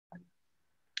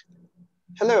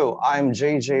Hello, I'm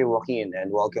JJ Joaquin,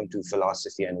 and welcome to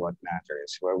Philosophy and What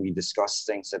Matters, where we discuss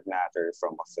things that matter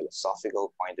from a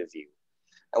philosophical point of view.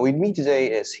 And with me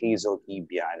today is Hazel T.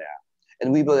 Biana,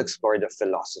 and we will explore the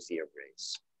philosophy of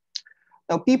race.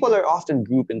 Now, people are often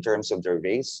grouped in terms of their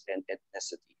race and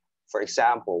ethnicity. For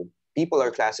example, people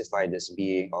are classified as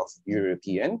being of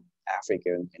European,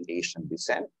 African, and Asian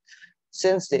descent,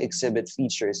 since they exhibit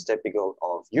features typical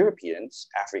of Europeans,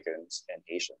 Africans, and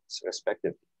Asians,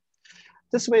 respectively.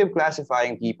 This way of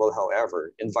classifying people,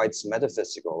 however, invites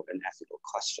metaphysical and ethical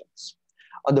questions.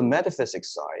 On the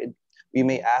metaphysics side, we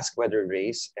may ask whether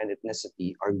race and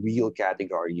ethnicity are real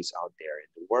categories out there in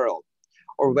the world,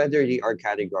 or whether they are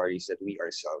categories that we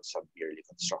ourselves have merely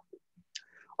constructed.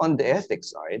 On the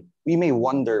ethics side, we may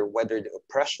wonder whether the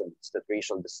oppressions that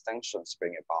racial distinctions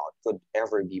bring about could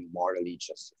ever be morally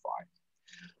justified.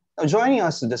 Now, joining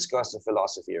us to discuss the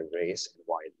philosophy of race and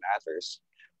why it matters,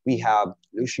 we have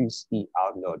Lucius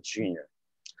Outlaw Jr.,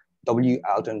 W.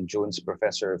 Alton Jones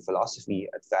Professor of Philosophy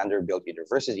at Vanderbilt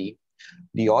University,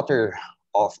 the author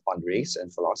of On Race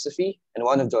and Philosophy, and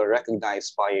one of the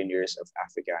recognized pioneers of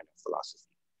Africana philosophy.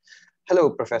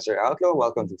 Hello, Professor Outlaw.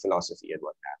 Welcome to Philosophy and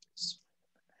What Matters.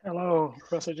 Hello,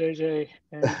 Professor JJ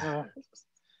and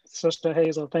Sister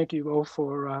Hazel. Thank you both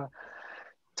for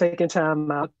taking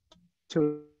time out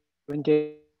to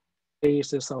engage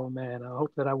this old man. I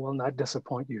hope that I will not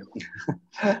disappoint you.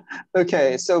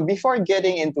 Okay, so before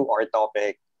getting into our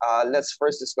topic, let's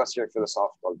first discuss your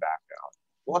philosophical background.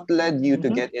 What led you to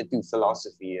get into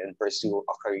philosophy and pursue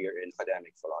a career in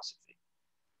academic philosophy?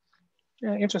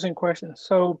 Yeah, interesting question.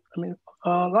 So,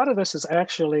 a lot of this is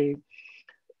actually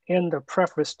in the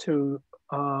preface to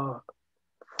on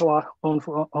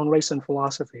race and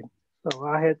philosophy. So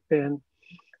I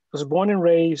was born and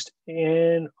raised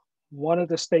in one of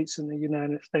the states in the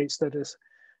United States that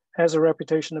has a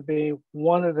reputation of being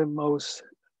one of the most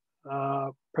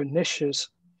pernicious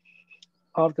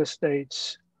of the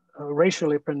states,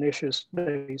 racially pernicious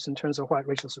states in terms of white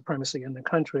racial supremacy in the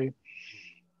country,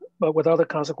 but with other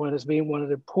consequences being one of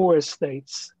the poorest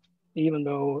states, even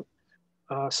though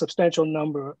a substantial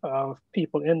number of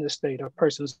people in the state are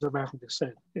persons of African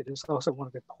descent. It is also one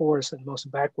of the poorest and most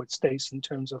backward states in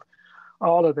terms of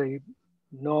all of the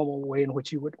normal way in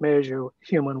which you would measure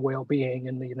human well-being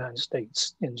in the United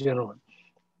States in general.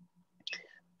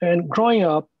 And growing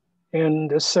up in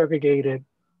this segregated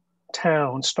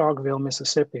town, Starkville,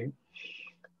 Mississippi,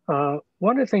 one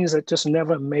of the things that just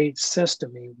never made sense to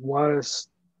me was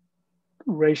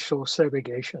racial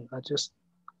segregation. I just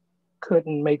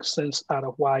couldn't make sense out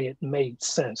of why it made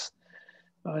sense.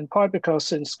 In part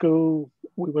because in school,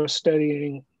 we were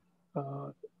studying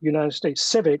United States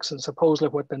civics and supposedly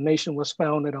what the nation was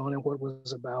founded on and what it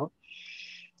was about.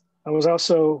 I was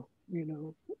also,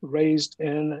 raised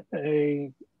in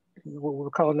what we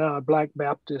call now a Black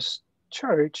Baptist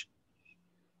church.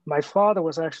 My father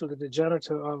was actually the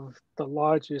janitor of the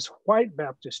largest white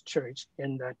Baptist church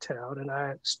in that town. And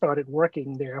I started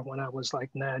working there when I was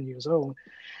like 9 years old.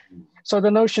 So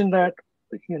the notion that,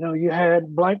 you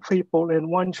had Black people in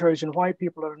one church and white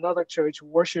people in another church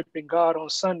worshiping God on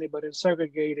Sunday, but in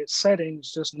segregated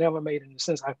settings just never made any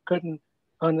sense. I couldn't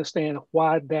understand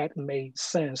why that made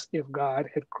sense if God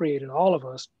had created all of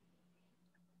us,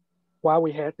 why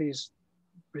we had these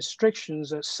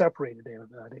restrictions that separated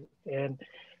everybody. And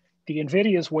the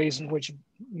invidious ways in which,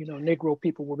 Negro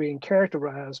people were being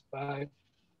characterized by,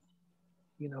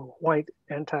 white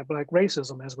anti-Black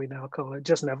racism, as we now call it,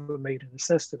 just never made any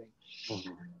sense to me.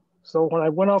 Mm-hmm. So when I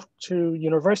went off to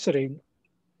university,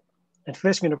 at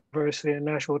Fisk University in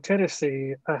Nashville,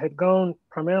 Tennessee, I had gone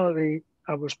primarily,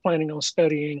 I was planning on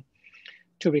studying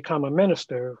to become a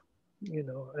minister,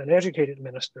 an educated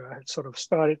minister. I had sort of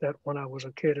started that when I was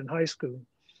a kid in high school.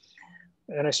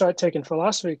 And I started taking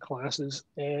philosophy classes,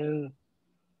 and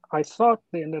I thought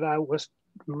then that I was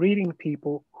reading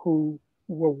people who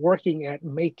were working at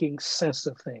making sense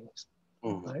of things,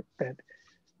 right? That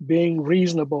being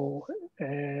reasonable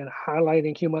and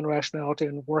highlighting human rationality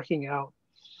and working out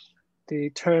the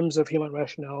terms of human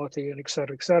rationality and et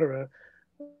cetera,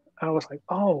 I was like,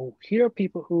 oh, here are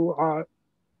people who are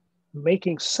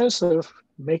making sense of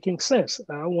making sense.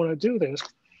 I want to do this.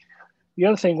 The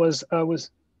other thing was I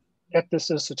was at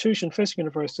this institution, Fisk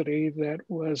University, that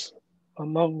was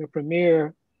among the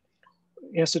premier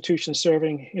institutions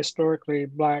serving historically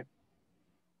Black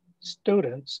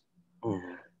students.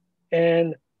 Mm-hmm.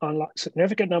 And a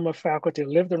significant number of faculty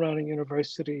lived around the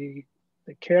university.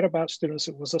 They cared about students.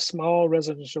 It was a small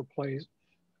residential place,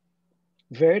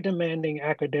 very demanding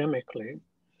academically.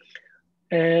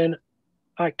 And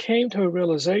I came to a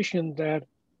realization that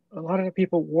a lot of the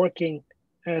people working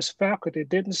as faculty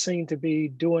didn't seem to be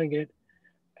doing it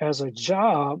as a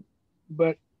job,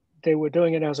 but they were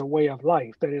doing it as a way of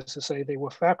life. That is to say, they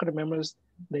were faculty members,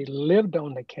 they lived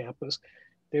on the campus,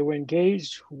 they were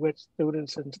engaged with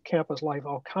students in campus life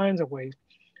all kinds of ways.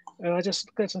 And I just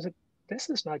looked at it and said, this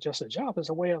is not just a job, it's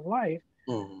a way of life.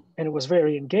 Mm-hmm. And it was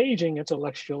very engaging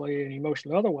intellectually and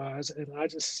emotionally otherwise. And I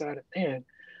just decided, man,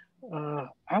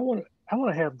 I want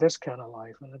to have this kind of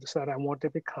life. And I decided I want to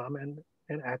become an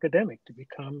academic, to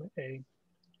become to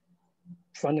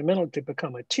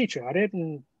become a teacher.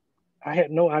 I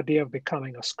had no idea of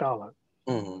becoming a scholar.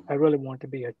 Mm-hmm. I really wanted to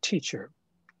be a teacher.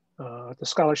 The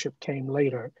scholarship came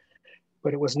later,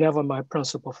 but it was never my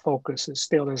principal focus. It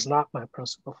still is not my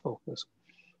principal focus.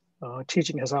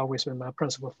 Teaching has always been my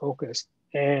principal focus.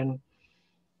 And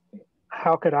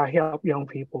how could I help young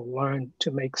people learn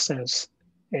to make sense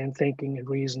in thinking and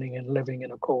reasoning and living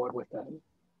in accord with that?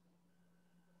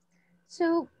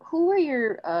 So, who were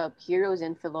your heroes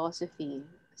in philosophy,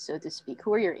 so to speak?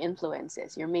 Who are your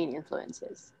influences, your main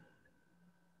influences?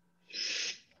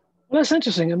 Well, that's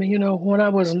interesting. I mean, when I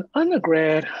was an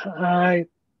undergrad, I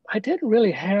didn't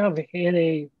really have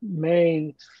any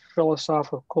main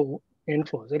philosophical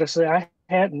influence. That is to say, I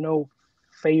had no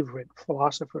favorite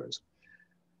philosophers.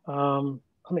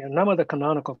 I mean, none of the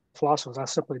canonical philosophers I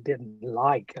simply didn't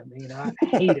like. I mean, I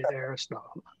hated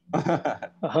Aristotle.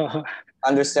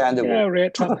 Understandable. Yeah, I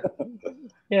read Thomas.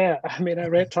 Yeah, I mean, I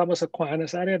read Thomas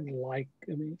Aquinas. I didn't like.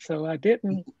 I mean, so I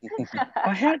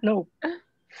had no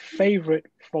favorite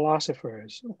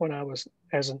philosophers when I was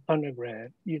as an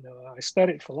undergrad. I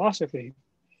studied philosophy,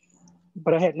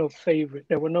 but I had no favorite.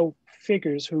 There were no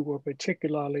figures who were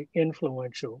particularly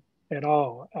influential at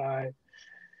all. I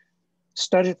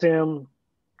studied them,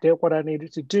 did what I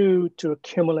needed to do to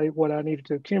accumulate what I needed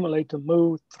to accumulate to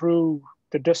move through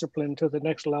the discipline to the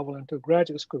next level into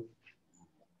graduate school.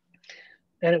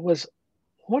 And it was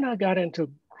when I got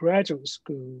into graduate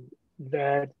school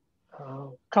that a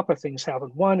couple of things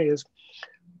happened. One is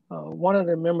one of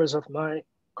the members of my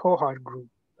cohort group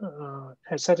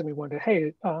had said to me one day,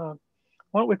 hey, why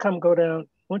don't you come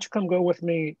go with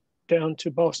me down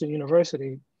to Boston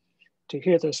University to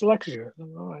hear this lecture?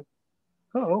 And I'm like,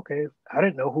 oh, okay. I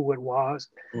didn't know who it was.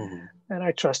 Mm-hmm. And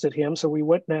I trusted him. So we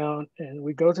went down and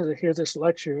we go to hear this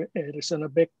lecture, and it's in a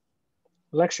big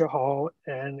lecture hall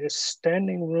and it's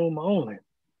standing room only.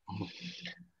 Mm-hmm.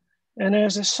 And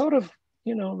there's this sort of,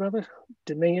 rather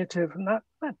diminutive, not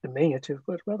diminutive,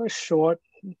 but rather short,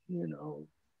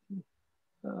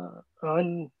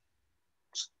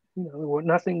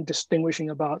 nothing distinguishing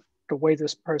about the way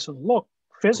this person looked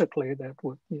physically that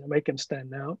would make him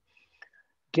stand out,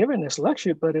 giving this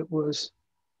lecture, but it was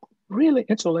really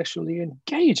intellectually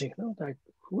engaging. I was like,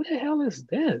 who the hell is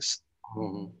this?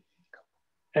 Mm-hmm.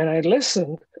 And I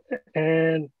listened,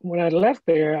 and when I left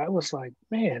there, I was like,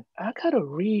 man, I gotta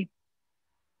read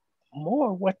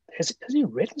more. What has he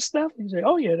written stuff? He said,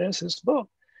 oh yeah, there's his book.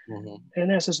 Mm-hmm. And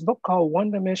there's this book called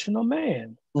One Dimensional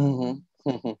Man.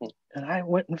 Mm-hmm. And I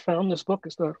went and found this book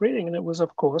and started reading, and it was,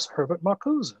 of course, Herbert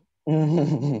Marcuse.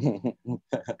 Mm-hmm.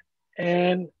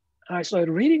 And I started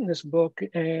reading this book,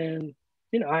 and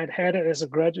I had it as a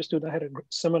graduate student. I had a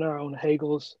seminar on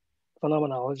Hegel's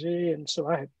phenomenology, and so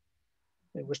it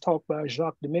was taught by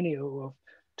Jacques Dominio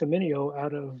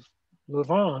out of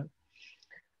Louvain,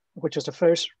 which is the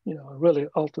first, really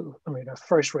a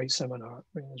first-rate seminar. I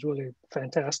mean, it was really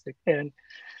fantastic. And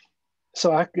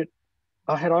so I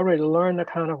had already learned the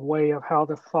kind of way of how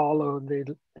to follow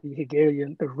the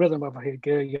rhythm of a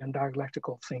Hegelian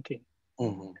dialectical thinking.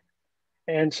 Mm-hmm.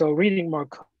 And so reading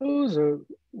Marcuse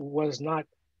was not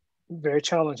very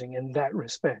challenging in that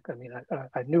respect. I mean,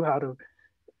 I knew how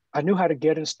to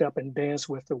get in step and dance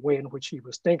with the way in which he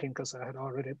was thinking because I had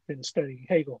already been studying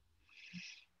Hegel.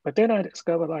 But then I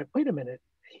discovered, like, wait a minute,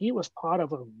 he was part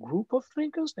of a group of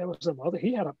thinkers.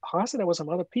 He had a posse, there were some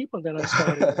other people. Then I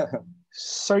started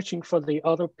searching for the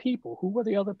other people. Who were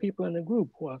the other people in the group?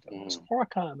 Well, there was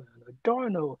Horkheimer and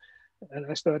Adorno. And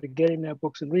I started getting their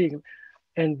books and reading them.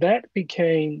 And that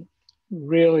became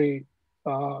really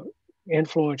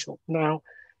influential. Now,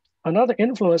 another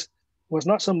influence was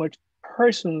not so much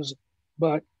persons,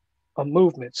 but a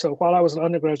movement. So while I was an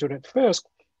undergraduate at Fisk,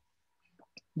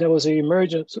 there was an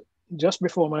emergence just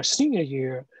before my senior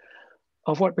year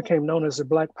of what became known as the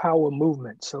Black Power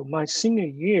movement. So my senior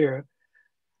year,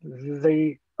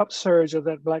 the upsurge of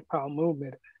that Black Power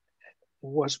movement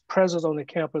was present on the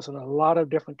campus in a lot of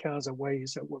different kinds of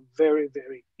ways that were very,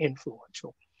 very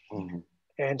influential,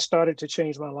 and started to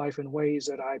change my life in ways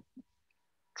that I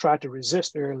tried to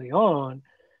resist early on,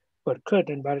 but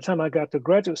couldn't. And by the time I got to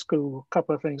graduate school, a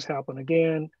couple of things happened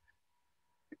again.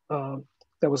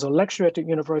 there was a lecture at the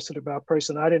university about a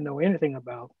person I didn't know anything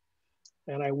about.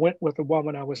 And I went with the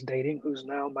woman I was dating, who's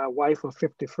now my wife of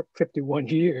 51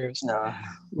 years.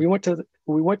 We went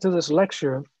to this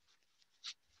lecture,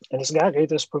 and this guy gave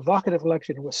this provocative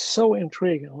lecture. It was so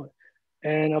intriguing.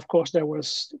 And of course, there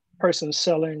was a person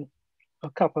selling a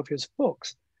couple of his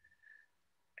books.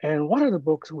 And one of the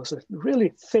books was a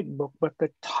really thick book, but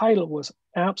the title was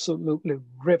absolutely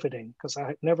riveting because I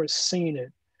had never seen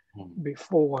it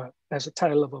before as a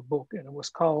title of a book. And it was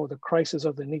called The Crisis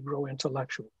of the Negro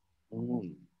Intellectual.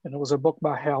 And it was a book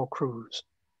by Hal Cruz.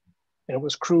 And it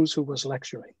was Cruz who was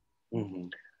lecturing.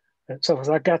 And so as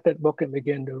I got that book and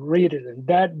began to read it, and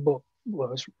that book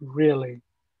was really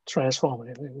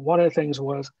transformative. And one of the things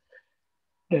was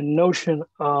the notion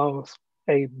of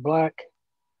a Black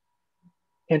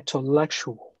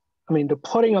intellectual. I mean, the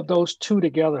putting of those two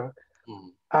together,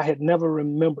 I had never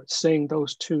remembered seeing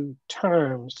those two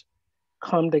terms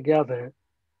come together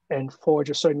and forge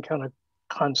a certain kind of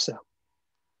concept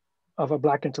of a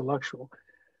Black intellectual.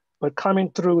 But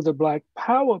coming through the Black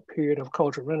Power period of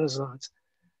cultural renaissance,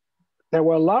 there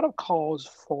were a lot of calls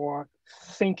for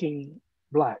thinking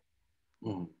Black.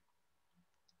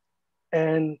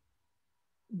 And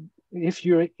if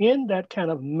you're in that kind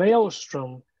of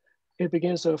maelstrom, it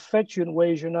begins to affect you in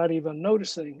ways you're not even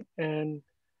noticing. And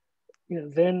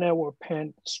then there were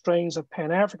strains of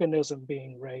Pan-Africanism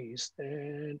being raised,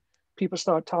 and people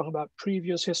start talking about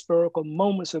previous historical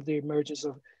moments of the emergence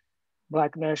of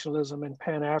Black nationalism and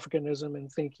Pan-Africanism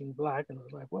and thinking Black. And I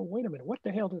was like, well, wait a minute, what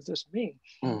the hell does this mean?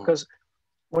 Because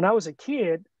when I was a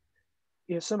kid,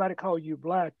 if somebody called you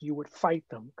Black, you would fight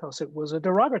them because it was a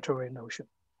derogatory notion.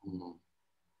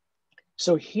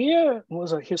 So here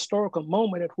was a historical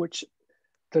moment at which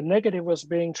the negative was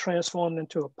being transformed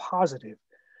into a positive.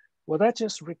 Well, that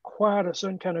just required a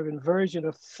certain kind of inversion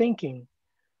of thinking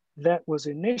that was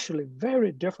initially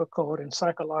very difficult and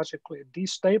psychologically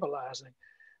destabilizing.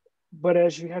 But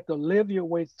as you had to live your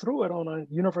way through it on a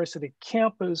university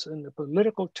campus and the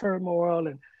political turmoil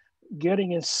and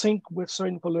getting in sync with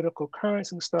certain political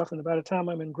currents and stuff, and by the time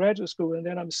I'm in graduate school, and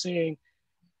then I'm seeing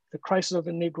the crisis of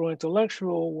the Negro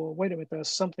intellectual, well, wait a minute, there's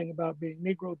something about being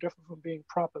Negro different from being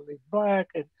properly Black,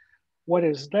 and what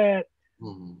is that?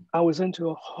 I was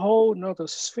into a whole nother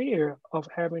sphere of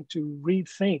having to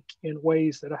rethink in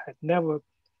ways that I had never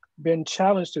been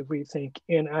challenged to rethink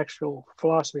in actual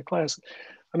philosophy class.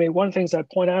 I mean, one of the things I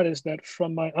point out is that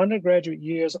from my undergraduate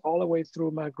years all the way through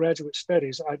my graduate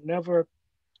studies, I never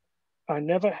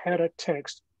had a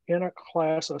text in a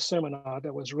class or seminar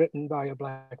that was written by a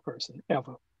Black person,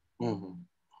 ever.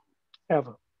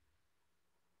 Ever.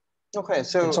 Okay,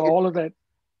 so all of that,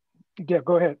 yeah,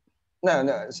 go ahead.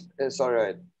 No, it's all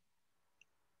right.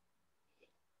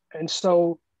 And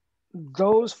so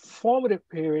those formative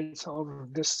periods of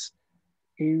this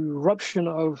eruption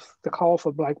of the call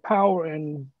for Black power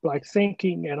and Black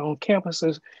thinking, and on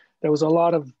campuses, there was a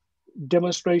lot of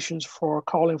demonstrations for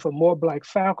calling for more Black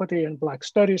faculty and Black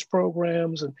studies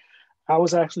programs. And I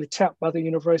was actually tapped by the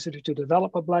university to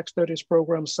develop a Black studies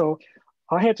program. So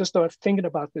I had to start thinking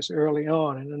about this early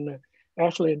on. And then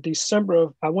actually in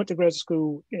I went to graduate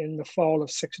school in the fall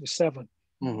of '67.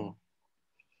 And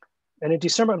in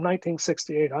December of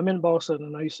 1968, I'm in Boston,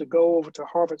 and I used to go over to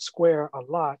Harvard Square a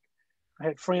lot. I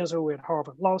had friends who were at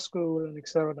Harvard Law School and et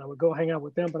cetera, and I would go hang out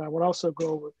with them, but I would also go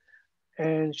over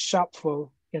and shop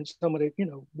in some of the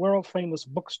world famous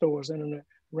bookstores in and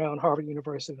around Harvard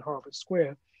University and Harvard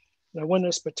Square. And I went to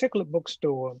this particular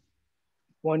bookstore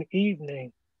one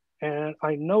evening, and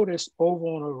I noticed over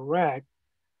on a rack,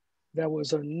 there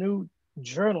was a new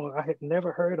journal I had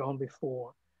never heard on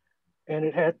before. And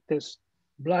it had this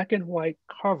black and white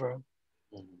cover,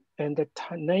 and the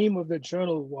name of the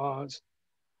journal was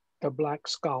The Black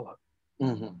Scholar.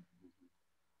 And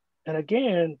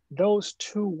again, those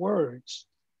two words,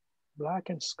 Black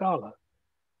and scholar,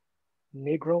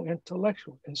 Negro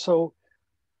intellectual. And so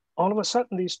all of a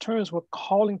sudden, these terms were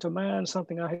calling to mind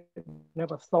something I had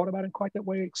never thought about in quite that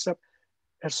way, except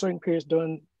at certain periods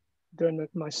during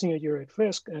my senior year at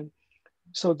Fisk. And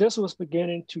so this was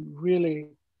beginning to really,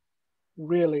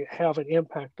 really have an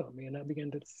impact on me. And I began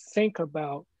to think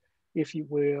about, if you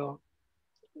will,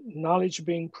 knowledge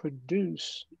being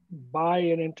produced by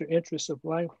and into interests of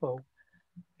Black folk.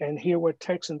 And here were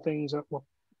texts and things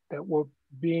that were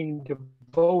being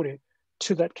devoted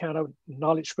to that kind of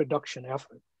knowledge production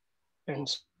effort. And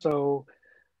so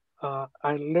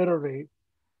I literally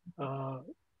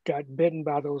got bitten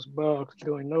by those bugs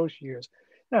during those years.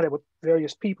 Now, there were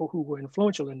various people who were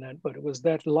influential in that, but it was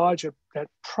that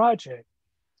project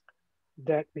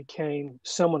that became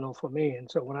seminal for me. And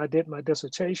so when I did my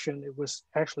dissertation, it was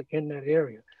actually in that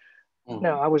area.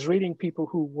 Now, I was reading people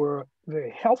who were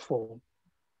very helpful.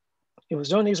 It was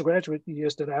during these graduate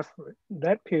years that after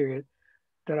that period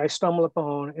that I stumbled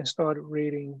upon and started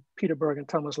reading Peter Berg and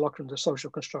Thomas Luckman's The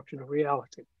Social Construction of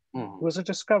Reality. It was a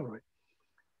discovery.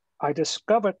 I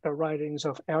discovered the writings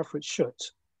of Alfred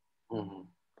Schutz,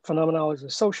 Phenomenology of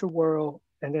the Social World,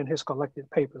 and then his collected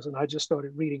papers. And I just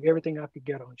started reading everything I could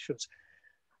get on Schutz.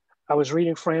 I was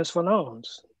reading Frantz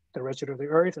Fanon's The Wretched of the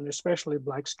Earth, and especially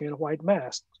Black Skin, White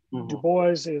Mask. Du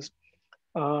Bois is,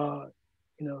 the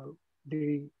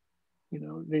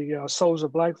Souls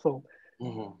of Black Folk.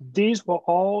 These were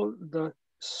all the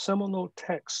seminal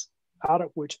texts out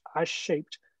of which I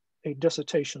shaped a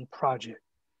dissertation project,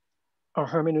 a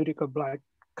hermeneutic of Black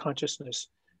consciousness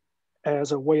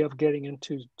as a way of getting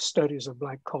into studies of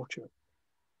Black culture.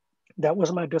 That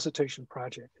was my dissertation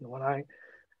project. And when I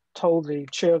told the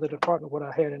chair of the department what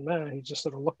I had in mind, he just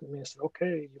sort of looked at me and said,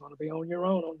 okay, you're going to be on your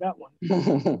own on that one.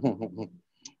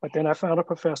 But then I found a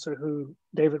professor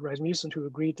David Rasmussen, who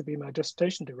agreed to be my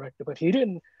dissertation director, but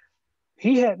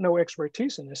he had no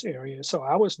expertise in this area. So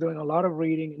I was doing a lot of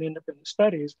reading and independent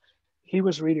studies. He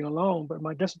was reading alone, but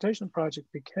my dissertation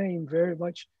project became very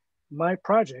much my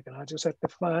project. And I just had to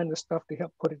find the stuff to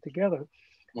help put it together.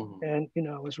 And,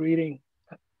 I was reading,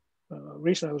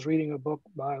 recently I was reading a book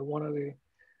by one of the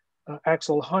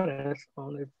Axel Honneth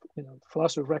on the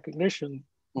philosophy of recognition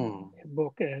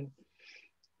book. And,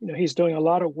 he's doing a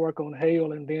lot of work on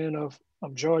Hale and then of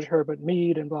George Herbert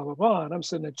Mead and blah, blah, blah. And I'm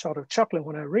sitting there sort of chuckling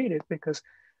when I read it, because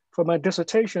for my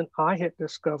dissertation, I had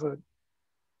discovered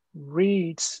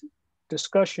Reid's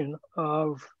discussion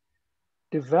of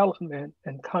development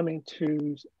and coming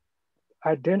to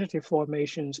identity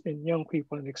formations in young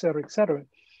people and et cetera, et cetera.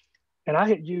 And I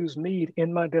had used Mead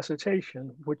in my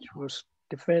dissertation, which was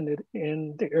defended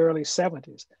in the early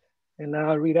 70s. And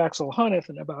now I read Axel Honneth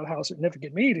and about how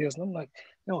significant Mead is. And I'm like,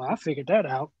 no, I figured that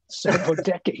out several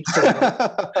decades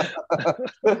ago.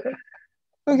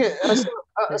 Okay,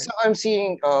 so I'm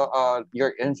seeing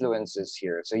your influences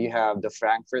here. So you have the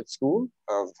Frankfurt School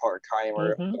of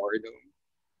Horkheimer,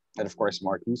 and of course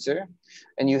Marcuse,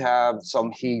 and you have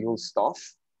some Hegel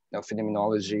stuff,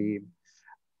 phenomenology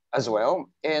as well,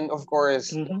 and of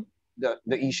course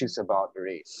the issues about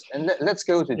race. And let's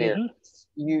go to there.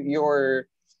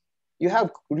 You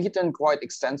have written quite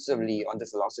extensively on the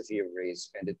philosophy of race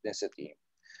and ethnicity.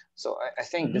 So I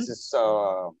think this is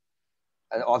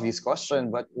an obvious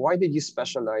question, but why did you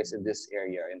specialize in this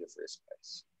area in the first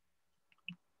place?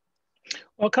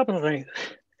 Well, a couple of things.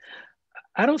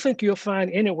 I don't think you'll find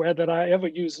anywhere that I ever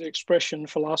use the expression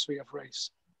philosophy of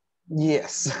race.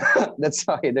 Yes, that's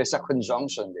why there's a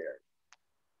conjunction there.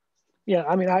 Yeah,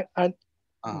 I mean,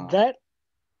 that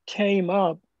came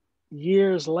up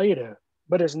years later,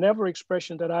 but it's never an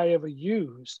expression that I ever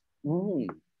used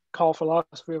called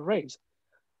philosophy of race.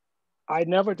 I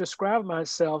never described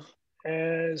myself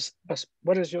as, if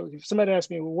somebody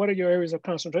asked me, well, what are your areas of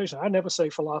concentration? I never say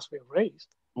philosophy of race.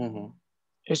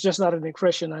 It's just not an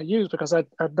expression I use, because I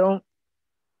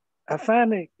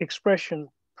find the expression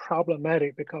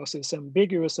problematic because it's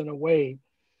ambiguous in a way.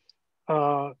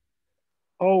 So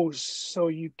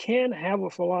you can have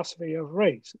a philosophy of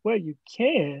race. Well, you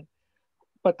can,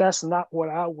 but that's not what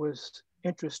I was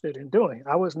interested in doing.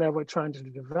 I was never trying to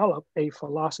develop a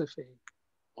philosophy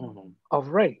of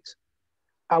race.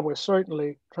 I was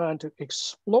certainly trying to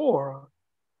explore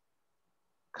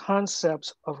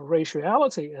concepts of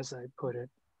raciality, as I put it,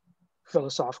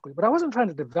 philosophically, but I wasn't trying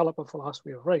to develop a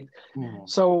philosophy of race.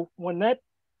 So when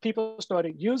people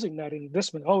started using that in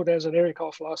this one, there's an area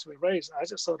called philosophy of race, I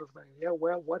just sort of think, yeah,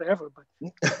 well, whatever, but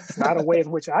it's not a way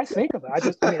in which I think of it.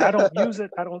 I don't use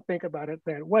it. I don't think about it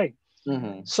that way.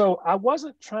 So I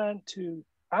wasn't trying to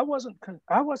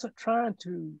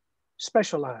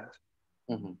specialize.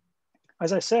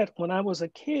 As I said, when I was a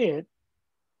kid,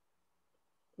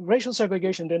 racial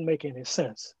segregation didn't make any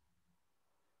sense.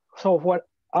 So what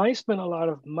I spent a lot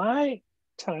of my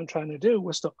time trying to do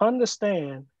was to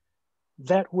understand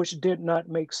that which did not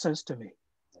make sense to me.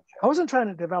 I wasn't trying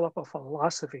to develop a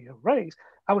philosophy of race.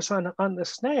 I was trying to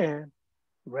understand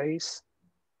race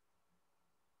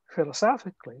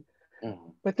philosophically.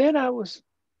 But then I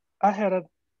had a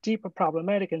deeper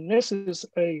problematic, and this is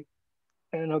an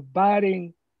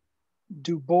abiding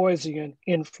Du Boisian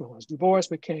influence. Du Bois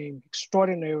became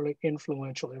extraordinarily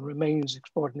influential and remains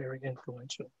extraordinarily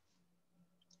influential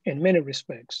in many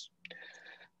respects,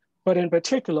 but in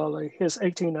particular, his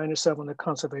 1897, The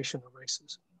Conservation of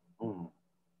Races.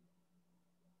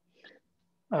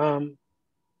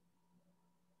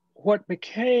 What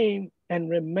became and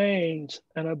remains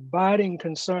an abiding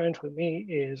concern for me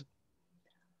is,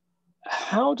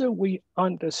 how do we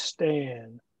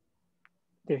understand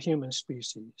the human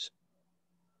species.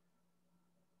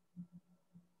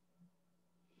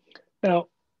 Now,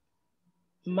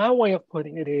 my way of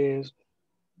putting it is,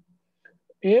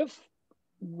 if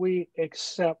we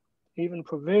accept, even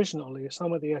provisionally,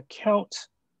 some of the accounts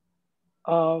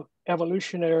of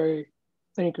evolutionary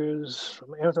thinkers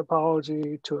from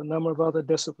anthropology to a number of other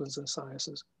disciplines and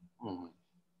sciences,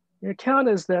 the account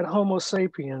is that Homo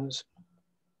sapiens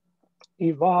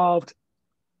evolved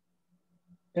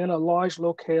in a large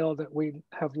locale that we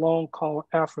have long called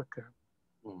Africa.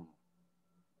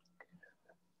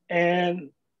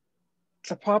 And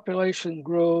the population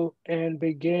grew and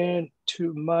began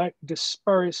to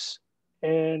disperse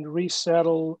and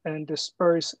resettle and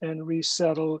disperse and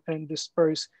resettle and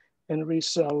disperse and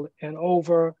resettle. And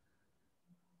over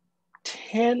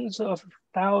tens of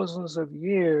thousands of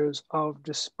years of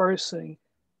dispersing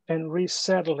and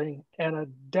resettling and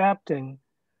adapting,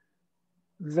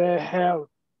 there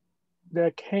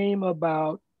came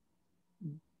about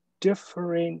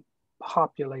differing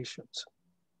populations.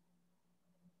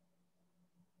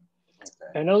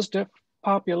 Okay. And those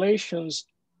populations,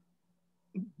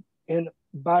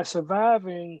 by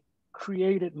surviving,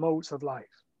 created modes of life.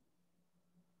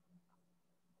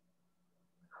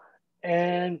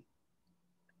 And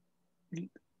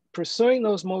pursuing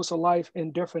those modes of life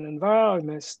in different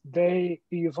environments, they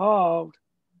evolved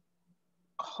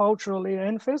culturally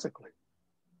and physically.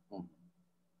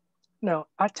 Now,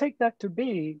 I take that to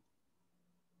be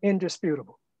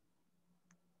indisputable.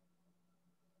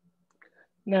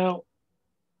 Now,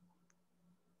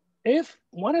 if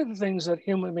one of the things that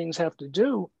human beings have to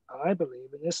do, I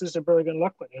believe, and this is the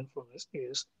Bergen-Luckman influence,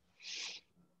 is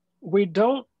we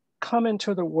don't come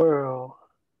into the world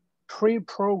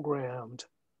pre-programmed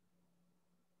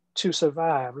to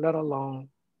survive, let alone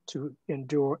to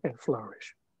endure and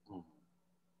flourish.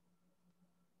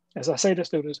 As I say to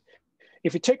students,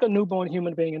 if you take a newborn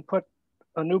human being and put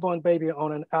a newborn baby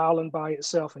on an island by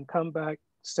itself and come back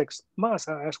 6 months,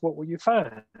 I ask, what will you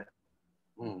find?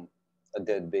 A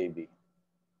dead baby.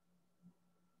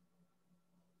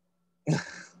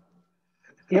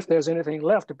 If there's anything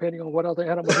left, depending on what other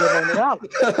animals live on the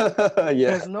island. Yeah.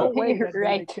 There's no way that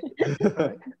right.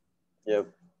 Right? Yep.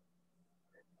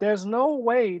 There's no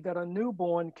way that a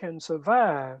newborn can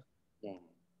survive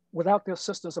without the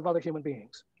assistance of other human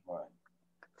beings. Right.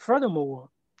 Furthermore,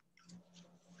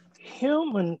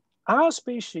 our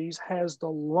species has the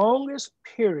longest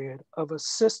period of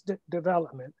assisted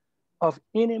development of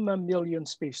any mammalian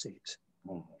species.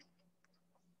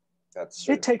 That's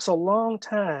true. It takes a long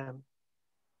time,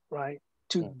 right,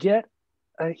 to get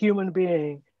a human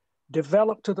being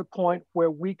developed to the point where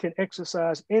we can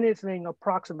exercise anything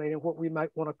approximating what we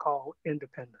might want to call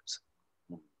independence.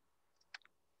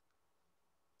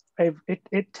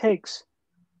 It takes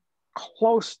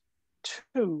close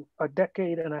to a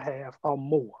decade and a half or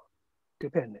more,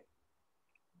 depending.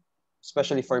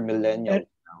 Especially for millennials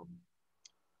now.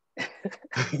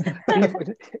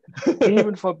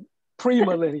 even for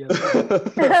pre-millennials.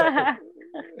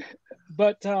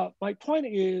 But my point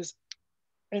is,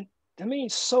 and to me,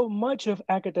 so much of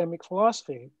academic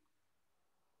philosophy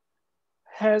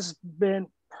has been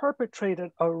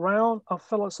perpetrated around a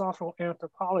philosophical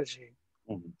anthropology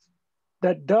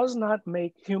that does not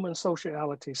make human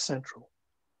sociality central.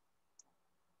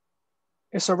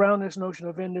 It's around this notion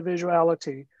of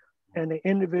individuality and the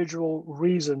individual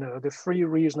reasoner, the free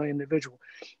reasoner individual.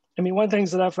 I mean, one of the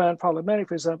things that I find problematic,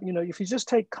 for example, if you just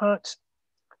take Kant's,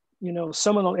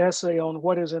 seminal essay on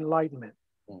what is enlightenment,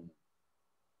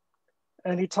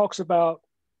 and he talks about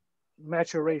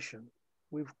maturation.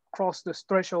 We've crossed this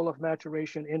threshold of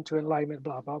maturation into enlightenment,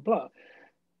 blah, blah, blah.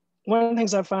 One of the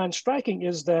things I find striking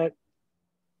is that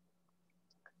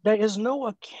there is no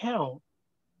account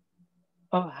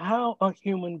of how a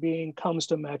human being comes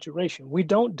to maturation. We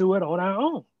don't do it on our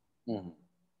own.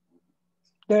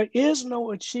 There is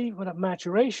no achievement of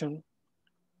maturation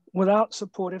without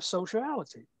supportive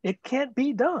sociality. It can't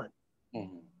be done.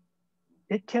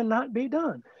 It cannot be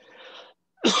done.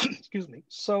 Excuse me.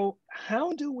 So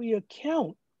how do we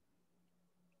account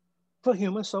for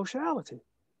human sociality?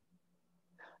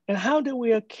 And how do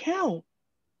we account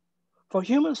for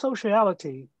human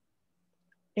sociality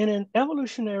in an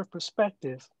evolutionary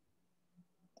perspective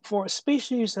for a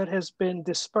species that has been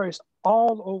dispersed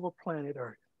all over planet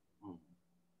Earth?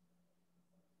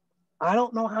 I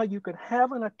don't know how you could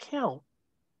have an account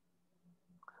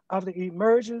of the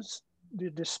emergence, the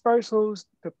dispersals,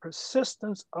 the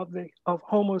persistence of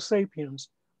Homo sapiens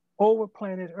over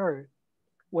planet Earth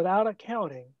without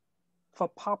accounting for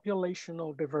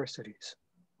populational diversities.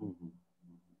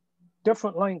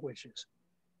 Different languages,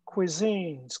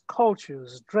 cuisines,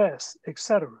 cultures, dress,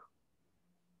 etc.,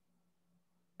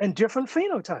 and different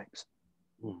phenotypes.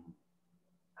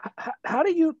 How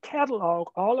do you catalog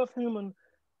all of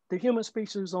the human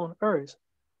species on Earth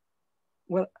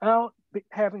without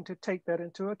having to take that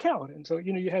into account? And so,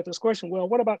 you have this question, well,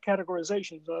 what about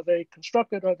categorizations? Are they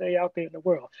constructed? Are they out there in the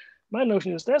world? My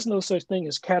notion is there's no such thing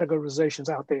as categorizations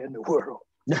out there in the world.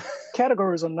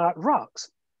 Categories are not rocks.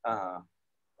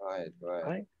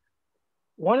 Right.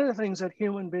 One of the things that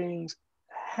human beings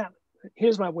have,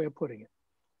 here's my way of putting it.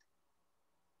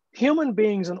 Human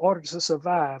beings, in order to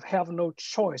survive, have no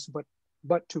choice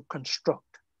but to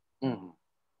construct.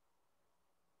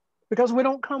 Because we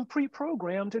don't come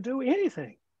pre-programmed to do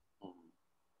anything.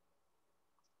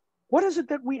 What is it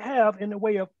that we have in the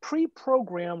way of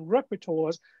pre-programmed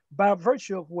repertoires by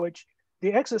virtue of which,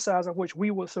 the exercise of which we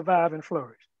will survive and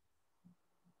flourish?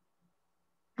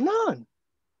 None.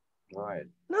 Right.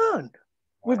 None.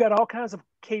 We've got all kinds of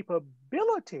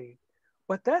capability,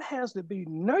 but that has to be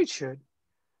nurtured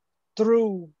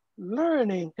through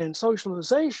learning and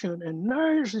socialization and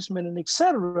nourishment and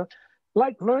etc.,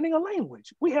 like learning a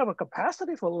language. We have a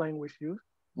capacity for language use,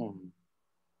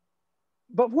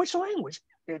 but which language?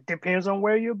 It depends on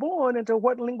where you're born and to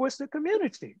what linguistic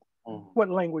community, what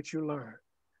language you learn.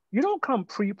 You don't come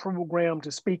pre-programmed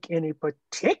to speak any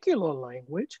particular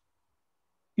language.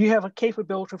 You have a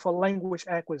capability for language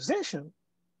acquisition,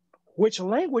 which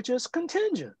language is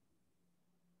contingent.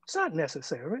 It's not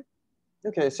necessary.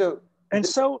 Okay, so...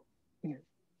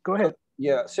 Go ahead.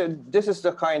 Yeah, so this is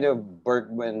the kind of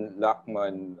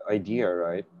Bergman-Lachman idea,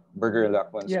 right?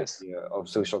 Berger-Lachman's idea of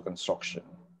social construction.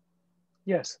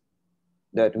 Yes.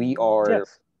 That we are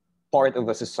part of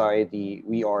a society,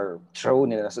 we are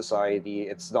thrown in a society,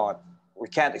 we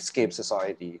can't escape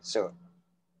society. So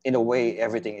in a way,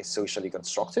 everything is socially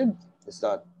constructed.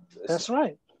 That's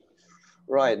right.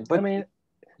 Right, but I mean,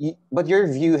 but your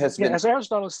view has been... As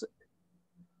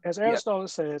Aristotle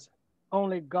says,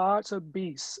 only gods or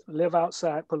beasts live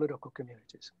outside political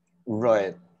communities.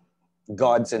 Right.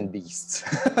 Gods and beasts.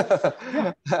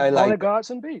 Only gods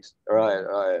and beasts.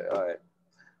 Right.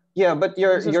 Yeah, but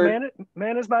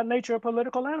man is by nature a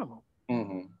political animal.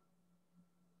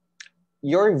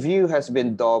 Your view has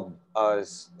been dubbed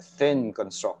as thin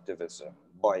constructivism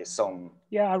by some...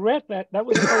 Yeah, I read that. That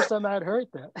was the first time I'd heard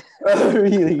that.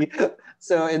 Really?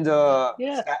 So in the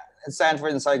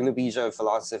Stanford Encyclopedia of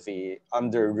Philosophy,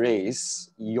 under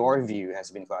race, your view has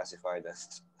been classified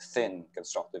as thin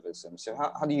constructivism. So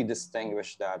how do you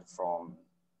distinguish that from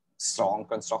strong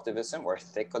constructivism or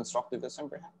thick constructivism,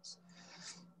 perhaps?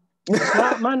 It's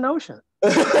not my notion.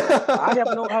 I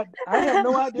have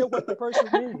no idea what the person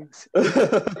means.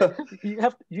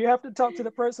 You have to talk to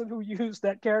the person who used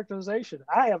that characterization.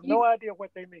 I have no idea what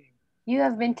they mean. You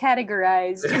have been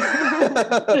categorized.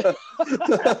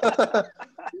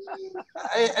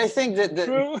 I think that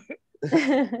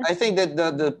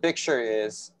the picture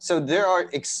is, so there are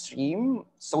extreme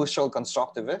social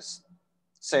constructivists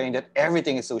saying that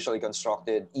everything is socially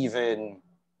constructed, even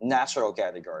natural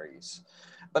categories.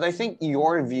 But I think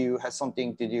your view has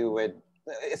something to do with,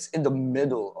 it's in the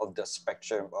middle of the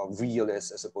spectrum of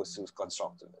realist as opposed to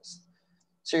constructivist.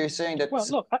 So you're saying that... Well,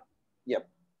 look,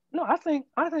 I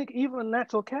think even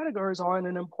natural categories are in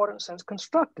an important sense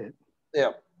constructed.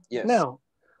 Yeah, yes. Now,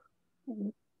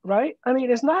 right? I mean,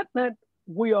 it's not that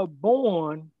we are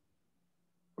born,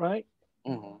 right?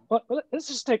 But let's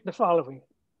just take the following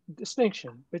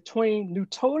distinction between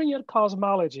Newtonian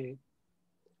cosmology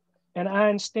and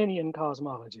Einsteinian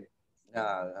cosmology.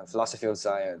 Philosophy of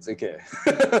science, okay.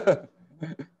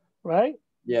 Right?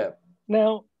 Yeah.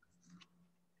 Now,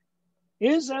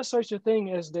 is there such a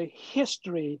thing as the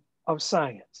history of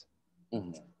science?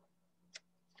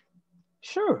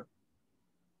 Sure.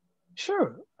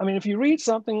 I mean, if you read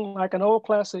something like an old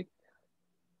classic,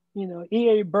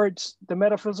 E.A. Burt's The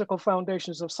Metaphysical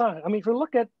Foundations of Science. I mean, if you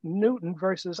look at Newton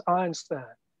versus Einstein,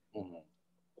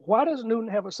 why does Newton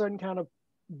have a certain kind of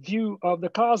view of the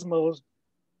cosmos?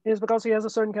 Is because he has a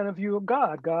certain kind of view of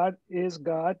God. God is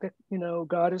God,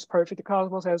 God is perfect. The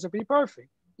cosmos has to be perfect.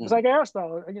 It's like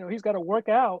Aristotle, he's got to work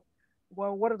out,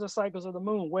 well, what are the cycles of the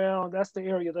moon? Well, that's the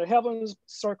area. The heavens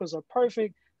circles are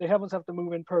perfect. The heavens have to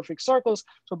move in perfect circles.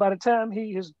 So by the time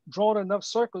he has drawn enough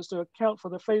circles to account for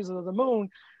the phases of the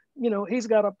moon,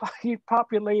 he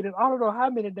populated, I don't know how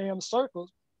many damn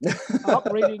circles,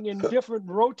 operating in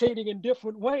rotating in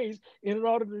different ways in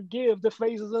order to give the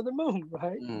phases of the moon,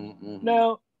 right?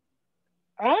 Now,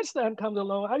 Einstein comes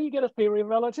along, how do you get a theory of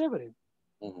relativity?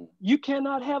 You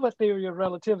cannot have a theory of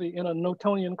relativity in a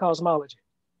Newtonian cosmology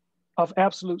of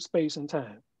absolute space and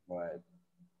time. Right.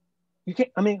 You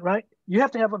can't, I mean, right? You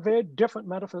have to have a very different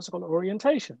metaphysical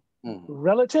orientation. Mm.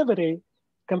 Relativity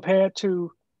compared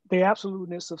to the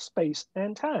absoluteness of space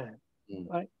and time,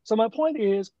 right? So my point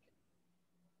is,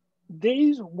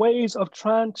 these ways of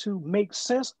trying to make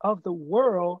sense of the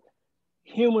world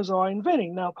humans are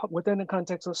inventing. Now, within the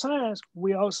context of science,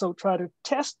 we also try to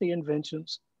test the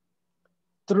inventions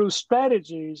through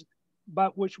strategies by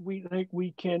which we think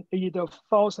we can either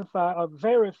falsify or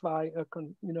verify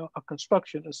a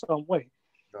construction in some way.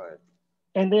 Right.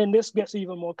 And then this gets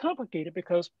even more complicated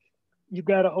because you've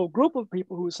got a whole group of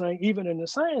people who are saying, even in the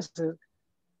sciences,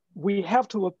 we have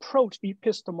to approach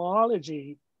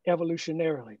epistemology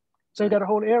evolutionarily. So you've got a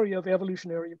whole area of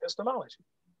evolutionary epistemology,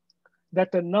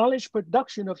 that the knowledge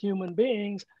production of human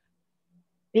beings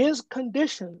is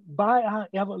conditioned by our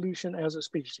evolution as a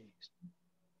species.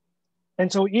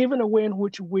 And so even the way in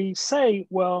which we say,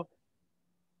 well,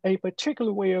 a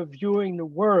particular way of viewing the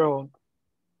world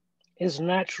is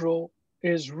natural,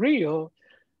 is real,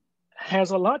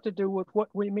 has a lot to do with what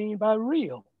we mean by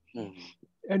real. Mm-hmm.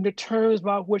 And the terms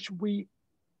by which we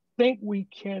think we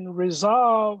can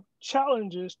resolve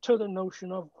challenges to the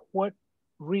notion of what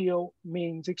real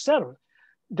means, etc.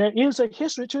 There is a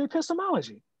history to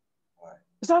epistemology. Right.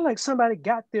 It's not like somebody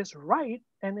got this right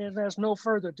and then there's no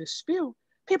further dispute.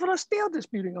 People are still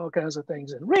disputing all kinds of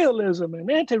things, and realism and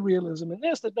anti-realism and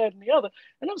this, that, and the other.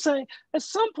 And I'm saying at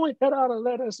some point that ought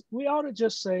to we ought to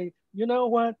just say, you know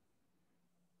what?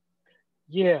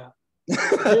 Yeah,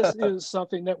 this is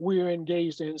something that we're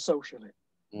engaged in socially.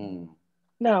 Mm.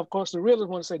 Now, of course, the realists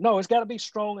want to say, no, it's got to be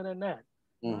stronger than that.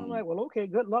 Mm. I'm like, well, okay,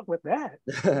 good luck with that.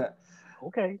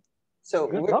 Okay. So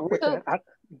good luck with that.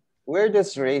 Where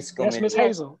does race come in? Yes, Ms.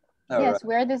 Hazel. Yes, right.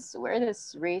 where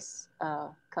does race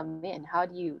come in? How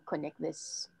do you connect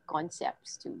these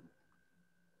concepts to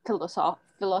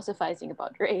philosophizing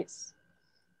about race?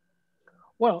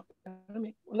 Well,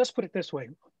 let's put it this way,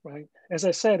 right? As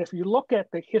I said, if you look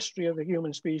at the history of the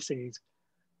human species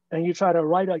and you try to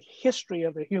write a history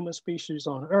of the human species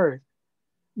on Earth,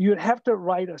 you'd have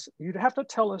to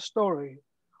tell a story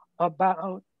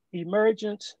about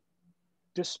emergence,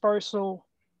 dispersal,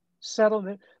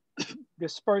 settlement,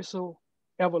 dispersal,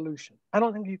 evolution. I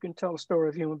don't think you can tell a story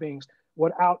of human beings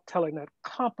without telling that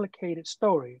complicated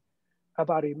story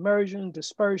about immersion,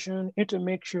 dispersion,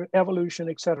 intermixture, evolution,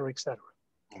 et cetera, et cetera.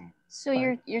 So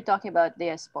you're talking about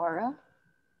diaspora?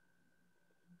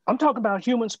 I'm talking about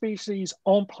human species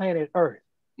on planet Earth.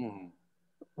 Mm-hmm.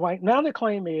 Right now the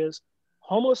claim is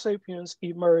Homo sapiens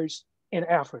emerged in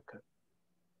Africa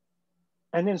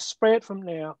and then spread from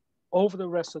there over the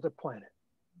rest of the planet.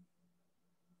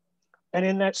 And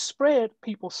in that spread,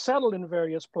 people settled in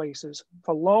various places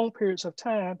for long periods of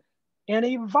time and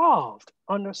evolved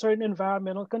under certain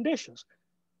environmental conditions,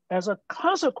 as a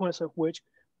consequence of which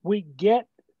we get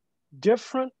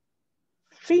different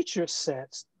feature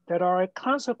sets that are a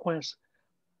consequence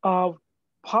of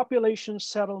population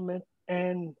settlement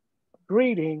and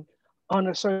breeding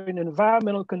under certain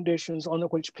environmental conditions under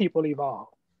which people evolve.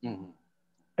 Mm-hmm.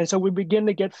 And so we begin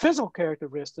to get physical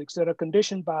characteristics that are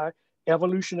conditioned by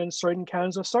evolution in certain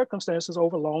kinds of circumstances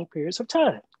over long periods of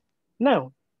time.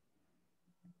 Now,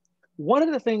 one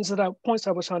of the points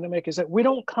I was trying to make is that we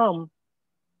don't come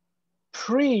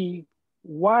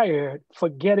pre-wired for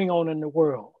getting on in the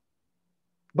world,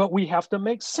 but we have to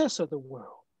make sense of the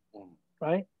world,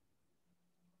 right?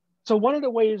 So one of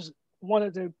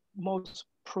the most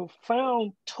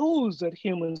profound tools that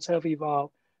humans have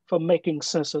evolved for making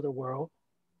sense of the world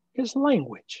is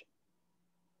language.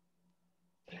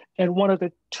 And one of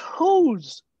the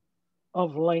tools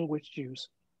of language use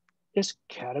is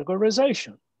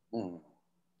categorization. Mm.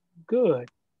 Good,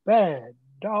 bad,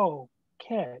 dog,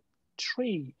 cat,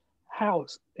 tree,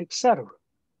 house, etc.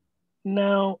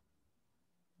 Now,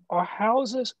 are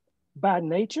houses by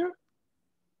nature?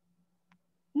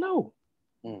 No.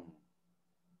 Mm.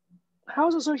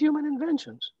 Houses are human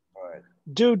inventions. Right.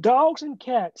 Do dogs and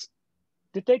cats,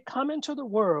 did they come into the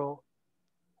world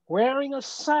wearing a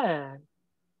sign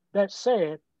that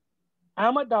said,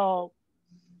 I'm a dog,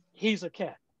 he's a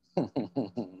cat? Okay.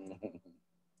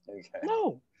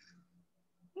 No.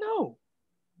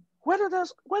 Where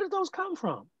did those come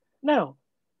from? Now,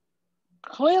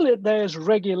 clearly there's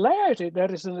regularity,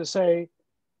 that is to say,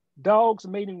 dogs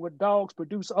mating with dogs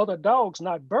produce other dogs,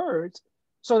 not birds.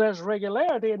 So there's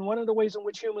regularity, and one of the ways in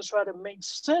which humans try to make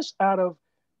sense out of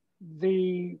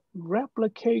the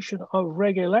replication of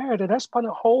regularity, that's part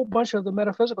of a whole bunch of the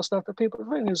metaphysical stuff that people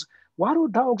think is, why do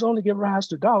dogs only give rise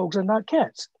to dogs and not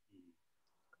cats?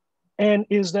 And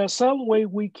is there some way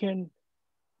we can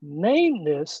name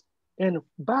this? And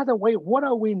by the way, what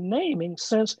are we naming,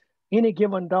 since any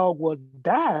given dog will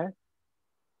die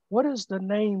what is the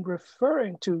name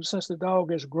referring to, since the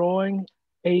dog is growing,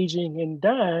 aging, and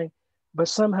dying, but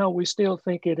somehow we still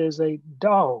think it is a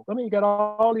dog? I mean, you got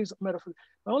all these metaphors.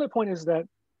 The only point is that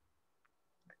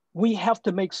we have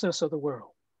to make sense of the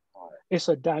world. It's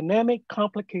a dynamic,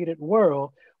 complicated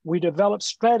world. We develop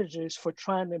strategies for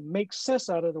trying to make sense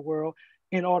out of the world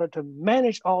in order to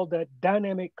manage all that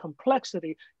dynamic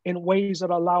complexity in ways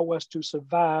that allow us to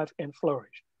survive and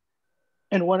flourish.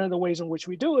 And one of the ways in which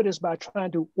we do it is by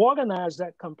trying to organize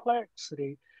that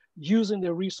complexity using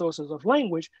the resources of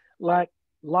language, like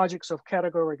logics of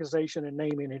categorization and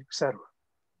naming, et cetera.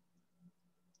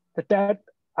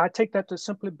 I take that to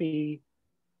simply be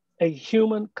a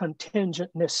human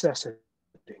contingent necessity.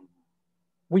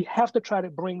 We have to try to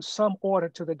bring some order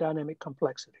to the dynamic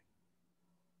complexity.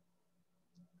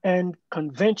 And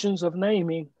conventions of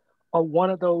naming are one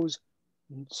of those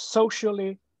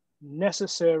socially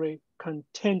necessary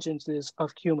contingencies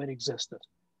of human existence.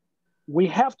 We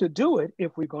have to do it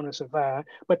if we're going to survive,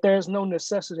 but there's no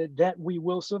necessity that we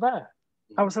will survive.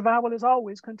 Our survival is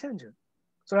always contingent.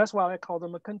 So that's why I call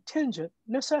them a contingent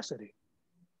necessity.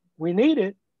 We need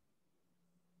it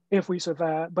if we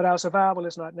survive, but our survival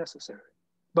is not necessary,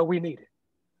 but we need it.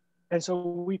 And so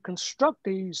we construct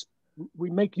these,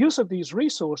 we make use of these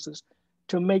resources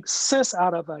to make sense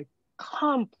out of a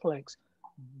complex,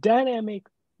 dynamic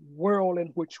world in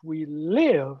which we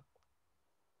live.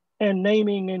 And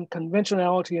naming and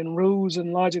conventionality and rules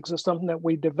and logics is something that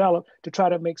we develop to try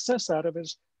to make sense out of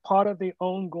as part of the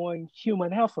ongoing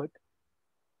human effort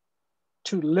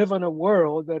to live in a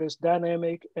world that is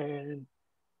dynamic and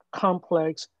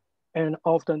complex and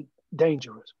often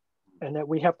dangerous, and that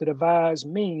we have to devise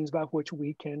means by which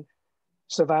we can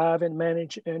survive and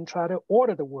manage and try to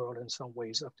order the world in some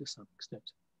ways up to some extent.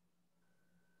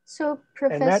 So,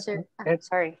 Professor,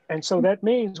 sorry. And so that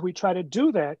means we try to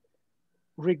do that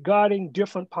regarding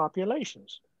different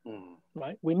populations,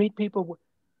 right? We meet people with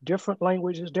different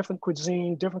languages, different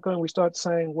cuisine, different, and we start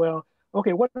saying, well,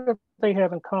 okay, what do they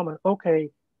have in common? Okay,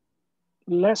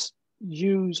 let's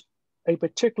use a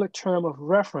particular term of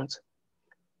reference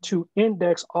to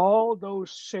index all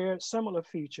those shared similar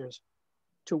features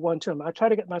to one term. I try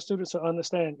to get my students to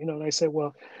understand, they say,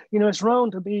 well, it's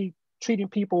wrong to be treating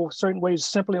people certain ways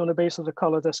simply on the basis of the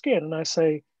color of their skin. And I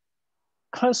say,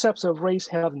 concepts of race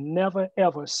have never,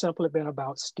 ever simply been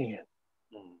about skin.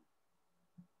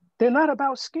 They're not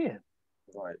about skin.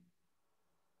 Right.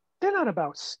 They're not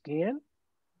about skin.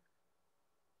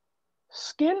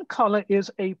 Skin color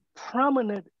is a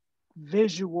prominent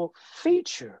visual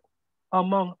feature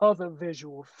among other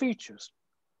visual features.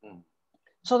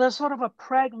 So there's sort of a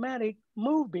pragmatic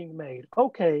move being made.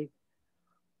 Okay,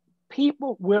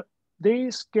 people with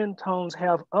these skin tones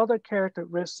have other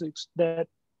characteristics that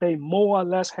they more or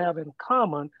less have in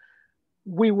common.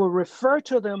 We will refer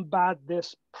to them by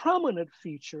this prominent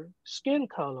feature, skin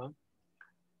color,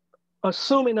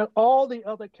 assuming that all the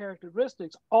other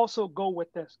characteristics also go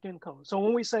with that skin color. So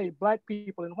when we say Black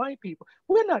people and white people,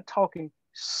 we're not talking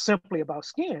simply about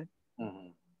skin.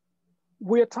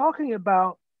 We're talking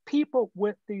about people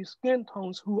with these skin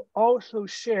tones who also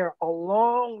share a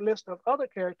long list of other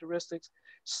characteristics,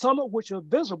 some of which are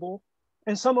visible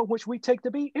and some of which we take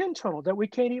to be internal, that we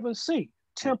can't even see: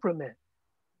 temperament,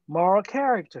 moral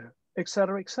character, et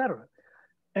cetera, et cetera.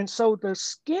 And so the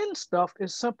skin stuff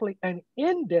is simply an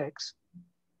index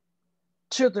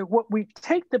to what we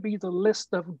take to be the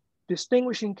list of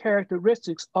distinguishing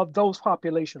characteristics of those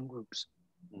population groups.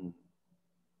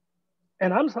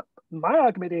 And my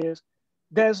argument is,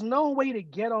 there's no way to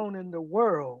get on in the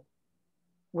world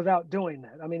without doing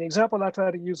that. I mean, example I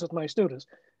try to use with my students: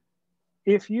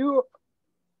 if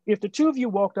the two of you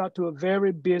walked out to a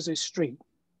very busy street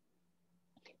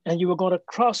and you were going to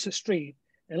cross the street,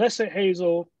 and let's say,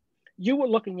 Hazel, you were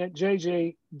looking at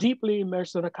JJ deeply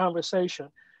immersed in a conversation,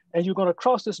 and you're going to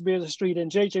cross this busy street,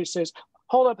 and JJ says,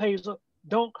 hold up, Hazel,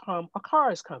 don't come, a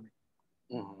car is coming.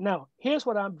 Now, here's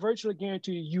what I'm virtually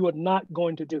guarantee you are not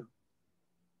going to do.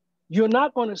 You're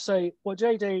not going to say, well,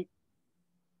 JJ,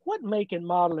 what make and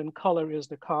model and color is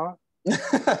the car?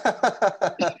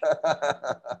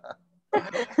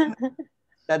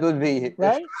 That would be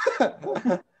right.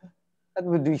 That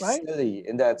would be right? silly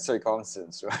in that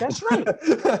circumstance, right? That's right.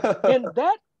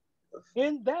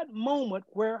 In that moment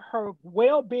where her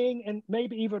well-being and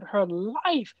maybe even her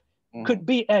life could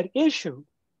be at issue,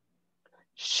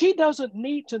 she doesn't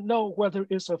need to know whether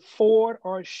it's a Ford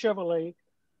or a Chevrolet,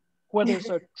 whether it's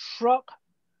a truck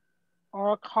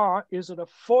or a car, is it a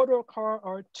four-door car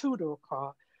or a two-door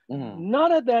car?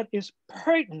 None of that is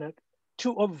pertinent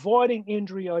to avoiding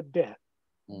injury or death.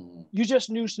 You just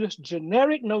use this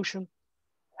generic notion: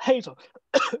 Hazel,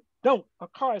 don't, a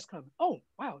car is coming. Oh,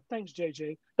 wow, thanks,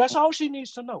 JJ. That's all she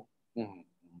needs to know. Mhm.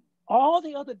 All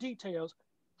the other details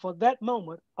for that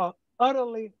moment are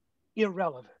utterly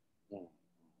irrelevant. Mhm.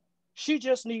 She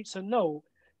just needs to know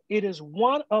it is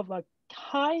one of a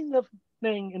kind of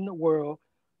thing in the world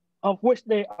of which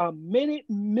there are many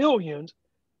millions.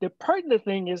 The pertinent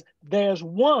thing is there's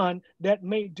one that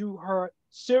may do her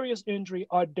serious injury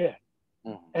or death.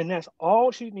 Mhm. And that's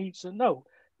all she needs to know.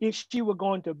 If she were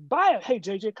going to buy it, hey,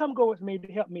 JJ, come go with me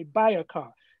to help me buy a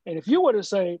car. And if you were to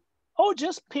say, oh,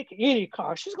 just pick any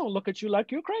car, she's going to look at you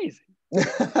like you're crazy.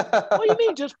 What do you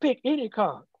mean just pick any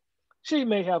car? She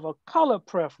may have a color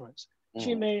preference.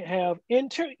 She Mhm. may have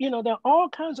there are all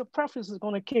kinds of preferences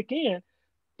going to kick in.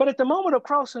 But at the moment of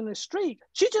crossing the street,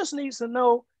 she just needs to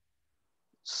know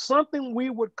something we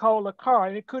would call a car.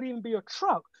 And it could even be a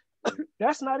truck.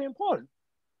 That's not important.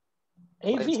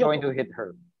 A But it's going vehicle to hit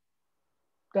her.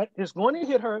 that is going to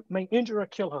hit her, may injure or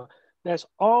kill her. That's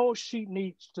all she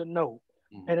needs to know.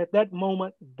 Mhm. And at that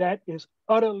moment, that is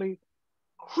utterly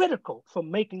critical for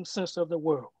making sense of the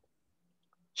world.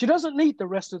 She doesn't need the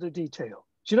rest of the detail.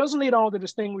 She doesn't need all the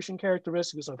distinguishing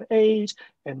characteristics of age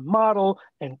and model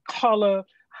and color,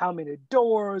 how many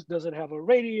doors, does it have a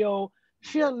radio?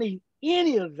 She doesn't need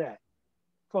any of that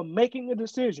for making a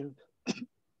decision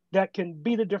that can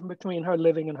be the difference between her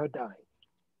living and her dying.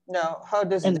 Now, how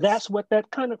does And this? that's what that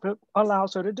kind of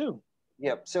allows her to do.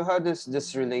 Yep. So how does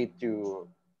this relate to,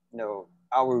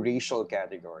 our racial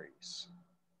categories?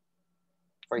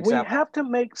 For We example. have to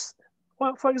make,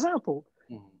 well, for example,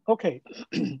 Mhm. okay,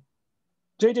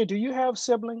 JJ, do you have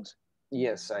siblings?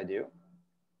 Yes, I do.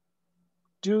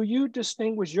 Do you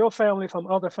distinguish your family from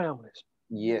other families?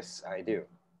 Yes, I do.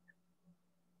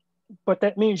 But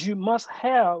that means you must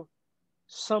have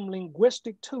some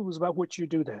linguistic tools by which you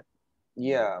do that.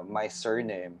 Yeah, my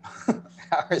surname,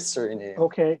 our surname.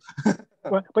 Okay.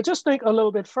 Well, but just think a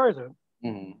little bit further.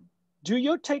 Mhm. Do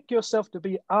you take yourself to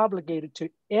be obligated to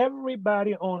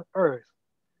everybody on earth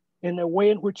in the way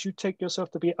in which you take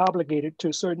yourself to be obligated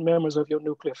to certain members of your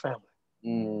nuclear family?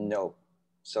 No.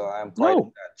 So I'm quite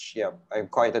No, attached. Yep, I'm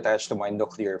quite attached to my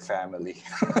nuclear family.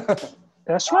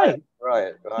 that's Right,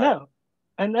 right. right, right. Now,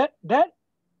 and that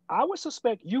I would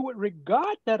suspect you would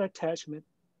regard that attachment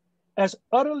as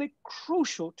utterly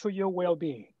crucial to your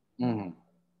well-being. Mhm. Well,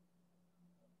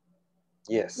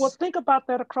 Yes. think about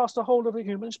that across the whole of the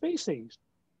human species.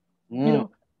 You Mm.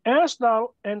 know,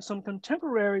 Aristotle and some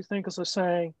contemporary thinkers are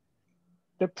saying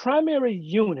the primary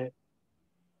unit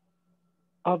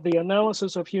of the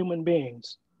analysis of human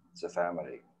beings It's a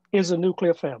family. is a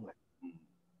nuclear family.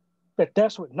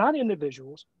 That's what, not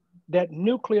individuals, that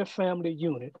nuclear family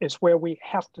unit is where we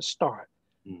have to start.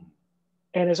 Mm.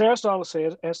 And as Aristotle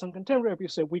says, as some contemporary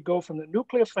people said, we go from the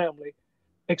nuclear family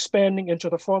expanding into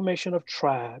the formation of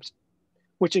tribes,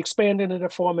 which expand into the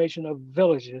formation of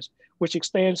villages, which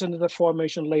expands into the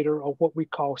formation later of what we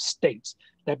call states.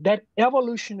 That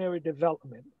evolutionary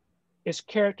development is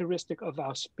characteristic of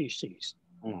our species.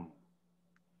 Mm.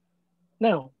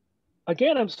 Now,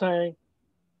 again, I'm saying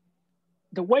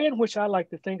the way in which I like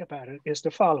to think about it is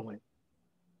the following.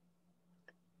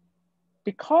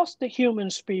 Because the human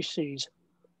species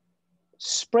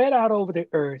spread out over the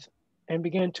earth and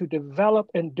began to develop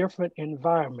in different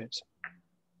environments,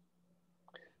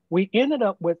 we ended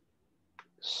up with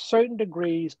certain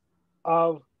degrees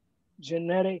of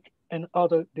genetic and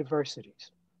other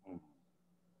diversities. Mm.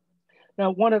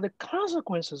 Now, one of the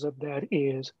consequences of that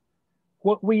is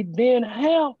what we then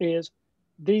have is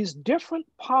these different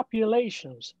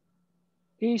populations,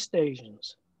 East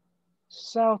Asians,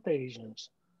 South Asians,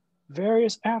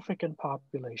 various African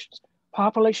populations,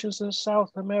 populations in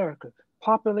South America,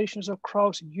 populations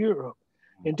across Europe,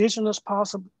 indigenous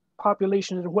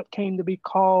populations in what came to be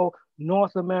called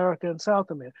North America and South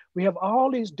America. We have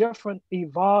all these different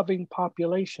evolving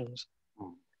populations.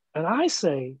 Mm. And I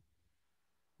say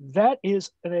that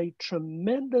is a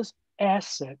tremendous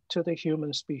asset to the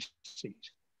human species.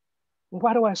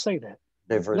 Why do I say that?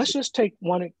 Let's just Diversity. take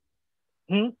one.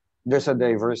 Hmm? There's a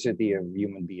diversity of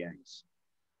human beings.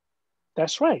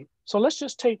 That's right. So let's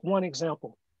just take one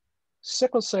example,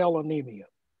 sickle cell anemia.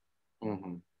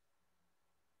 Mm-hmm.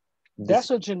 That's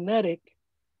a genetic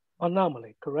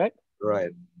anomaly, correct?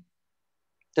 Right.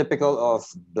 Typical of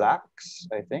blacks,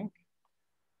 I think.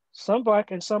 Some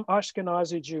Black and some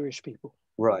Ashkenazi Jewish people.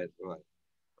 Right, right.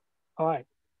 All right.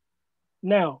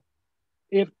 Now,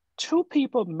 if two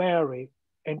people marry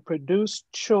and produce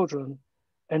children,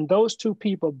 and those two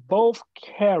people both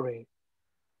carry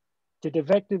the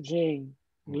defective gene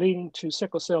leading to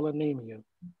sickle cell anemia,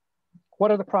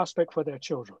 what are the prospects for their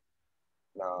children?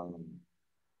 Um,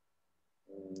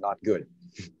 Not good.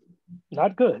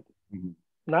 Not good. Mhm.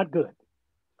 Not good.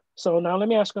 So now let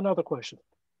me ask another question.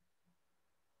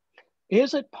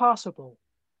 Is it possible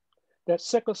that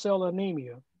sickle cell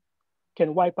anemia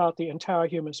can wipe out the entire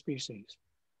human species?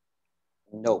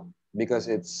 No, because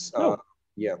it's No,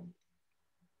 yeah.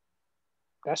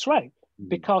 that's right, Mhm.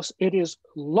 because it is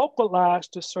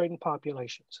localized to certain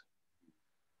populations,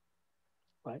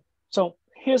 right? So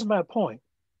here's my point.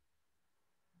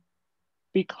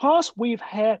 Because we've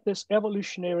had this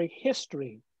evolutionary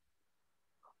history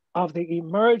of the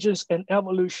emergence and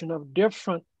evolution of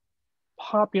different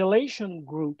population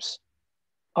groups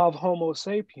of Homo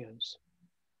sapiens,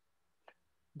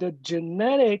 the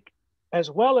genetic as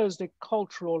well as the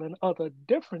cultural and other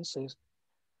differences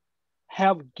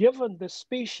have given the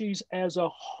species as a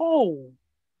whole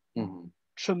Mhm.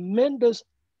 tremendous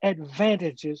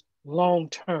advantages long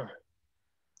term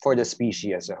For the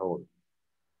species as a whole.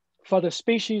 for the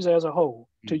species as a whole.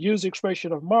 To Mhm. use the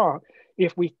expression of Mark,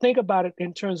 if we think about it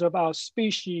in terms of our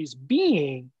species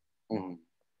being, Mhm.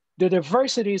 the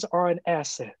diversities are an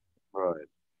asset Right.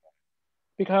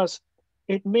 because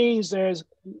it means there's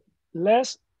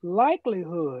less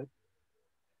likelihood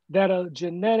that a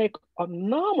genetic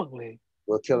anomaly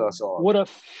Will kill us all.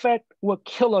 would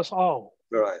kill us all.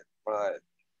 Right. Right.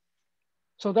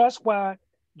 So that's why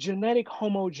genetic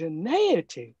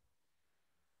homogeneity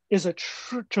is a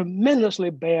tremendously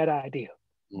bad idea,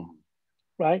 Mhm.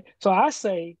 right? So I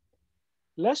say,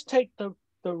 let's take the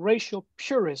racial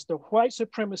purist, the white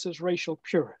supremacist racial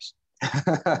purist.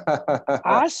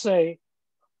 I say,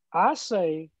 I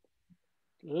say,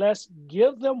 let's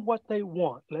give them what they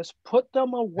want. Let's put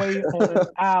them away on an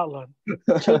island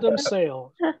to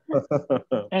themselves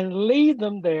and leave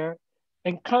them there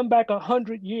and come back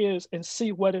 100 years and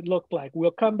see what it looked like.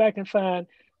 We'll come back and find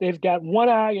they've got one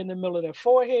eye in the middle of their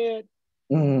forehead,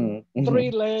 Mhm. three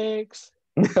Mhm. legs.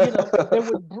 You know, they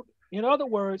would, in other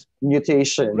words,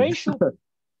 Mutation. racial,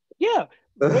 yeah,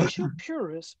 racial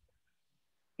purists,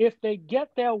 if they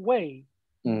get their way,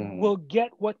 Mhm. will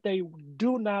get what they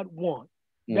do not want.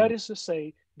 That Mhm. is to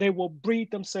say, they will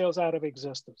breed themselves out of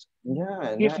existence. Yeah,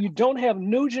 and If you don't have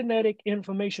new genetic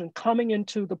information coming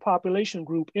into the population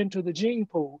group, into the gene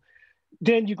pool,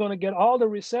 then you're going to get all the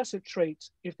recessive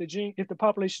traits. If the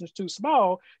population is too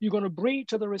small, you're going to breed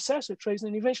to the recessive traits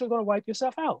and eventually going to wipe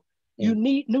yourself out. You Mhm.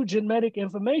 need new genetic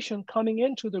information coming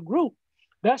into the group.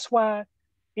 That's why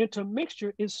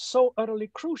intermixture is so utterly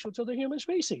crucial to the human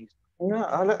species. Yeah,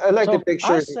 I like the So I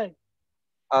picture. say,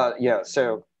 Yeah,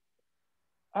 so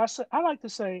I like to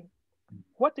say,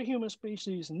 what the human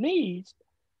species needs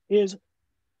is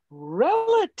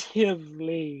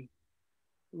relatively,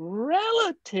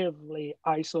 relatively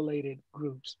isolated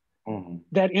groups mhm.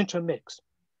 that intermix.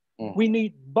 We Mhm.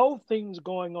 need both things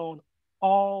going on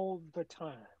all the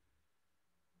time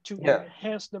to Yeah.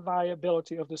 enhance the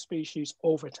viability of the species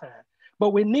over time. But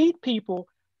we need people,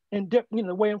 and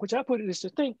the way in which I put it is to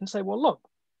think and say, well, look,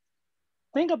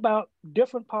 think about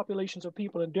different populations of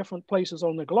people in different places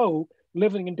on the globe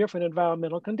living in different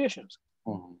environmental conditions.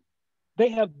 Mhm. They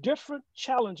have different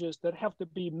challenges that have to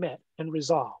be met and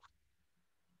resolved,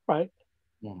 right?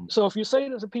 Mhm. So if you say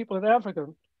to the people in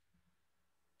Africa,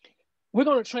 we're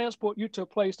going to transport you to a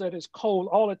place that is cold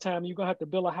all the time, and you're going to have to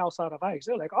build a house out of ice.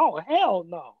 They're like, oh, hell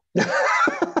no,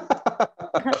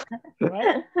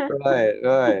 right? Right,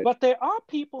 right. But there are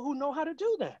people who know how to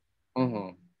do that.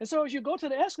 Mhm. And so as you go to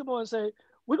the Eskimo and say,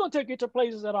 we're going to take you to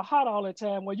places that are hot all the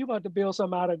time where you're going to have to build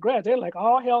something out of grass, they're like,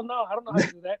 oh, hell no, I don't know how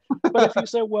to do that. But if you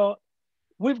say, well,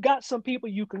 we've got some people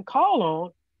you can call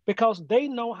on because they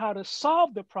know how to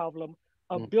solve the problem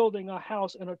of Mhm. building a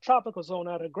house in a tropical zone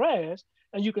out of grass.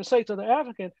 And you can say to the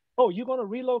African, oh, you're going to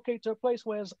relocate to a place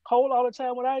where it's cold all the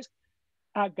time with ice?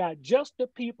 I got just the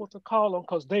people to call on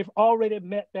because they've already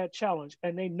met that challenge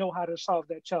and they know how to solve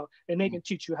that challenge and they can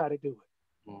teach you how to do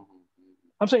it. Mhm.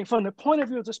 I'm saying from the point of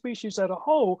view of the species as a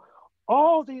whole,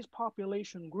 all these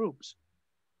population groups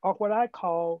are what I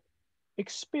call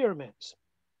experiments.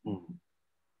 Mhm.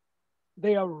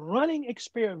 They are running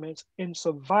experiments in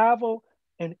survival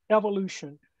and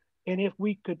evolution. And if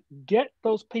we could get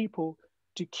those people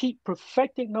to keep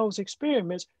perfecting those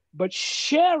experiments, but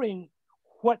sharing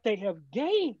what they have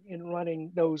gained in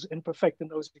running those and perfecting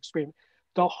those experiments,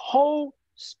 the whole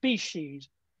species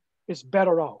is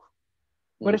better off.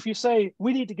 But Mhm. if you say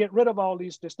we need to get rid of all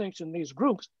these distinctions, these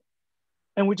groups,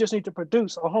 and we just need to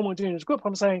produce a homogeneous group,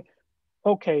 I'm saying,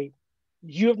 okay,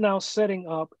 you're now setting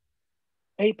up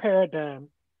a paradigm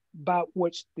by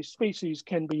which the species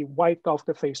can be wiped off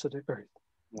the face of the earth.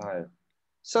 Right.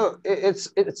 So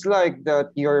it's like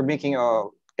that you're making a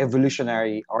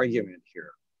evolutionary argument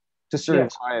here to Yes.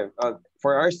 survive.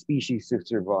 for our species to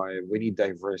survive, we need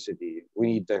diversity. We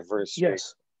need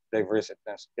Yes. diverse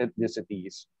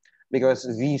ethnicities,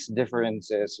 because these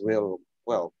differences will,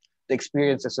 well, the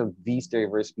experiences of these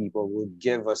diverse people will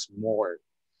give us more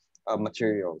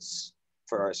materials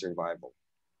for our survival.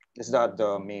 Is that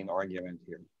the main argument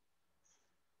here?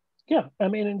 Yeah. I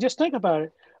mean, and just think about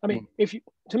it. I mean, Mm. if you,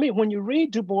 to me, when you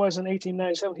read Du Bois in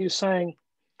 1897, he was saying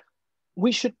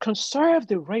we should conserve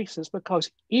the races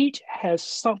because each has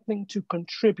something to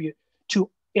contribute to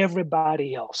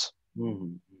everybody else.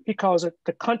 Mhm. He calls it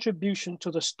the contribution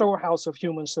to the storehouse of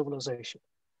human civilization.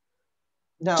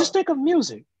 Just Now, think of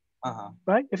music, uh-huh.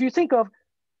 right? If you think of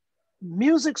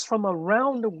musics from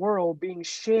around the world being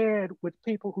shared with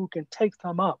people who can take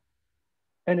them up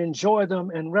and enjoy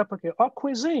them and replicate, or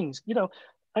cuisines. You know,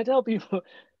 I tell people,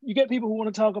 you get people who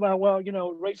want to talk about, well, you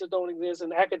know, races don't exist,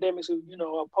 and academics who, you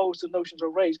know, are opposed to notions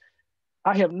of race.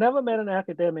 I have never met an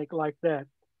academic like that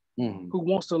Mhm. who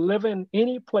wants to live in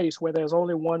any place where there's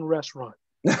only one restaurant.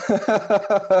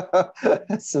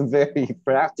 That's a very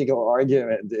practical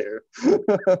argument there.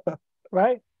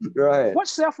 Right? Right. What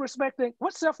self-respecting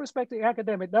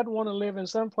academic doesn't want to live in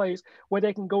some place where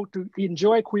they can go to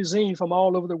enjoy cuisine from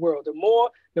all over the world?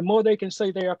 The more they can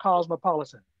say they are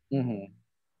cosmopolitan. Mhm.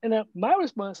 And my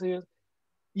response is,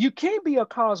 you can't be a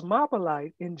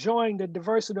cosmopolite enjoying the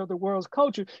diversity of the world's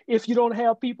culture if you don't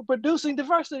have people producing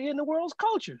diversity in the world's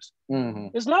cultures.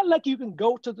 Mhm. It's not like you can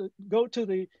go to the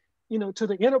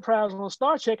Enterprise on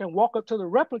Star Trek and walk up to the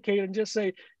replicator and just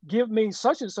say, give me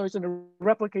such and such, and the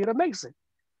replicator makes it.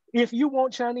 If you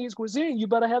want Chinese cuisine, you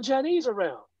better have Chinese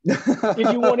around.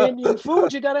 If you want Indian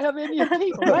food, you got to have Indian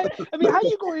people, right? I mean, how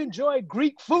you going to enjoy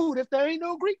Greek food if there ain't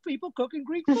no Greek people cooking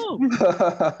Greek food?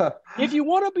 If you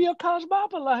want to be a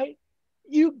cosmopolite,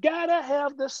 you got to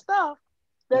have the stuff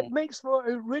that makes for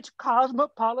a rich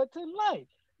cosmopolitan life.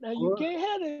 Now you Good. can't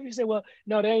have it if you say, well,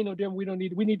 no, there ain't no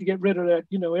difference. We need to get rid of that.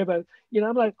 Everybody,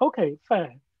 I'm like, okay,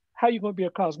 fine. How you going to be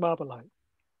a cosmopolite?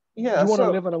 Yeah, You want to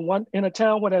so live in a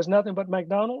town where there's nothing but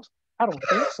McDonald's? I don't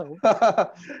think so.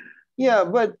 yeah,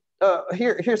 but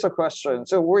here's a question.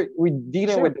 So we're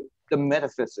dealing Sure. with the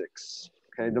metaphysics,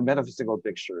 okay, the metaphysical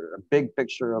picture, a big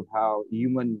picture of how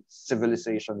human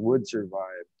civilization would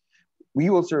survive. We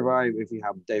will survive if we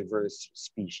have diverse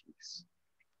species.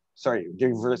 Sorry,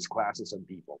 diverse classes of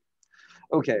people.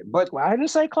 Okay, but Well, I didn't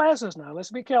say classes now.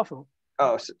 Let's be careful.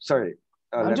 oh, sorry.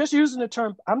 I'm Let just using the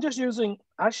term,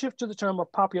 I shift to the term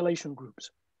of population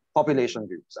groups. population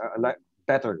groups. Like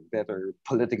better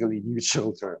politically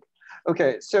neutral term.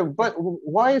 Okay, so Yeah. but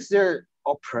why is there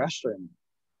oppression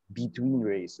between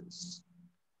races,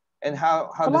 and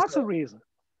how For does lots that? of reasons.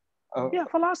 Oh, Yeah,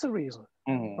 for lots of reasons,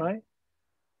 mhm, right?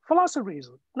 For lots of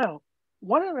reasons. Now,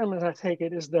 one of them, as I take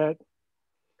it, is that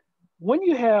when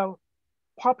you have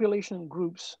population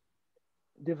groups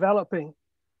developing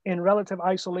in relative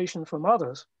isolation from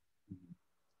others,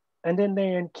 and then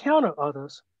they encounter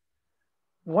others,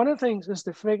 one of the things is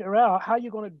to figure out how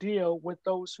you're going to deal with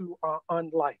those who are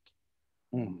unlike.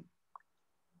 mhm,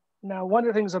 Now, one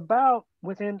of the things about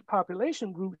within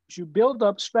population groups, you build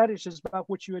up strategies about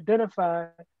which you identify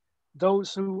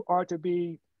those who are to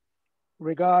be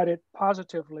regarded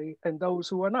positively and those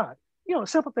who are not. A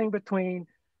simple thing between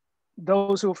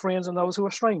those who are friends and those who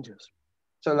are strangers.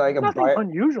 so like Nothing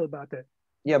unusual about that.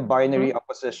 yeah, Hmm? binary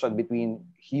opposition between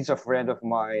he's a friend of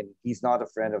mine, he's not a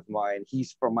friend of mine,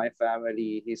 he's from my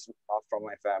family, he's not from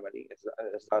my family.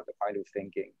 Is that the kind of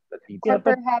thinking that people? Yeah, Or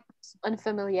but perhaps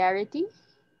unfamiliarity.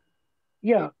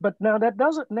 yeah, but now that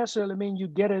doesn't necessarily mean you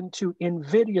get into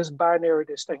invidious binary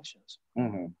distinctions,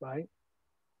 Mhm. right?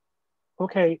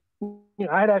 Okay,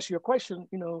 I'd ask you a question,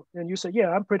 and you say, yeah,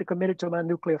 I'm pretty committed to my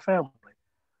nuclear family.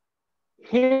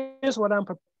 Here's what I'm,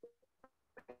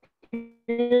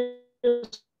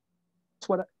 here's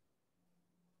what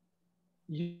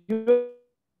you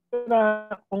and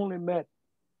I only met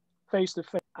face to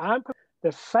face.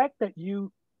 The fact that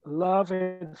you love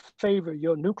and favor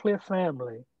your nuclear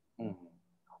family Mhm.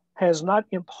 has not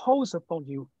imposed upon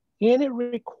you any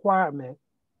requirement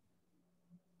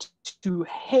to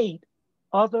hate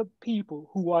other people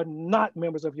who are not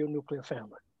members of your nuclear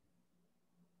family.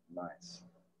 Nice.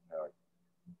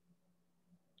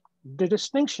 The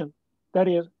distinction, that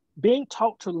is, being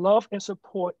taught to love and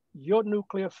support your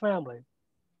nuclear family,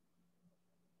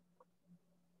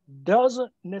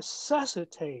 doesn't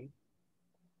necessitate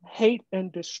hate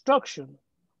and destruction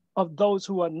of those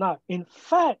who are not. In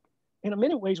fact, in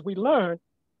many ways, we learn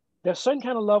there's certain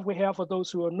kind of love we have for those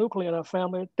who are nuclear in our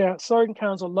family. There are certain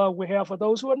kinds of love we have for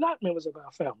those who are not members of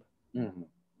our family. Mhm.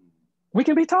 We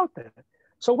can be taught that.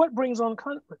 So what brings on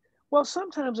conflict? Well,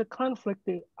 sometimes a conflict,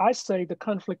 I say the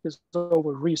conflict is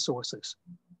over resources.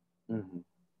 Mm-hmm.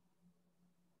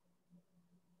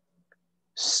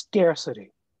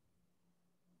 Scarcity.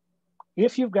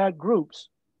 If you've got groups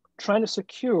trying to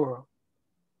secure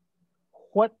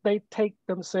what they take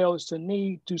themselves to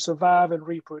need to survive and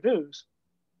reproduce,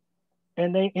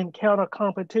 and they encounter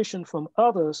competition from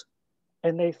others,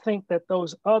 and they think that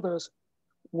those others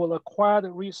will acquire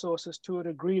the resources to a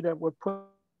degree that would put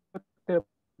them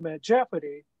at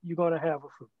jeopardy, you're going to have a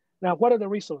fruit. Now, what are the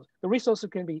resources? The resources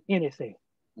can be anything.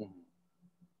 Mm-hmm.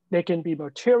 They can be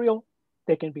material,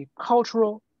 they can be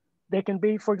cultural, they can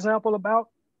be, for example, about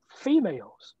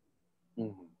females.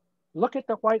 Mm-hmm. Look at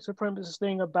the white supremacist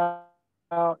thing about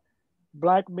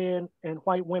Black men and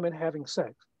white women having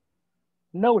sex.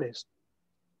 Notice,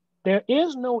 there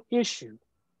is no issue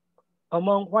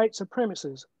among white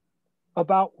supremacists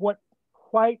about what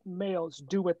white males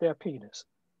do with their penis.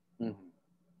 Mm-hmm.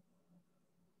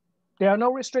 There are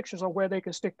no restrictions on where they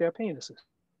can stick their penises.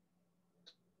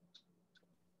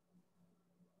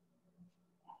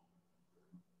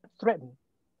 Threatened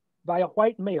by a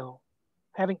white male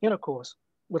having intercourse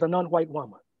with a non-white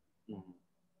woman. Mm-hmm.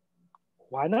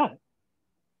 Why not?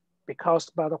 Because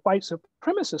by the white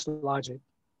supremacist logic,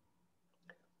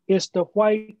 it's the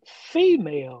white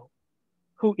female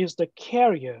who is the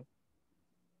carrier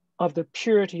of the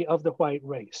purity of the white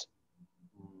race.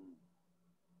 Mm-hmm.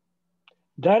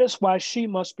 That is why she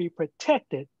must be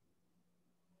protected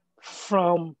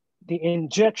from the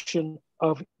injection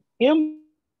of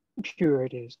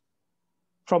impurities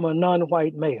from a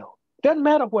non-white male. Doesn't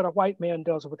matter what a white man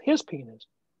does with his penis.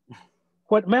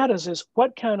 What matters is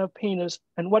what kind of penis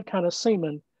and what kind of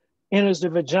semen enters the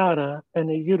vagina and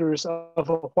the uterus of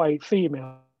a white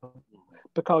female,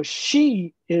 because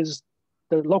she is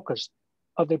the locus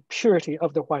of the purity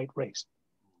of the white race.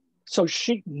 So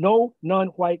no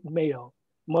non-white male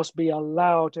must be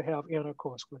allowed to have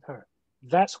intercourse with her.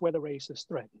 That's where the race is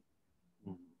threatened.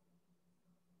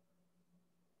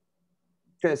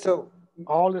 Okay, so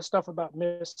all this stuff about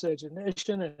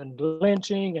miscegenation and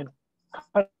lynching and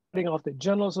cutting off the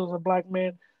genitals of a Black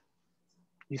man,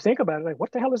 you think about it, like,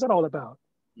 what the hell is that all about?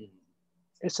 mm-hmm.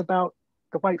 It's about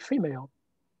the white female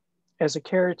as a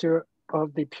character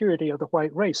of the purity of the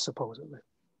white race, supposedly.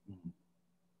 Mm-hmm.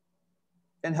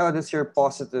 And how does your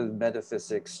positive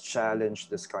metaphysics challenge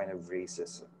this kind of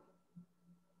racism?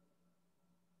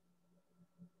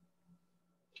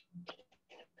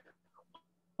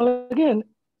 Well, again,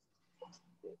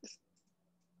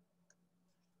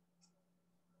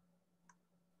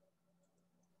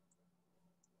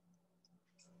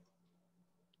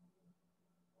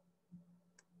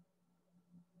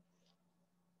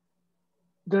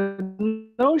 the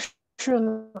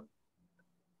notion,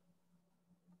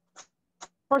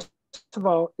 first of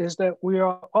all, is that we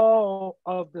are all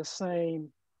of the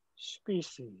same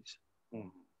species. Mm-hmm.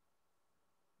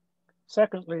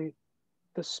 Secondly,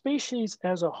 the species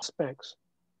as a aspects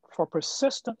for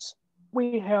persistence,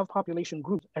 we have population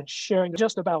groups and sharing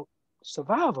just about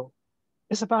survival.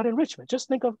 It's about enrichment. Just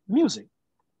think of music.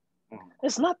 Mm-hmm.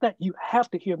 It's not that you have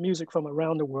to hear music from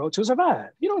around the world to survive.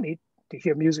 You don't need to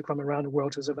hear music from around the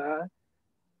world to survive.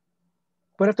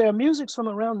 But if there are musics from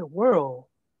around the world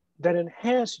that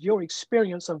enhance your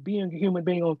experience of being a human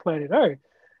being on planet Earth,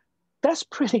 that's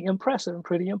pretty impressive and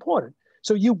pretty important.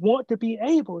 So you want to be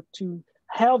able to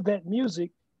have that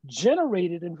music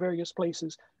generated in various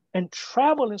places and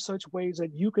travel in such ways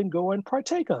that you can go and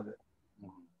partake of it.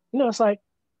 Mm-hmm. You know, it's like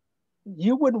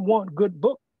you wouldn't want good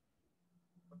books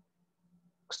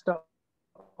to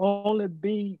only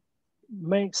be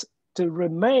makes to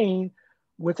remain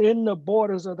within the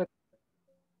borders of the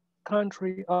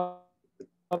country of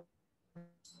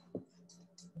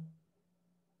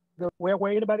where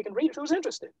anybody can read it who's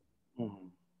interested. Mm-hmm.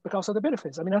 Because of the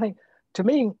benefits. I mean, I think, to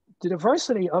me, the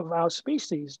diversity of our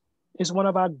species is one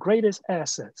of our greatest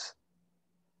assets.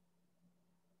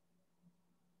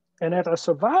 And at a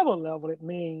survival level, it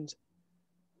means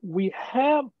we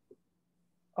have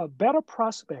a better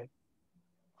prospect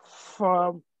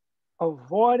from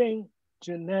avoiding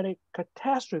genetic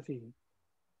catastrophe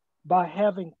by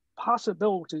having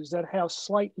possibilities that have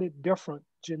slightly different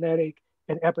genetic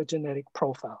and epigenetic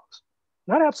profiles.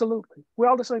 Not absolutely. We're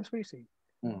all the same species,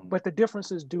 but the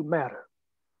differences do matter.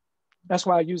 That's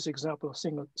why I use the example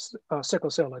of sickle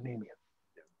cell anemia.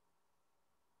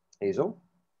 Hazel?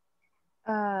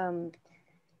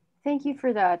 Thank you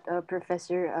for that,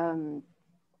 Professor.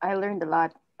 I learned a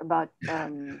lot about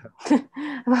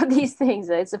about these things.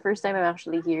 It's the first time I'm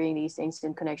actually hearing these things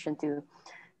in connection to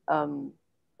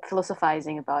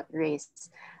philosophizing about race.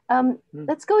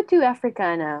 Let's go to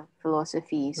Africana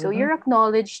philosophy. So you're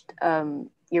acknowledged,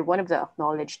 you're one of the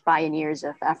acknowledged pioneers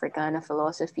of Africana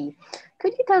philosophy.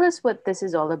 Could you tell us what this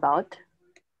is all about?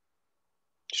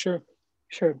 Sure,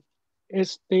 sure.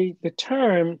 It's the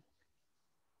term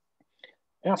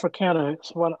Africana is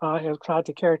what I have tried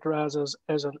to characterize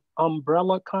as an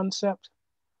umbrella concept,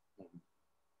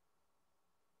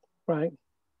 right?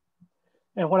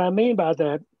 And what I mean by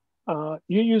that,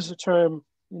 you use the term,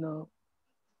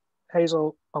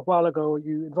 Hazel, a while ago,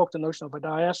 you invoked the notion of a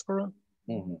diaspora.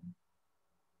 Mm-hmm.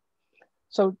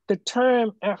 So the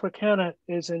term Africana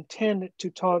is intended to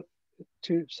talk,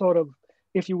 to sort of,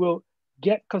 if you will,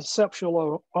 get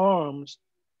conceptual arms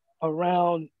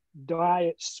around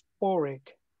diasporic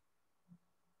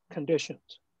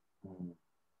conditions,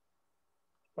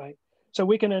 right? So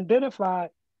we can identify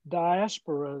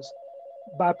diasporas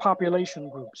by population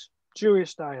groups: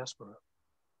 Jewish diaspora,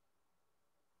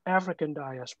 African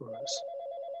diasporas,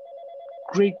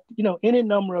 Greek, any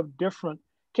number of different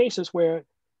cases where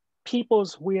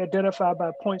peoples we identify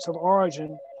by points of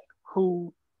origin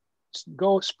who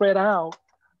go spread out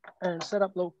and set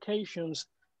up locations,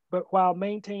 but while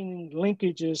maintaining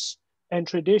linkages and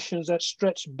traditions that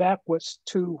stretch backwards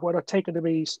to what are taken to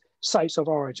be sites of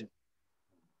origin.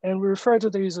 And we refer to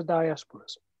these as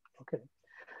diasporas, okay?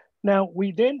 Now,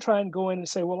 we then try and go in and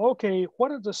say, well, okay,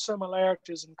 what are the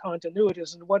similarities and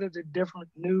continuities, and what are the different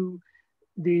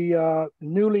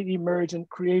newly emergent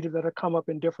creative that have come up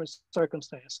in different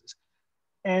circumstances?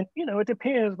 And, it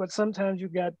depends, but sometimes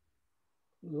you've got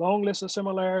long lists of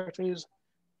similarities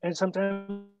and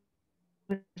sometimes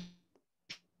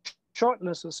short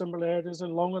list of similarities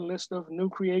and longer list of new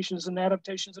creations and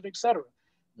adaptations and et cetera.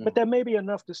 Mm-hmm. But there may be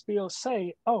enough to still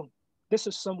say, oh, this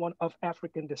is someone of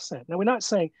African descent. Now, we're not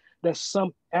saying there's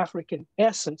some African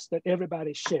essence that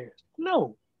everybody shares.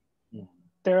 No. Mm-hmm.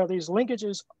 There are these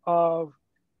linkages of,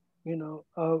 there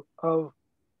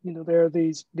are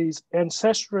these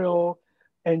ancestral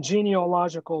and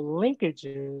genealogical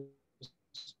linkages.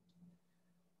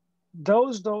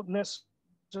 Those don't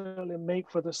necessarily make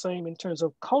for the same in terms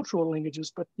of cultural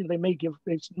linkages, but they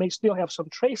may still have some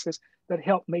traces that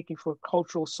help making for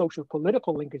cultural, social,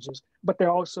 political linkages, but there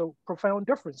are also profound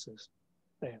differences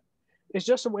there. It's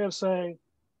just a way of saying,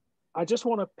 I just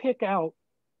want to pick out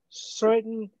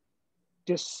certain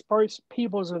dispersed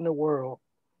peoples in the world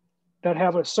that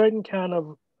have a certain kind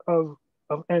of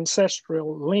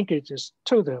ancestral linkages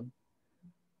to them,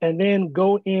 and then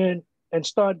go in and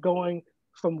start going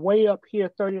from way up here,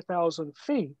 30,000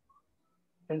 feet,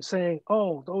 and saying,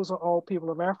 oh, those are all people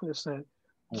of African descent.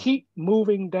 Keep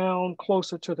moving down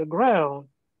closer to the ground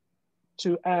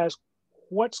to ask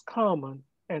what's common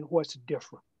and what's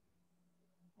different.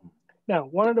 Now,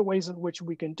 one of the ways in which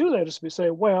we can do that is to say,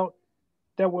 well,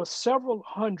 there were several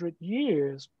hundred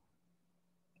years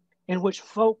in which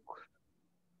folk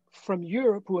from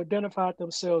Europe who identified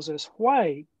themselves as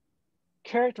white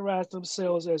characterized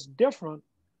themselves as different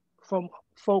from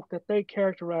folk that they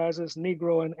characterize as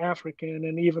Negro and African,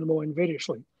 and even more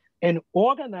invidiously, and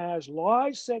organize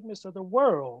large segments of the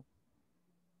world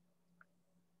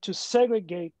to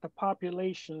segregate the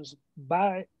populations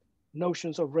by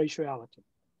notions of raciality.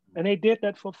 And they did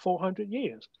that for 400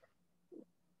 years.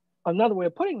 Another way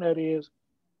of putting that is,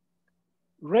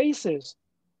 races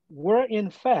were in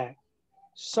fact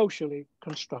socially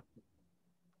constructed.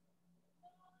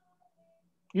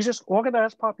 You just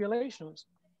organize populations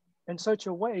in such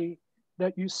a way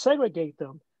that you segregate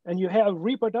them and you have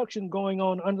reproduction going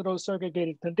on under those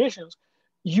segregated conditions.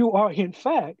 You are in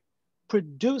fact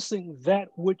producing that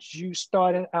which you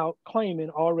started out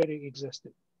claiming already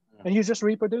existed, and you're just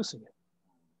reproducing it.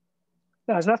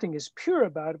 Now, there's nothing is pure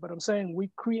about it, but I'm saying we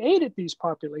created these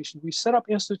populations. We set up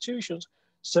institutions,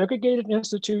 segregated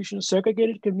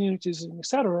communities, et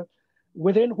cetera,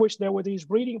 within which there were these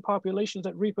breeding populations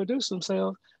that reproduce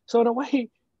themselves. So in a way,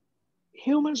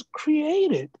 humans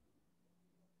created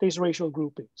these racial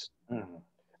groupings. Mm-hmm.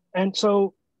 And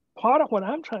so part of what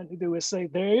I'm trying to do is say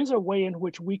there is a way in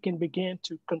which we can begin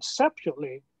to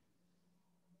conceptually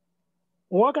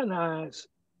organize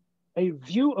a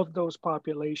view of those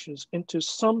populations into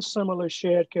some similar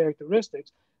shared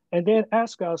characteristics, and then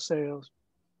ask ourselves,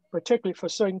 particularly for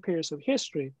certain periods of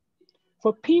history,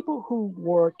 for people who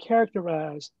were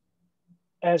characterized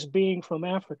as being from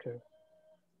Africa,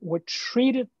 were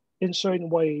treated in certain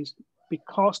ways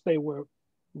because they were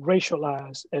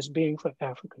racialized as being from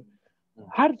Africa.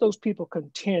 How did those people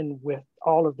contend with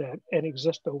all of that and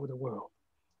exist over the world?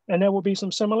 And there will be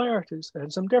some similarities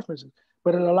and some differences,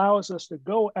 but it allows us to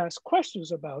go ask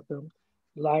questions about them,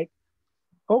 like,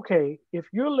 okay, if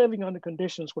you're living under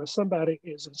conditions where somebody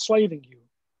is enslaving you,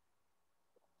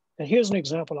 And here's an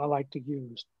example I like to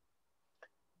use.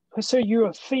 Let's say you're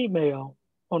a female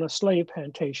on a slave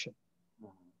plantation.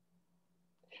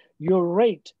 You're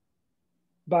raped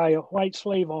by a white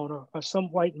slave owner or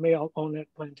some white male on that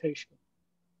plantation.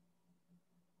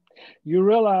 You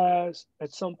realize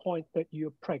at some point that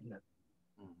you're pregnant,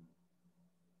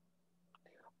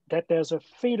 that there's a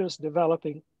fetus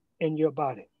developing in your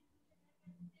body.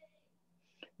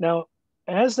 Now,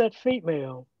 as that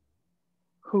female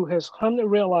who has come to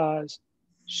realize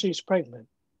she's pregnant,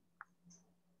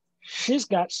 she's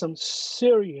got some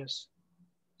serious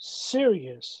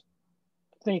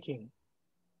thinking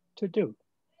to do.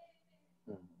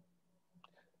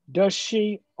 Does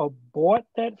she abort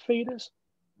that fetus,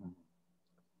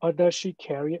 or does she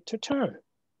carry it to term?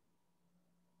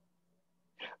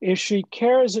 If she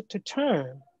carries it to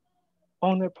term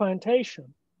on the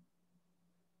plantation,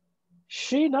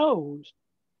 she knows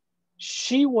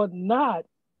she would not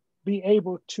be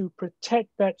able to protect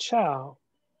that child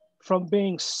from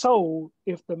being sold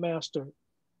if the master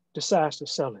decides to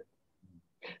sell it.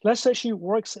 Let's say she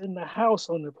works in the house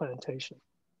on the plantation.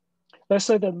 Let's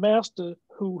say the master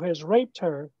who has raped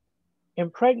her,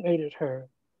 impregnated her,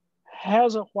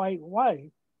 has a white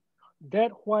wife. That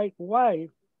white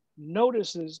wife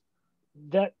notices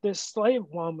that this slave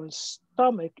woman's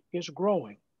stomach is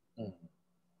growing,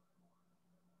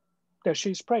 that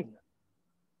she's pregnant.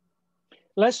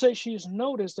 Let's say she's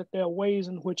noticed that there are ways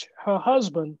in which her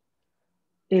husband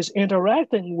is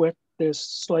interacting with this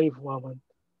slave woman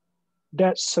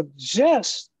that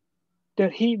suggests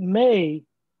that he may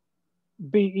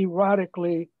be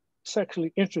erotically,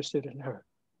 sexually interested in her.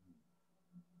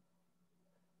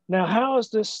 Now, how is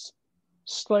this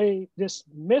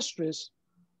mistress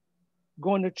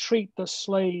going to treat the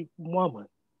slave woman?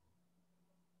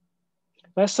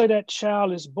 Let's say that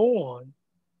child is born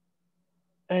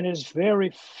and is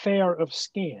very fair of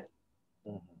skin.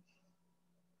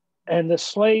 And the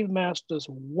slave master's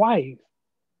wife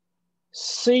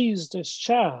sees this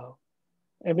child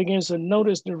and begins to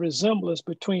notice the resemblance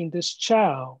between this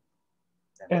child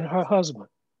and her husband.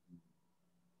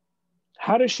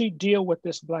 How does she deal with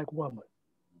this Black woman?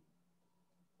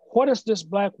 What is this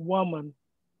Black woman?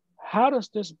 How does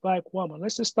this Black woman,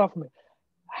 let's just stop from it.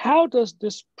 How does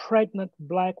this pregnant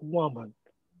Black woman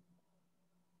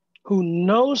who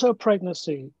knows her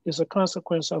pregnancy is a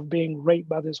consequence of being raped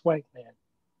by this white man,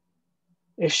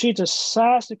 if she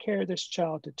decides to carry this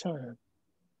child to term,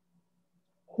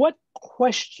 what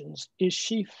questions is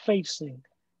she facing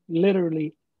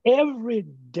literally every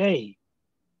day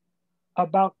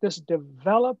about this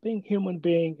developing human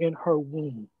being in her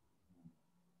womb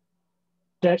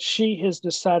that she has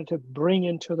decided to bring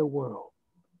into the world?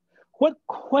 What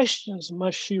questions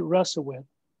must she wrestle with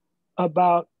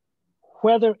about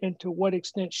whether and to what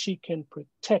extent she can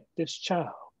protect this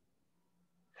child?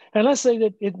 And let's say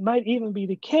that it might even be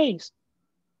the case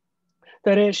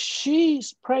that as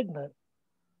she's pregnant,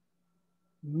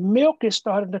 milk is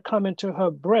starting to come into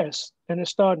her breast and it's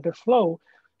starting to flow.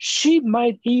 She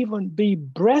might even be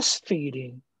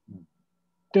breastfeeding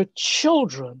the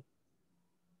children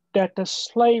that the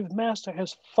slave master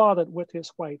has fathered with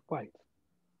his white wife.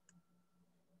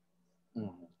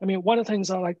 I mean, one of the things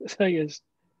I like to say is,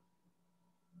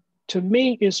 to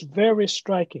me, it's very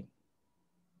striking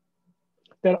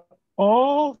that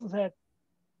all that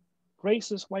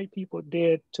racist white people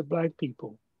did to Black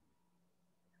people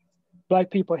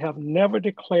have never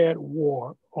declared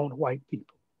war on white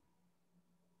people.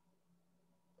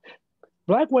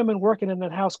 Black women working in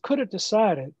that house could have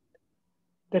decided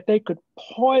that they could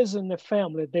poison the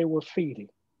family they were feeding,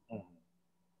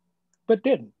 but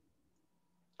didn't.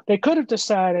 They could have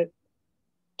decided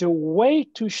the way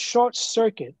to short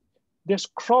circuit this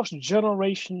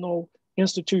cross-generational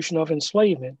institution of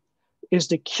enslavement is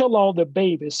to kill all the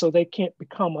babies so they can't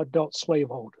become adult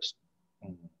slaveholders.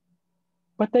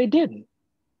 But they didn't.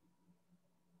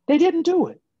 They didn't do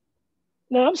it.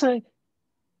 Now I'm saying,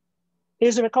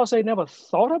 is it because they never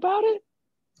thought about it?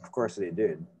 Of course they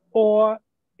did. Or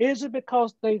is it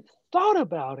because they thought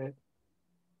about it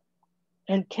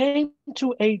and came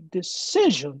to a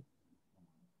decision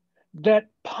that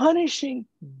punishing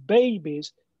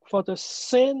babies for the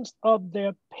sins of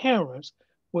their parents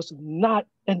was not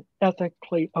an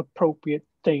ethically appropriate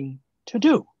thing to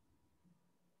do?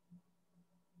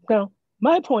 Now,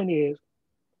 my point is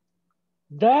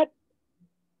that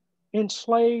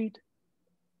enslaved,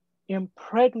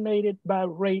 impregnated by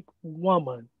rape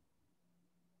woman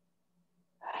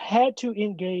had to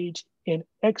engage in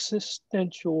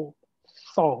existential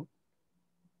thought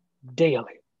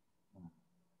daily.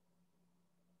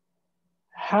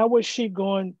 How was she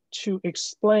going to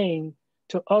explain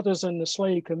to others in the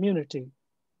slave community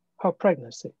her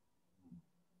pregnancy?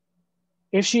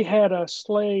 If she had a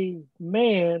slave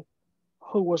man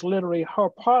who was literally her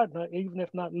partner, even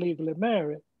if not legally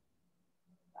married,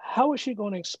 how is she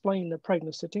going to explain the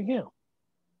pregnancy to him?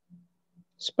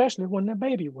 Especially when the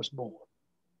baby was born.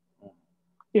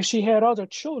 If she had other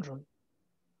children,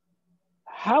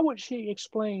 how would she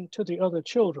explain to the other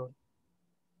children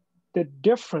the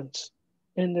difference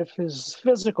in the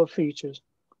physical features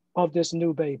of this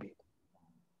new baby?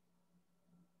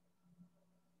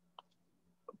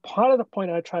 Part of the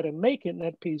point I try to make in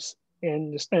that piece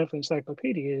in the Stanford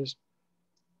Encyclopedia is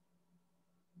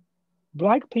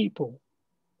Black people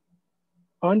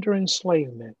under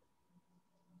enslavement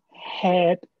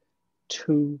had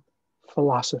to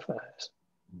philosophize.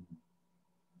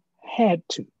 Had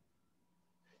to.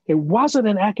 It wasn't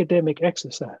an academic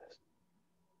exercise.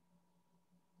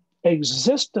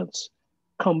 Existence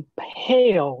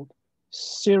compelled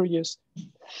serious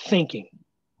thinking.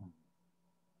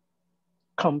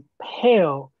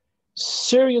 Compel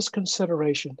serious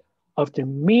consideration of the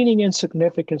meaning and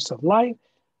significance of life.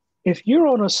 If you're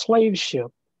on a slave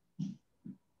ship,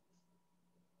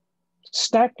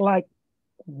 stacked like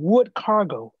wood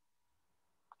cargo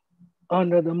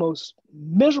under the most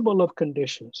miserable of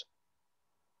conditions,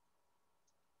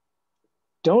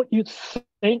 don't you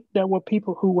think there were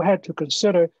people who had to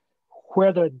consider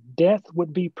whether death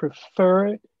would be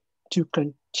preferred to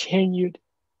continued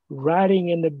riding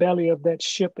in the belly of that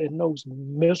ship in those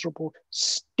miserable,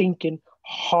 stinking,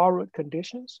 horrid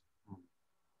conditions?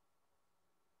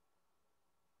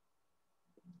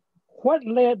 What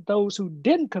led those who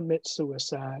didn't commit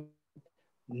suicide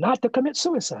not to commit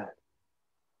suicide?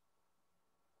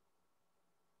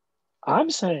 I'm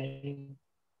saying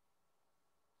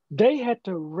they had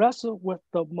to wrestle with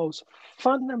the most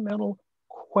fundamental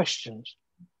questions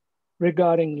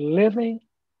regarding living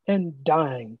and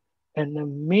dying and the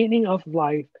meaning of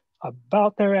life,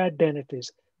 about their identities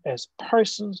as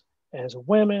persons, as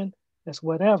women, as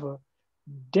whatever,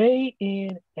 day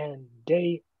in and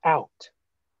day out.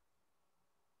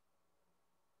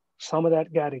 Some of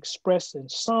that got expressed in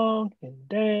song, in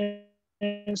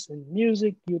dance, in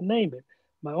music, you name it.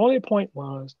 My only point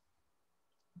was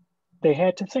they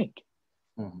had to think.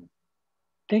 Mm-hmm.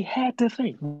 They had to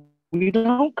think. We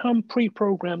don't come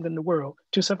pre-programmed in the world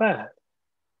to survive.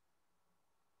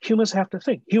 Humans have to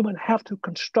think. Humans have to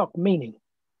construct meaning.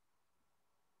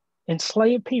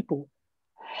 Enslaved people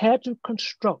had to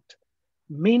construct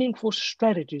meaningful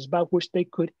strategies by which they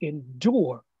could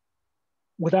endure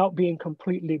without being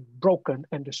completely broken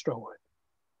and destroyed.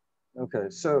 Okay,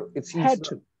 so it seems Had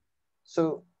to.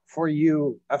 so for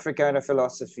you, Africana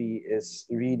philosophy is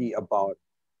really about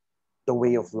the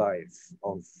way of life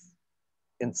of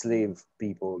enslaved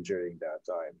people during that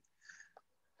time.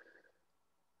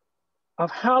 Of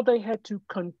how they had to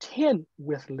contend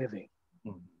with living,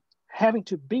 Mm-hmm. having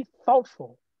to be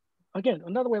thoughtful. Again,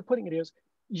 another way of putting it is,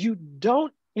 you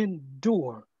don't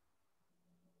endure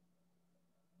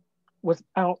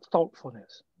without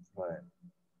thoughtfulness. Right.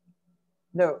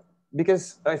 No,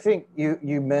 because I think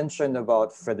you mentioned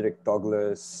about Frederick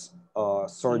Douglass,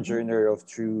 Sojourner of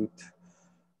Truth,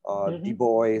 Du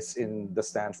Bois in the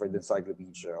Stanford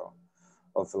Encyclopedia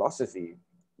of Philosophy.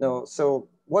 No, so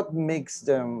what makes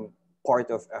them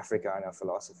part of Africana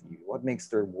philosophy? What makes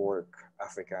their work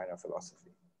Africana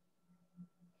philosophy?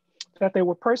 That they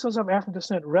were persons of African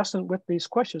descent wrestling with these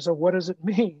questions of what does it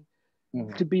mean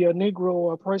to be a Negro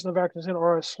or a person of African descent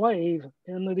or a slave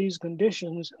under these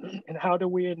conditions, and how do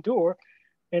we endure?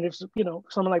 And if, you know,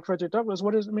 someone like Frederick Douglass,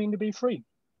 what does it mean to be free?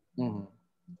 Mm-hmm.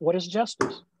 What is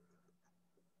justice?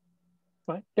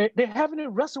 Right? They're having to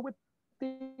wrestle with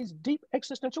these deep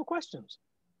existential questions.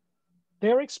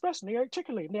 They're expressing, they're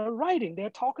articulating, they're writing, they're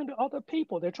talking to other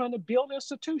people, they're trying to build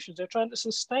institutions, they're trying to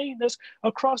sustain this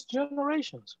across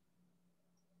generations.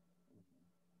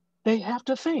 They have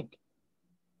to think.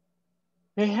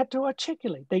 They had to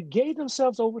articulate. They gave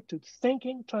themselves over to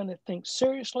thinking, trying to think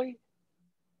seriously,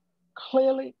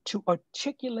 clearly, to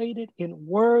articulate it in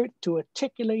word, to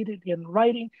articulate it in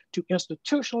writing, to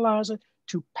institutionalize it,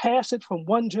 to pass it from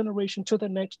one generation to the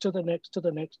next, to the next, to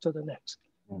the next, to the next.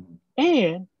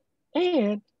 Mm-hmm.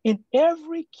 And in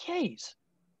every case,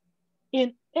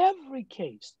 they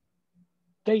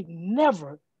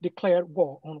never declared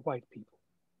war on white people.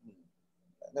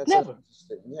 That's never.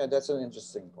 Yeah, that's an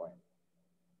interesting point.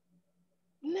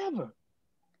 Never.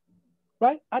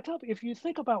 Right? I tell you, if you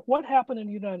think about what happened in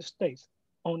the United States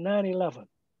on 9/11,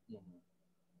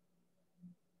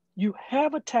 you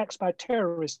have attacks by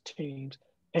terrorist teams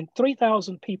and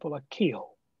 3,000 people are killed.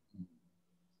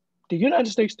 The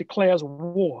United States declares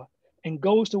war and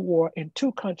goes to war in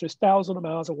two countries thousands of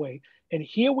miles away. And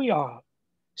here we are,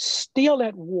 still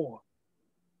at war,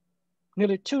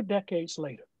 nearly 2 decades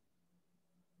later.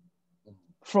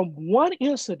 From one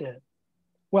incident,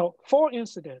 well, 4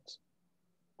 incidents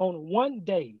on one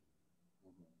day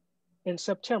in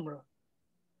September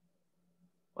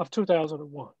of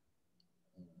 2001,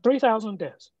 3,000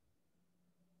 deaths.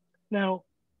 Now,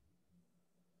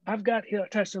 I've got here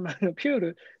attached to my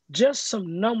computer just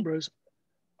some numbers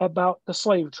about the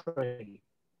slave trade.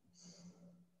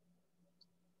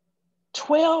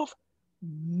 12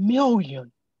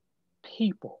 million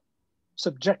people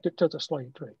subjected to the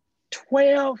slave trade.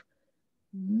 12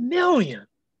 million.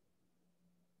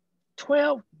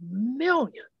 12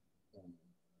 million.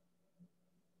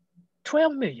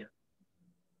 12 million.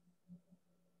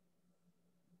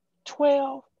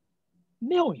 12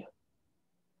 million.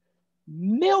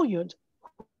 Millions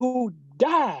who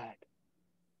died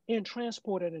in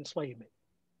transport and enslavement.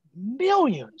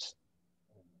 Millions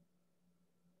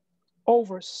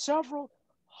over several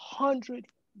hundred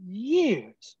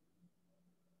years.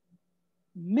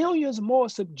 Millions more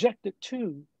subjected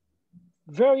to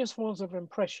various forms of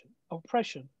oppression,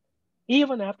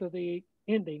 even after the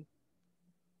ending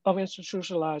of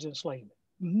institutionalized enslavement.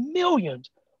 Millions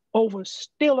over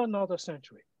still another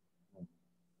century.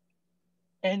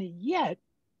 And yet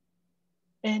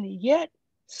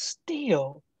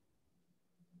still,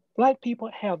 Black people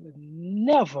have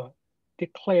never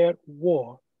declared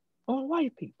war on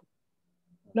white people.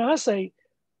 Now I say,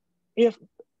 if,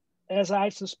 as I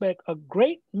suspect, a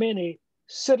great many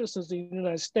citizens of the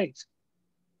United States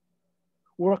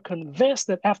were convinced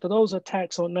that after those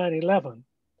attacks on 9/11,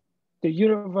 the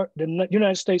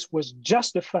United States was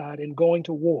justified in going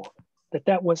to war,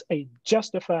 that was a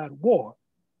justified war,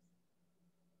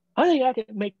 I think I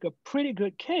could make a pretty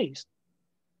good case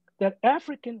that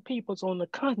African peoples on the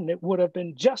continent would have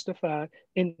been justified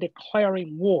in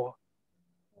declaring war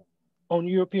on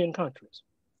European countries.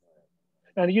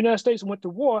 And the United States went to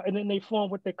war, and then they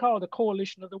formed what they call the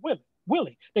Coalition of the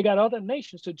Willing. They got other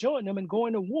nations to join them and go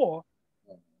into war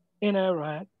in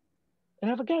Iraq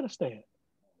and Afghanistan.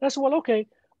 That's, well, okay,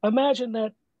 imagine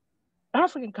that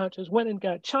African countries went and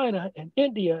got China and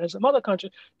India and some other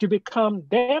countries to become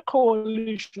their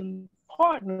coalition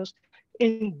partners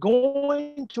in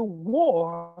going to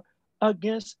war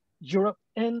against Europe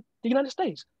and the United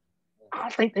States. I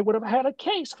think they would have had a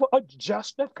case for a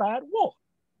justified war.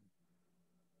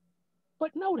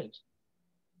 But notice,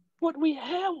 what we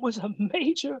had was a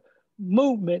major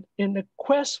movement in the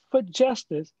quest for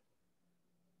justice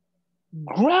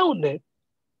grounded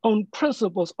on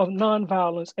principles of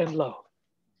nonviolence and love.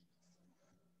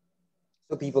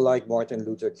 So people like Martin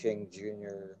Luther King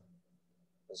Jr.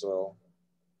 as well.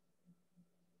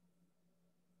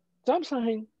 So I'm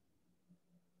saying,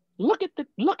 look at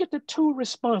the two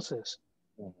responses.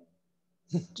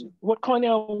 Mm-hmm. What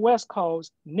Cornel West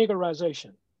calls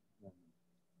niggerization. Mm-hmm.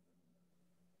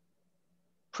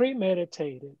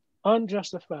 Premeditated,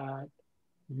 unjustified,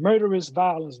 murderous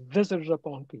violence visited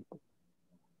upon people.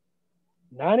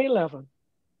 9/11,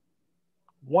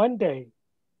 one day,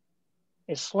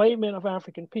 enslavement of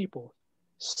African people,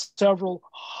 several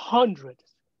hundreds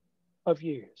of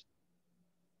years.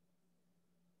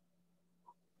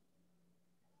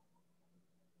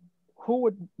 Who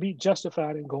would be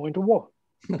justified in going to war?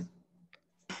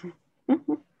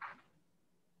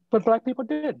 But Black people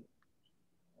didn't.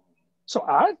 So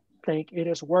I think it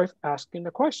is worth asking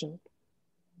the question,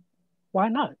 why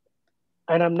not?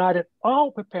 And I'm not at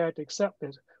all prepared to accept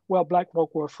this. Well, Black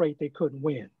folk were afraid they couldn't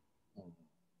win.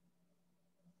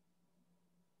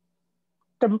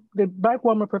 The Black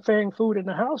woman preparing food in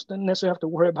the house didn't necessarily have to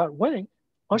worry about winning.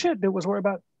 All she had to do was worry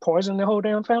about poisoning the whole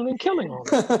damn family and killing all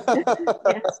of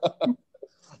them.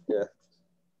 Yes.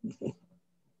 Yeah.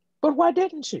 But why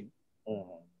didn't she?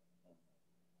 Mm-hmm.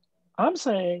 I'm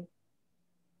saying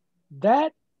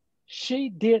that she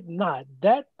did not,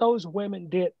 that those women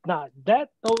did not, that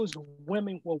those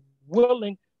women were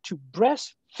willing to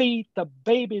breastfeed the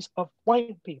babies of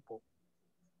white people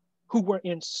who were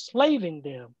enslaving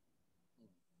them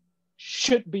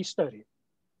should be studied.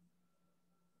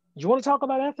 You want to talk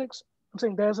about ethics? I'm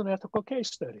saying there's an ethical case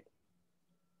study.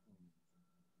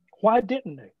 Why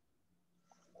didn't they?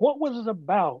 What was it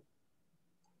about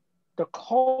the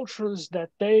cultures that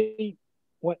they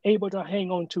were able to hang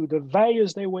on to, the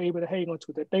values they were able to hang on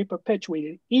to, that they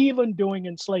perpetuated even during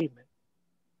enslavement,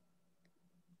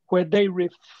 where they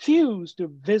refused to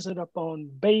visit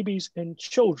upon babies and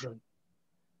children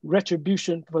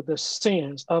retribution for the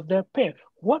sins of their parents?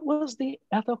 What was the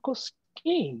ethical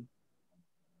scheme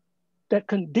that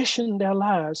conditioned their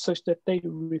lives such that they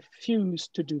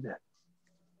refused to do that?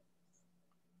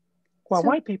 while So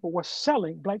white people were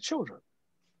selling Black children.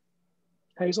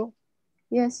 Hazel?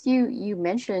 yes, you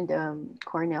mentioned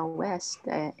Cornell West,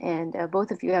 and both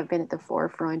of you have been at the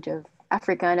forefront of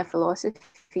Africana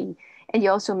philosophy, and you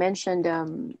also mentioned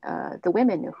the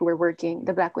women who were working,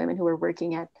 the Black women who were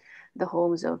working at the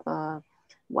homes of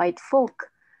white folk.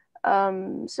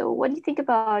 So, what do you think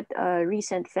about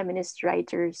recent feminist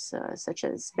writers such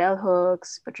as Bell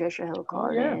Hooks, Patricia Hill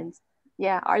Oh, yeah. Collins?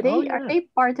 Yeah, Oh, are yeah. they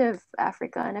part of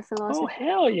Africana Oh, philosophy?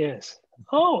 hell yes.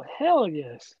 Oh, hell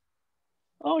yes.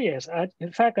 Oh, yes.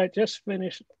 In fact, I just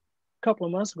finished a couple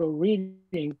of months ago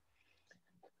reading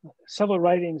several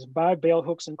writings by Bell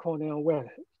Hooks and Cornell West.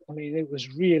 I mean, it was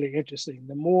really interesting.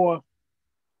 The more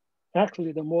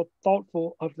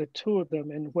thoughtful of the two of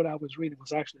them and what I was reading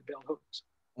was actually Bell Hooks.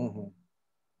 Mm-hmm.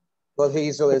 Well,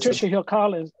 Patricia Hill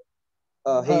Collins,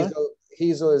 huh?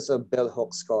 Hazel is a bell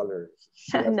hook scholar.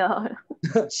 She has No.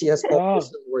 she has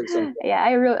published Oh, some works on. Yeah,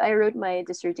 I wrote my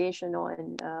dissertation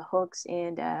on Hooks,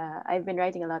 and I've been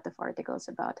writing a lot of articles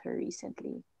about her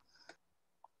recently.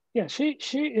 yeah, she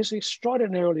is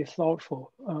extraordinarily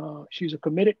thoughtful. She's a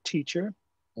committed teacher.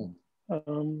 Mm.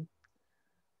 Um,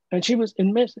 and she was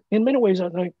in many ways, I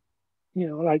think,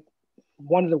 like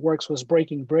one of the works was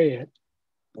Breaking Bread,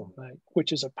 right,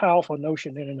 which is a powerful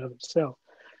notion in and of itself.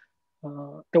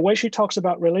 The way she talks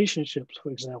about relationships,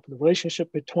 for example, the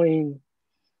relationship between,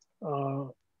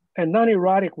 and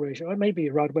non-erotic relationship, it may be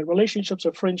erotic, but relationships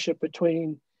of friendship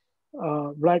between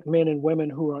Black men and women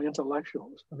who are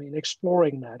intellectuals. I mean,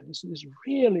 exploring that is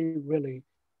really, really,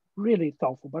 really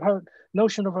thoughtful. But her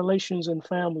notion of relations and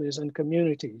families and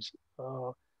communities,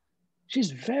 she's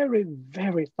very,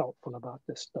 very thoughtful about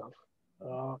this stuff.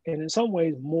 And in some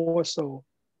ways, more so,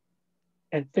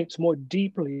 and thinks more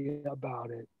deeply about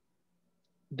it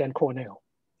than Cornell.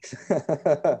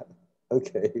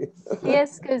 Okay.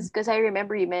 Yes, because I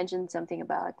remember you mentioned something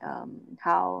about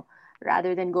how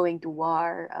rather than going to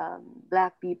war,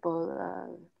 Black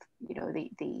people,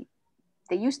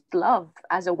 they used love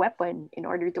as a weapon in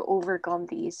order to overcome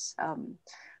these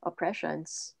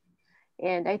oppressions.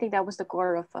 And I think that was the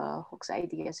core of Hook's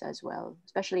ideas as well,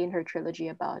 especially in her trilogy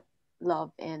about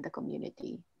love and the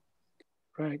community.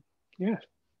 Right. Yes.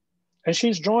 And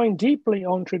she's drawing deeply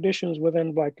on traditions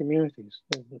within Black communities,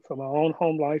 from our own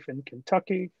home life in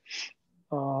Kentucky,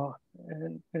 uh,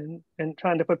 and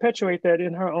trying to perpetuate that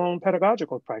in her own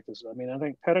pedagogical practice. I mean, I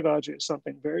think pedagogy is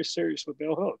something very serious for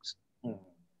Bell Hooks. Mm.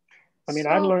 I mean,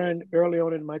 I So, learned early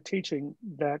on in my teaching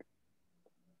that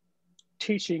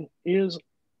teaching is,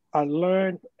 I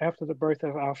learned after the birth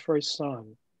of our first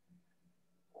son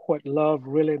what love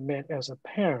really meant as a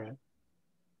parent,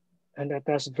 and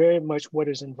that's very much what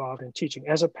is involved in teaching.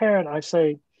 As a parent, I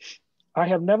say, I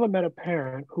have never met a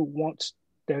parent who wants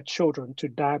their children to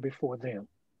die before them.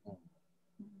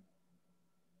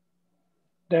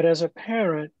 That as a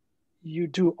parent, you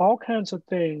do all kinds of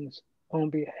things on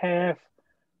behalf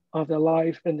of the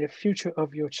life and the future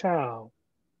of your child,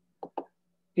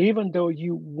 even though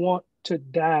you want to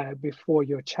die before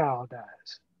your child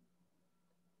dies.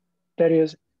 That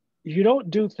is, you don't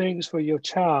do things for your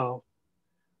child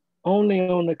only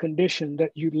on the condition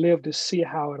that you live to see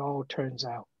how it all turns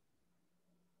out.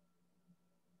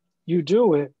 You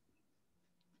do it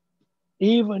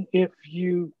even if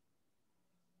you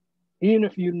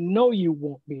know you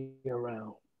won't be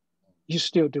around, you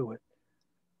still do it.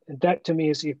 And that to me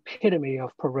is the epitome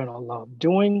of parental love,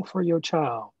 doing for your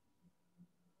child,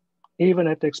 even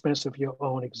at the expense of your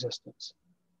own existence,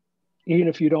 even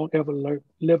if you don't ever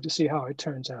live to see how it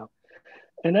turns out.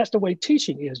 And that's the way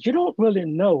teaching is. You don't really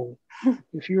know,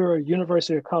 if you're a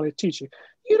university or college teacher,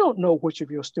 you don't know which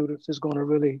of your students is going to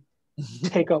really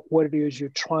take up what it is you're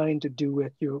trying to do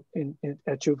at your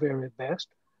very best.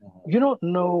 You don't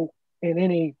know in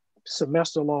any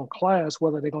semester-long class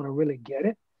whether they're going to really get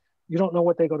it. You don't know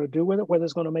what they're going to do with it, whether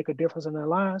it's going to make a difference in their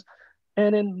lives.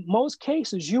 And in most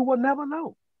cases, you will never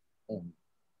know.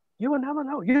 You will never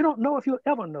know. You don't know if you'll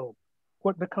ever know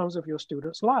what becomes of your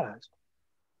students' lives.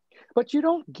 But you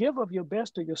don't give of your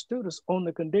best to your students on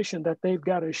the condition that they've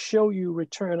got to show you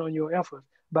return on your effort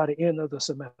by the end of the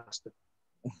semester.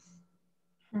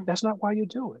 That's not why you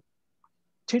do it.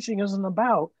 Teaching isn't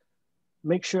about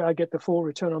make sure I get the full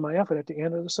return on my effort at the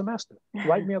end of the semester.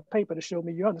 Write me a paper to show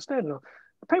me you understand it.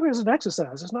 The paper is an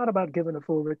exercise. It's not about giving a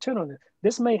full return on it.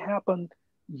 This may happen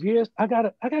years. I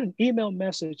got an email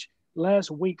message last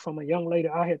week from a young lady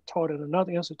I had taught at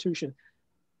another institution.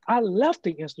 I left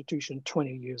the institution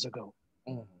 20 years ago.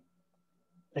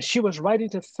 And she was writing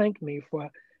to thank me for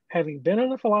having been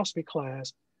in a philosophy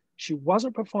class. She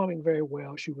wasn't performing very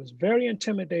well. She was very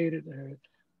intimidated.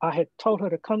 I had told her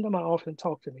to come to my office and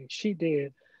talk to me. She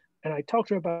did. And I talked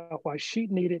to her about why she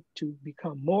needed to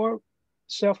become more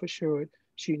self-assured.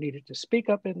 She needed to speak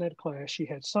up in that class. She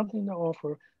had something to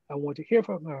offer. I wanted to hear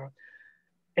from her.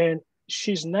 And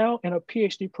she's now in a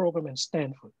PhD program in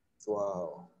Stanford.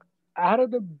 Wow. Out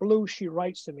of the blue, she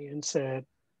writes to me and said,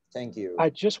 Thank you. I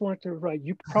just wanted to write.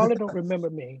 You probably don't remember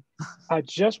me. I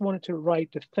just wanted to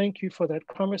write to thank you for that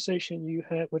conversation you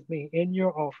had with me in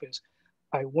your office.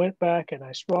 I went back and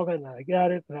I struggled and I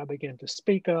got it and I began to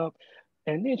speak up.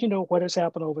 And then you know what has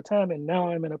happened over time. And now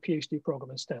I'm in a PhD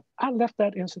program in STEM. I left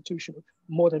that institution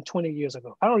more than 20 years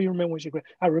ago. I don't even remember when she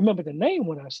graduated. I remember the name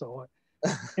when I saw it.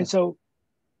 And so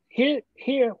here,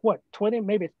 what, 20,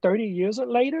 maybe 30 years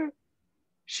later,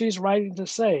 she's writing to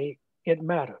say it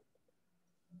mattered.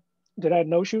 Did I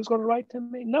know she was going to write to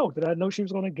me? No. Did I know she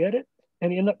was going to get it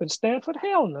and end up in Stanford?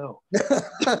 Hell no.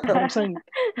 But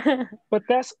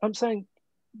I'm saying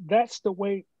that's the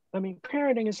way. I mean,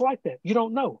 parenting is like that. You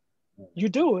don't know. You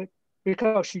do it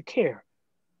because you care.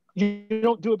 You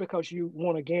don't do it because you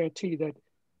want to guarantee that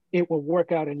it will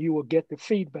work out and you will get the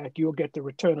feedback, you will get the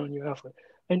return on your effort.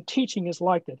 And teaching is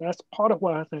like that. That's part of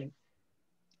why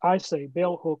I say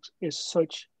bell hooks is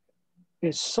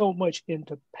so much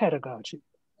into pedagogy,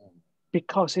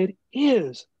 because it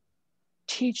is,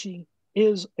 teaching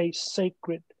is a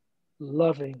sacred,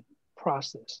 loving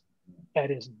process at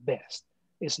its best.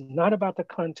 It's not about the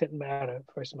content matter,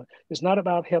 first of all. It's not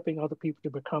about helping other people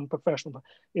to become professional.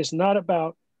 It's not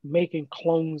about making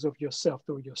clones of yourself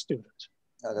through your students.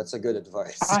 Oh, that's a good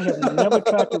advice. I have never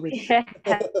tried to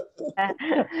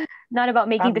Not about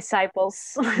making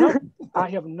disciples. No,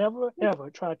 I have never ever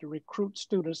tried to recruit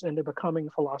students into becoming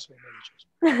philosophy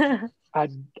majors.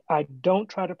 I don't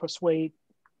try to persuade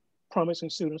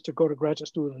promising students to go to graduate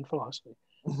school in philosophy.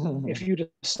 If you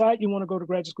decide you want to go to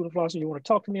graduate school in philosophy, you want to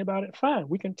talk to me about it, fine,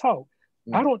 we can talk.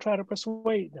 I don't try to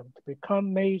persuade them to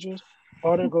become majors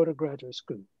or to go to graduate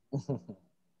school.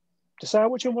 Decide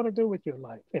what you want to do with your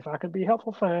life. If I can be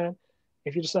helpful, fine.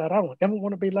 If you decide I don't ever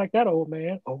want to be like that old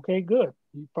man, okay, good.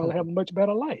 You probably have a much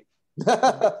better life.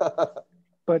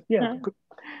 But yeah,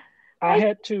 I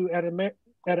had to, at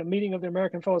a meeting of the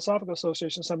American Philosophical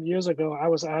Association some years ago, I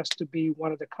was asked to be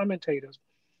one of the commentators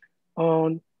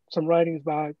on some writings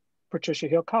by Patricia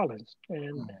Hill Collins.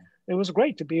 And it was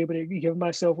great to be able to give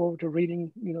myself over to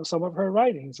reading, some of her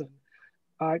writings. And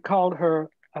I called her,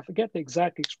 I forget the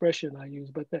exact expression I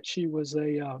used, but that she was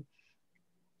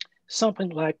something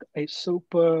like a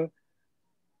super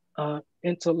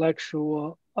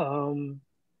intellectual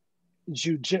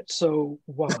jiu-jitsu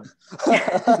woman. She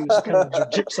was kind of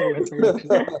jiu-jitsu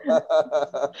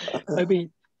intellectual. I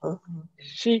mean,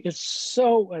 she is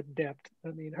so adept.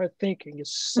 I mean, her thinking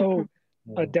is so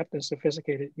adept and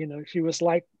sophisticated. She was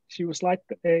like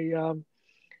a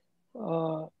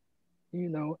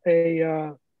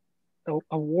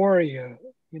warrior,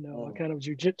 a kind of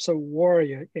jiu-jitsu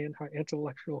warrior in her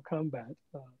intellectual combat.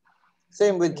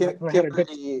 Same with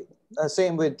Kimberly.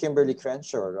 Same with Kimberly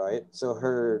Crenshaw, right? So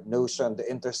her notion, the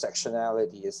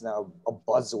intersectionality, is now a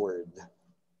buzzword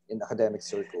in academic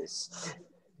circles.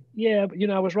 Yeah, but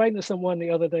I was writing to someone the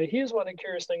other day. Here's one of the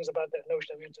curious things about that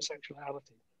notion of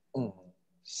intersectionality.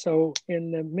 So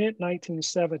in the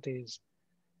mid-1970s,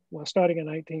 well, starting in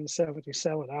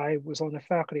 1977, I was on the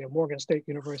faculty at Morgan State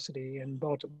University in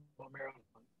Baltimore,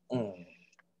 Maryland.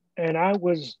 And I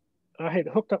had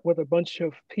hooked up with a bunch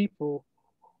of people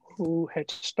who had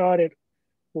started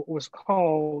what was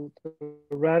called the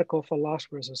Radical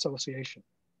Philosophers Association.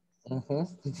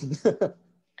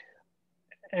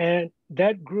 And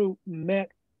that group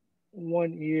met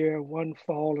one year, one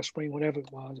fall or spring, whatever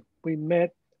it was. We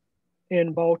met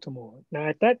in Baltimore. Now,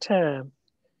 at that time,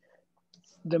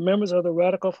 the members of the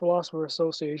Radical Philosopher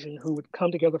Association who would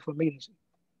come together for meetings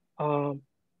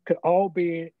could all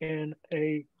be in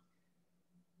a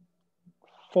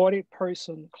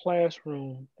 40-person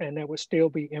classroom, and there would still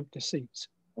be empty seats.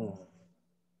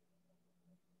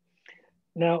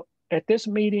 Now, at this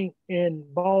meeting in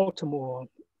Baltimore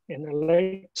in the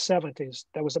late 70s,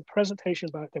 there was a presentation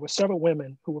there were several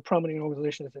women who were prominent in the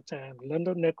organization at the time: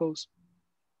 Linda Nichols,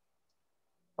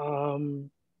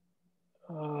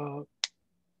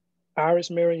 Iris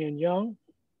Marion Young,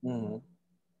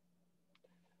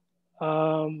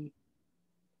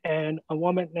 and a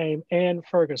woman named Ann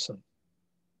Ferguson.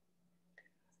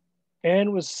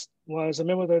 Ann was a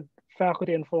member of the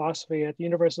faculty in philosophy at the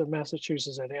University of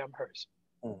Massachusetts at Amherst.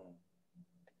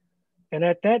 And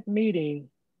at that meeting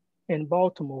in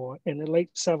Baltimore in the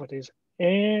late 70s,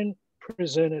 Ann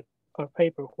presented a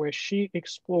paper where she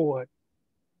explored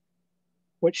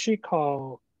what she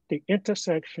called the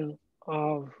intersection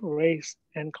of race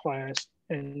and class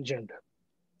and gender.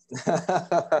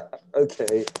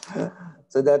 Okay.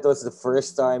 So that was the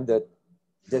first time that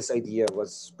this idea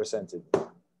was presented.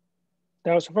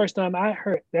 That was the first time I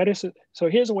heard that. So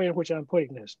here's the way in which I'm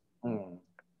putting this. Mm.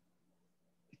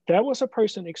 That was a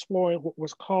person exploring what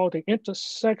was called the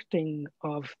intersecting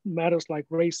of matters like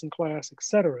race and class,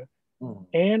 etc. Mm.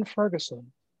 Anne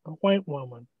Ferguson, a white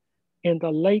woman, in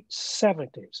the late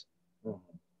 70s, Mm.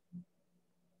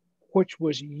 which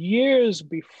was years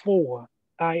before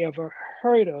I ever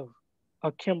heard of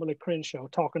a Kimberly Crenshaw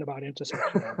talking about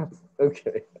intersectionality.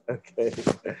 Okay, okay.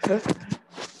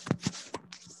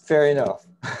 Fair enough.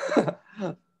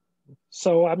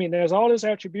 So, I mean, there's all this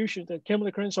attribution that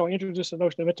Kimberly Crenshaw introduced the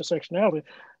notion of intersectionality.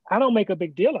 I don't make a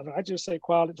big deal of it. I just say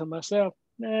quietly to myself,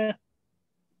 nah,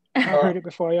 I heard it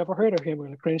before I ever heard of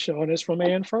Kimberly Crenshaw, and it's from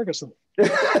Anne Ferguson.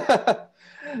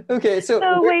 Okay,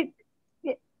 So wait,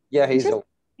 yeah, Hazel.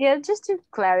 just to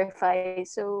clarify.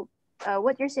 So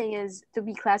what you're saying is to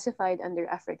be classified under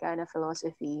Africana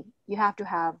philosophy, you have to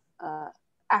have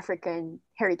African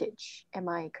heritage. Am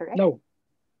I correct? No,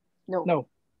 No.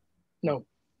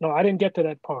 I didn't get to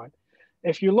that part.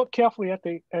 If you look carefully at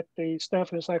the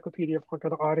Stanford Encyclopedia of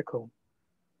Africa article,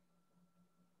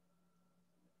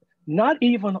 not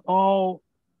even all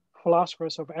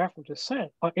philosophers of African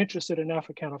descent are interested in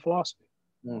Africana philosophy.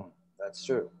 That's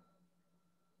true.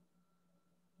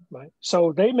 Right?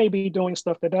 So they may be doing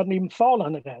stuff that doesn't even fall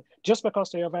under that. Just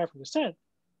because they have African descent,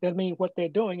 that means what they're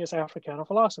doing is Africana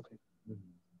philosophy. Mm-hmm.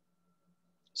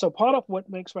 So part of what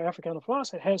makes for Africana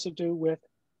philosophy has to do with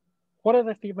what are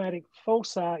the thematic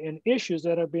foci and issues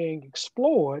that are being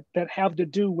explored that have to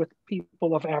do with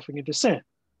people of African descent.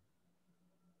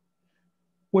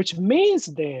 Which means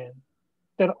then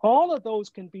that all of those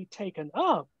can be taken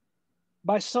up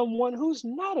by someone who's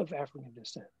not of African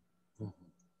descent. Mm-hmm.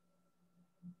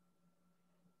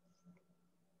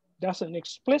 That's an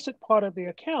explicit part of the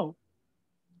account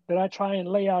that I try and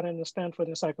lay out in the Stanford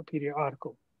Encyclopedia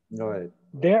article. Right.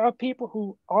 There are people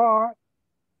who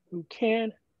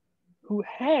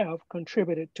have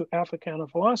contributed to Africana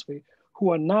philosophy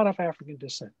who are not of African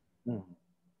descent. Mm-hmm.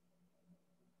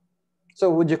 So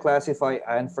would you classify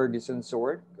Anne Ferguson's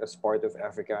work as part of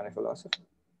Africana philosophy?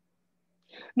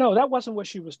 No, that wasn't what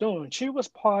she was doing. She was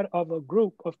part of a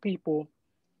group of people,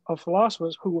 of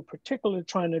philosophers, who were particularly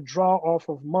trying to draw off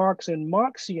of Marx and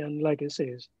Marxian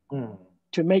legacies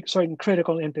to make certain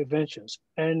critical interventions.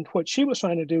 And what she was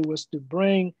trying to do was to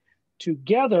bring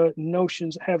together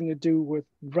notions having to do with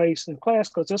race and class,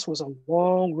 because this was a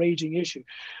long raging issue.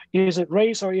 Is it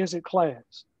race or is it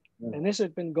class? And this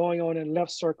had been going on in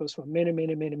left circles for many,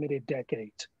 many, many, many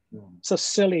decades. It's a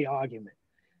silly argument.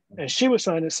 And she was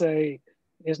trying to say,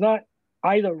 it's not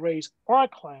either race or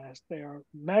class. There are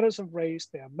matters of race,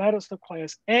 there are matters of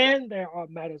class, and there are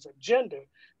matters of gender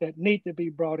that need to be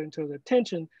brought to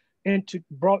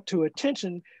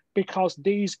attention because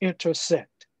these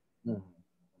intersect.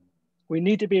 We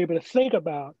need to be able to think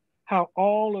about how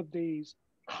all of these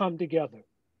come together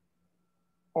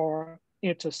or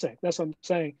intersect. That's what I'm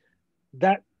saying.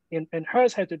 That and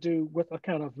hers had to do with a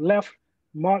kind of left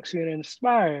Marxian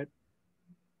inspired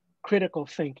critical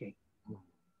thinking.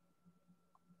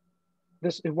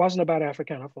 It wasn't about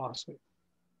Africana philosophy.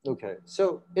 Okay,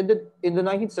 so in the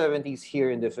 1970s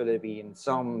here in the Philippines,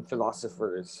 some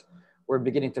philosophers were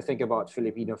beginning to think about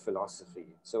Filipino philosophy.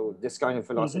 So this kind of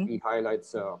philosophy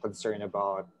highlights a concern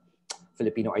about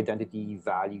Filipino identity,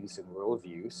 values, and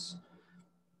worldviews.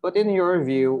 But in your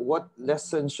view, what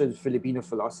lessons should Filipino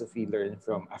philosophy learn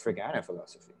from Africana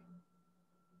philosophy?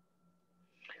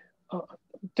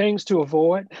 Things to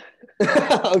avoid.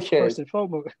 Okay. First and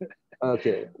foremost.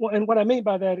 Okay. Well, and what I mean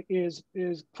by that is,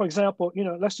 for example,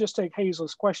 let's just take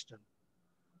Hazel's question.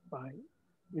 Right?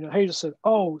 Hazel said,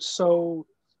 "Oh, so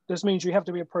this means you have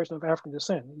to be a person of African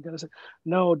descent." You're gonna say,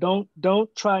 "No,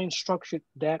 don't try and structure it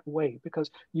that way, because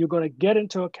you're going to get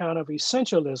into a kind of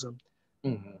essentialism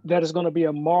that is going to be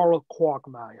a moral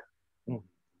quagmire,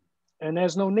 and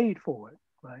there's no need for it,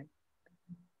 right?"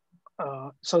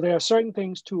 So there are certain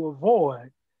things to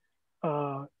avoid,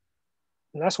 and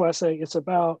that's why I say it's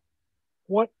about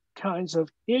what kinds of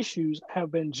issues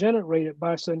have been generated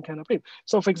by certain kind of people.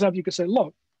 So, for example, you could say,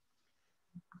 look,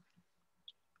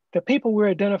 the people we're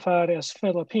identified as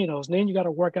Filipinos, and then you got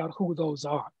to work out who those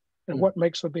are and what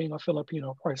makes for being a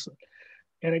Filipino person.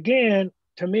 And again,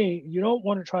 to me, you don't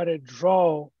want to try to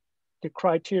draw the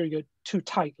criteria too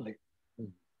tightly.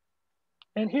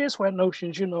 And here's where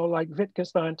notions, like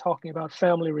Wittgenstein talking about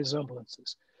family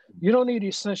resemblances. You don't need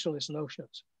essentialist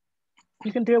notions.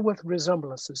 You can deal with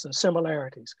resemblances and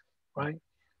similarities, right?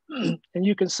 And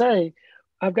you can say,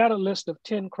 I've got a list of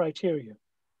 10 criteria.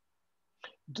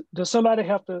 Does somebody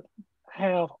have to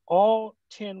have all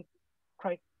 10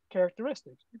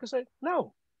 characteristics? You can say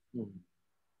no. Mm-hmm.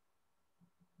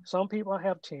 Some people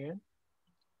have 10,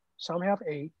 some have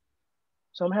 8,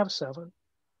 some have 7,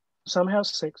 some have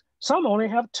 6, some only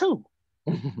have 2.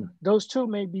 Those 2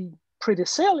 may be pretty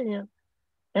salient,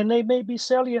 and they may be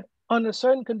salient under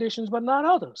certain conditions, but not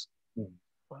others. Mm-hmm.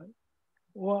 Right?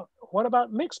 Well, what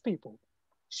about mixed people?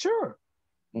 Sure.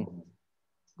 Mm-hmm.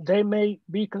 They may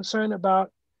be concerned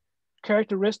about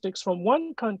characteristics from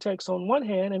one context on one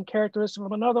hand and characteristics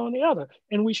from another on the other.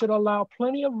 And we should allow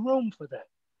plenty of room for that.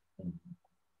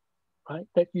 Mm-hmm. Right?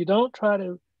 That you don't try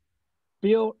to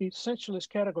build essentialist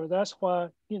categories. That's why,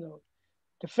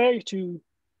 the failure to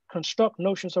construct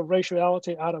notions of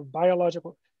raciality out of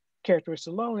biological characteristics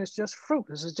alone is just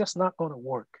fruitless. It's just not going to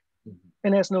work. Mm-hmm.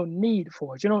 And there's no need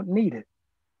for it. You don't need it.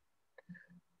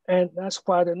 And that's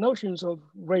why the notions of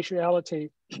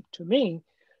raciality, to me,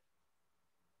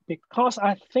 because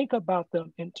I think about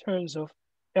them in terms of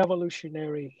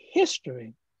evolutionary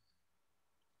history,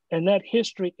 and that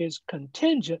history is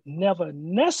contingent, never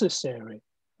necessary,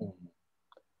 mm-hmm.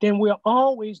 then we're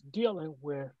always dealing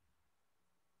with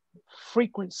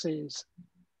frequencies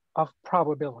of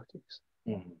probabilities.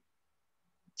 Mm-hmm.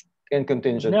 And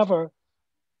contingency. Never,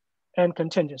 and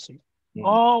contingency. Mm-hmm.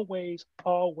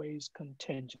 Always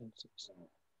contingencies.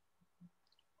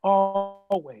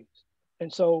 Always.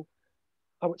 And so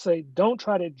I would say, don't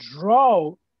try to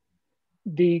draw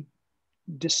the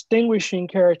distinguishing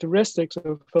characteristics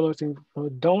of philosophy.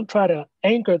 Don't try to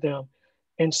anchor them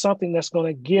in something that's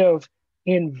going to give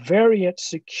invariant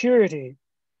security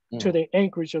to the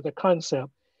anchorage of the concept.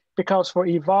 Because for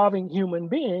evolving human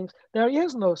beings, there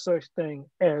is no such thing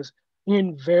as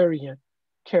invariant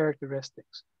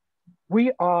characteristics.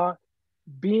 We are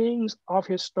beings of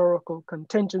historical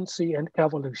contingency and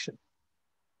evolution.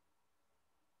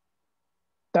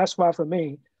 That's why, for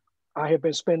me, I have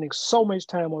been spending so much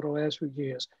time over the last few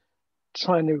years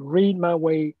trying to read my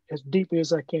way as deeply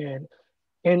as I can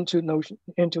into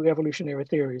evolutionary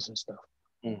theories and stuff.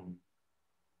 Mm-hmm.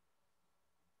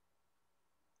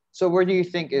 So where do you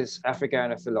think is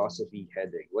Africana philosophy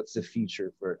heading? What's the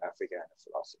future for Africana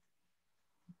philosophy?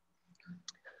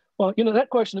 Well, that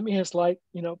question to me is like,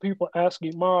 people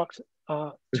asking Marx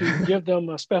to give them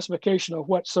a specification of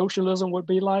what socialism would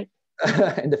be like.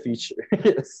 In the future,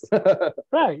 yes.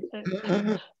 Right.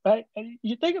 Right. And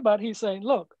you think about it, he's saying,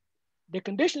 look, the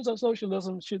conditions of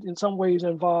socialism should in some ways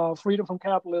involve freedom from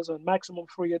capitalism and maximum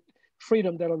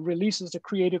freedom that releases the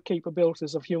creative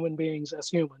capabilities of human beings as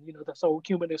human, that's old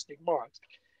humanistic Marx.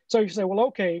 So you say, well,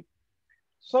 okay,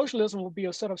 socialism will be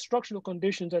a set of structural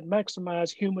conditions that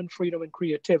maximize human freedom and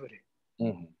creativity.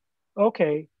 Mm-hmm.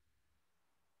 Okay.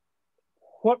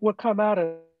 What would come out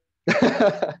of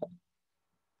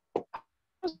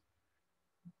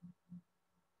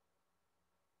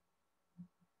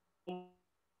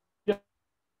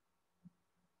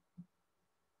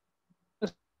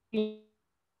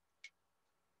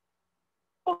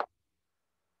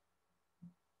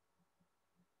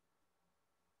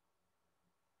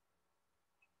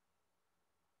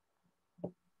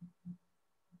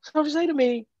So if you say to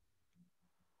me,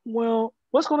 well,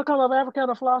 what's going to come of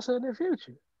Africana philosophy in the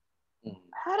future?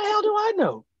 How the hell do I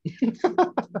know?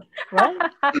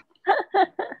 Right?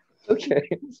 Okay.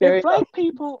 If black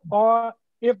people are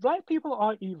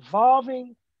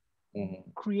evolving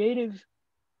creative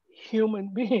human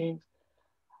beings,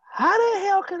 how the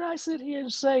hell can I sit here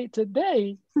and say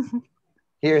today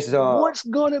here's what's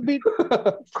going to be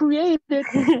created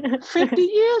 50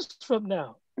 years from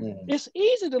now? It's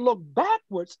easy to look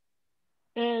backwards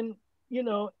and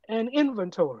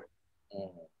inventory.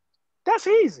 That's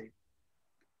easy.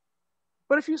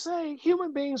 But if you say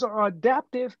human beings are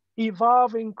adaptive,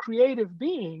 evolving, creative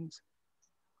beings,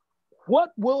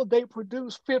 what will they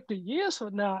produce 50 years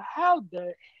from now? How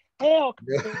the hell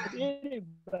could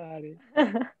anybody,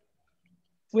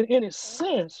 with any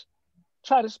sense,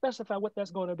 try to specify what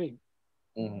that's going to be?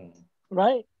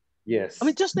 Right? Yes. I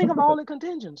mean, just think of all the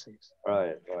contingencies.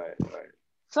 Right.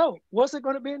 So what's it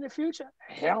going to be in the future?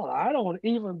 Hell, I don't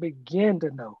even begin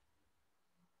to know.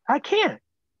 I can't.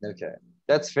 Okay.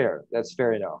 That's fair. That's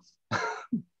fair enough.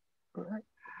 Right.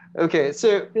 Okay.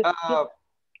 So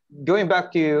going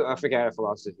back to Africana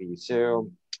philosophy. So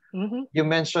you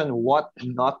mentioned what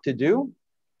not to do,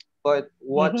 but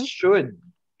what should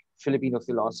Filipino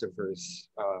philosophers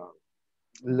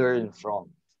learn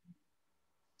from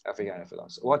Africana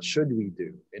philosophy? What should we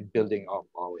do in building up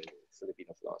our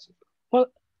Filipino philosophy? Well,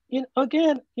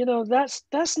 again,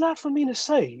 that's not for me to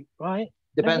say, right?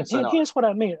 Depends on. Here's what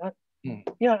I mean.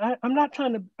 I'm not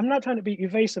trying to be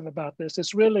evasive about this.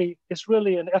 It's really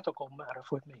an ethical matter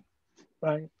for me,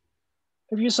 right?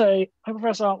 if you say, "Hey,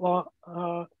 Professor Outlaw,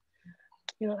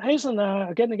 Hazel and I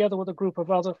are getting together with a group of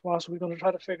other philosophers. We're going to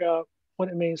try to figure out what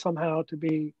it means somehow to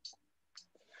be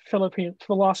Philippine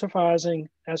philosophizing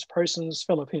as persons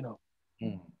Filipino.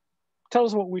 Tell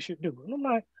us what we should do." And I'm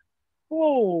like,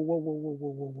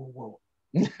 whoa.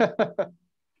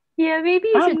 Yeah, maybe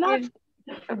you should give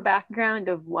a background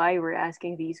of why we're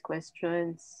asking these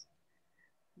questions.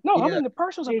 No, I mean, the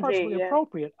questions are perfectly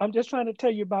appropriate. I'm just trying to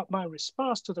tell you about my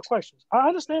response to the questions. I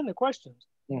understand the questions,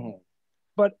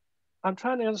 but I'm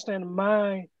trying to understand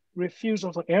my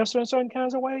refusal to answer in certain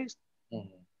kinds of ways.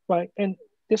 Right. And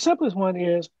the simplest one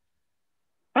is,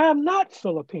 I'm not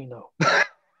Filipino.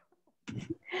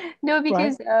 No,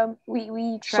 because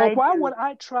we tried. So why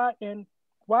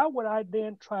would I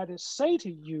then try to say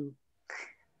to you,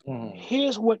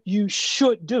 here's what you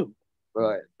should do?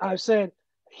 Right. I said,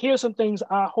 here's some things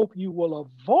I hope you will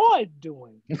avoid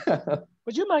doing. But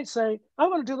you might say, I'm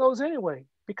going to do those anyway,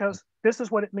 because this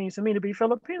is what it means to me to be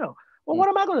Filipino. Well, what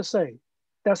am I going to say?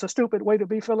 That's a stupid way to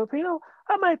be Filipino?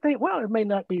 I might think, well, it may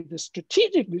not be the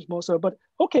strategic most of it, but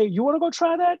okay, you want to go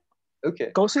try that?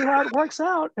 Okay. Go see how it works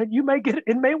out, and you may get it.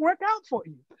 It may work out for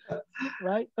you,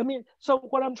 right? I mean, so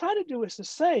what I'm trying to do is to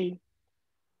say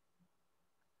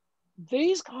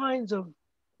these kinds of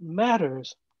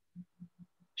matters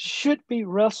should be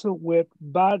wrestled with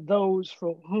by those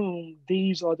for whom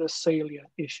these are the salient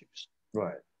issues.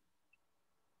 Right.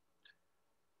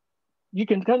 You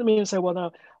can come to me and say, well,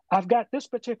 now, I've got this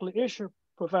particular issue,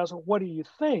 Professor. What do you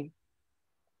think?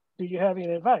 Do you have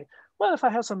any advice? Well, if I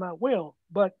have some, I will.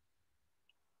 But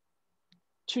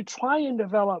to try and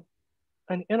develop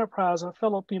an enterprise of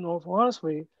Filipino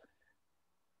philosophy,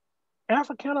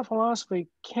 Africana philosophy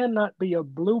cannot be a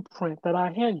blueprint that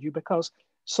I hand you, because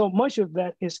so much of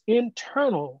that is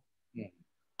internal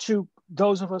to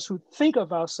those of us who think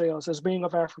of ourselves as being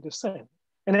of African descent.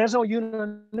 And there's no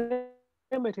unanimity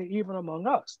even among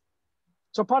us.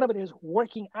 So part of it is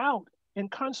working out in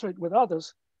concert with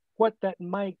others what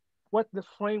the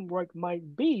framework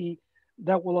might be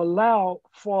that will allow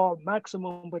for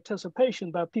maximum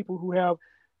participation by people who have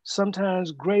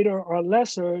sometimes greater or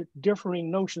lesser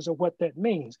differing notions of what that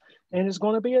means. And it's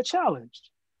going to be a challenge,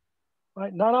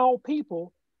 right? Not all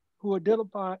people who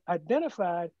are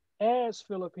identified as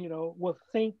Filipino will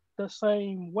think the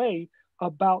same way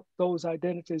about those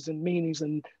identities and meanings,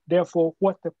 and therefore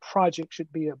what the project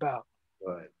should be about.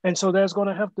 Right. And so there's going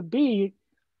to have to be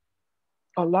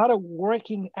a lot of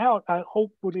working out, I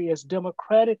hopefully as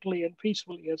democratically and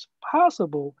peacefully as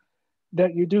possible,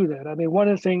 that you do that. I mean, one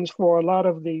of the things for a lot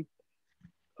of the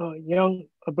young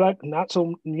Black, not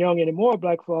so young anymore,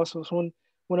 Black philosophers,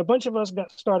 when a bunch of us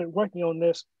got started working on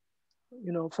this,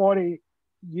 40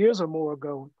 years or more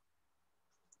ago,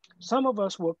 some of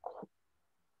us were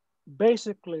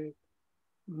basically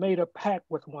made a pact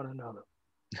with one another.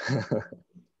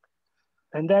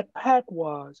 And that pact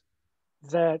was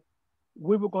that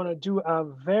we were going to do our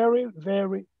very,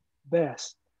 very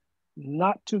best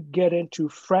not to get into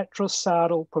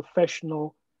fratricidal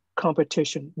professional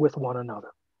competition with one another.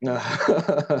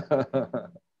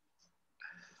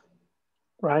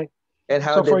 Right? And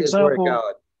how did it work out?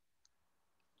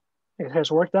 It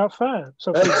has worked out fine.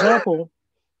 So for example,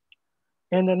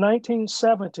 in the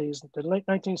 1970s, the late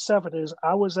 1970s,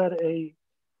 I was at a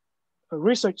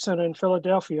research center in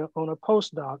Philadelphia on a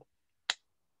postdoc.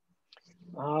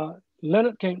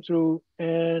 Leonard came through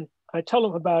and I told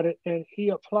him about it, and he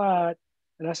applied.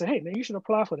 And I said, hey, man, you should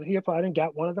apply for it. He applied and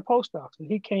got one of the postdocs. And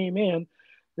he came in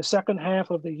the second half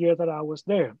of the year that I was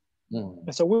there.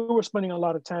 And so we were spending a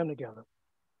lot of time together.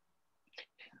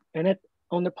 And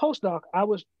on the postdoc, I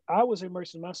was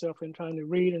immersing myself in trying to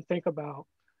read and think about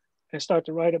and start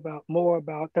to write more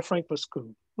about the Frankfurt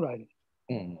School writing.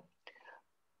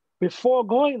 Before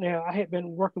going there, I had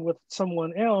been working with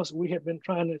someone else. We had been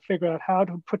trying to figure out how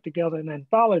to put together an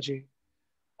anthology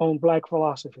on Black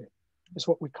philosophy. Is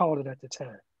what we called it at the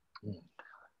time.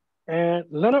 And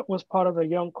Leonard was part of a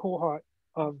young cohort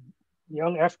of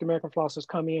young African-American philosophers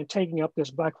coming in, taking up this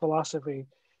Black philosophy,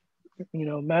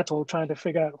 mantle, trying to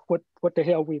figure out what the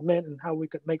hell we meant and how we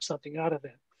could make something out of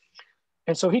it.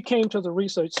 And so he came to the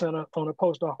research center on a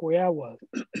postdoc where I was.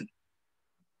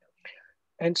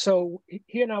 And so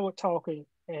he and I were talking,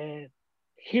 and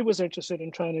he was interested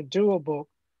in trying to do a book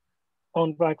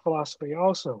on Black philosophy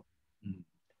also.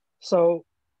 So,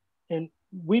 and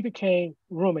we became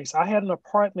roommates. I had an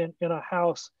apartment in a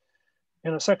house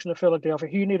in a section of Philadelphia.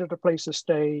 He needed a place to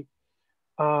stay.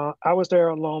 I was there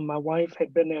alone. My wife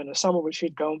had been there in the summer, but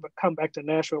she'd come back to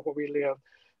Nashville where we lived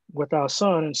with our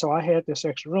son. And so I had this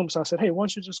extra room. So I said, hey, why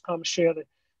don't you just come share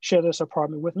share this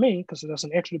apartment with me because there's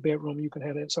an extra bedroom you can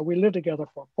have it. So we lived together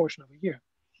for a portion of a year.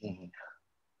 Mm-hmm.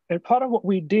 And part of what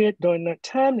we did during that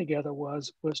time together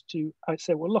was I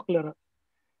said, well, look, Letta,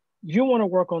 you want to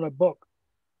work on a book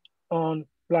on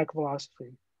Black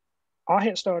philosophy. I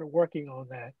had started working on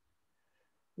that.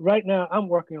 Right now, I'm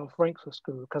working on Frankfurt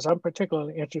School because I'm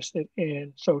particularly interested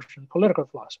in social and political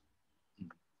philosophy.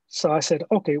 So I said,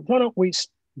 okay, why don't we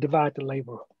divide the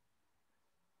labor up?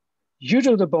 You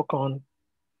do the book on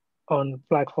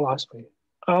Black philosophy.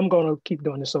 I'm going to keep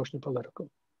doing the social and political.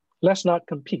 Let's not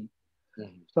compete.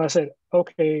 Mm-hmm. So I said,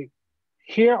 okay,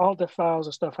 here are all the files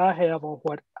and stuff I have on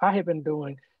what I have been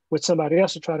doing with somebody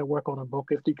else to try to work on a book.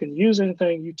 If you can use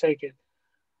anything, you take it.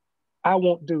 I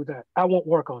won't do that. I won't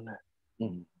work on that.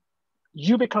 Mm-hmm.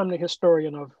 You become the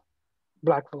historian of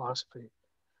Black philosophy.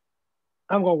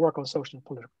 I'm going to work on social and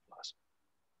political philosophy.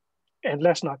 And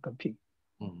let's not compete.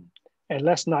 Mm-hmm. And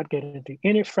let's not get into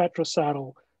any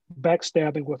fratricidal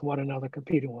backstabbing with one another,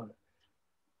 competing with it.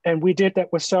 And we did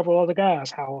that with several other guys,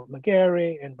 Howard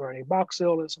McGarry and Bernie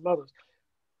Boxill and some others.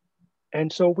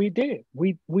 And so we did.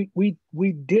 We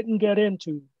didn't get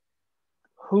into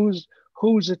who's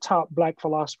the top Black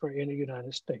philosopher in the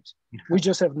United States. We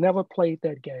just have never played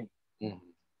that game. Mm-hmm.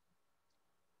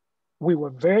 We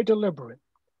were very deliberate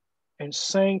and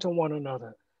saying to one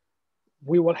another,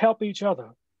 we will help each other,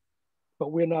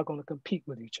 but we're not going to compete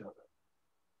with each other.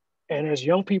 And as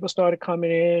young people started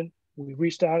coming in, we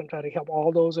reached out and tried to help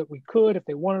all those that we could if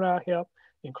they wanted our help,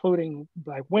 including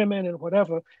Black women and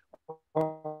whatever,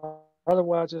 or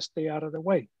otherwise just stay out of the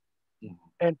way. Mm-hmm.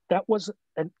 And that was,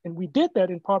 and we did that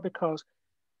in part because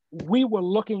we were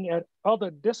looking at other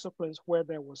disciplines where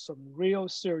there was some real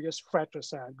serious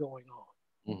fratricide going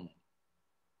on.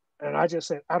 Mm-hmm. And I just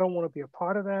said, I don't want to be a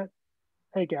part of that.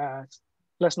 Hey guys,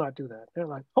 let's not do that. They're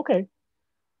like, okay.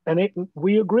 And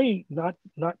we agreed not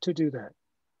to do that.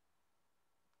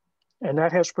 And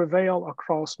that has prevailed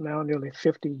across now nearly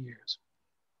 50 years.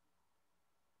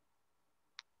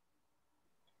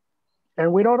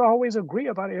 And we don't always agree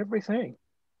about everything.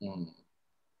 Mm.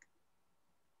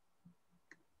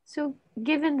 So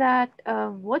given that,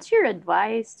 what's your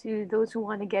advice to those who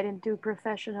want to get into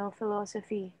professional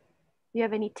philosophy? Do you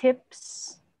have any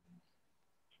tips?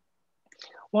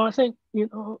 Well, I think,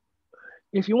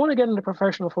 if you want to get into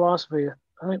professional philosophy,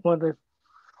 I think one of the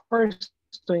first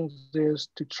things is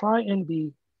to try and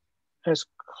be as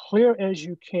clear as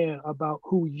you can about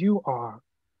who you are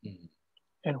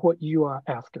and what you are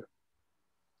after,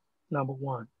 number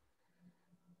one.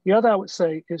 The other I would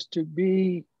say is to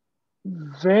be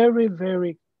very,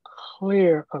 very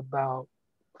clear about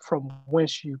from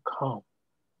whence you come.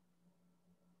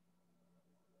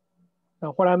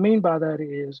 Now, what I mean by that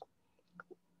is,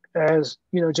 as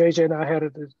JJ and I had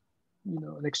an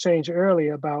exchange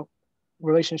earlier about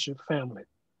relationship family.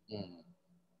 Mm.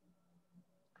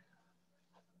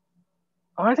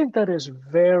 I think that is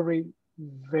very,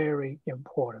 very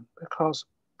important because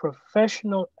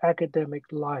professional academic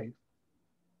life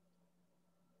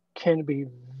can be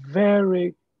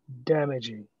very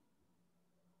damaging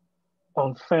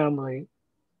on family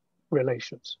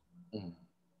relations. Mm.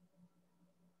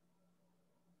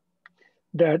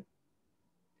 That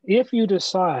if you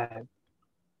decide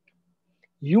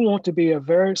you want to be a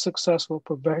very successful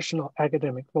professional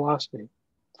academic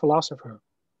philosopher,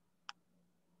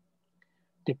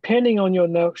 depending on your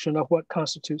notion of what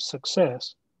constitutes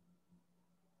success,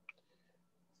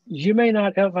 you may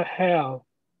not ever have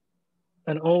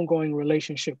an ongoing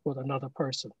relationship with another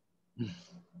person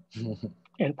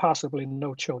and possibly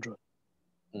no children.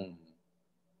 Mm.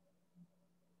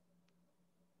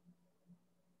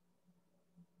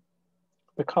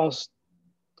 Because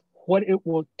what it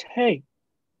will take,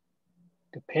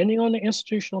 depending on the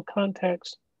institutional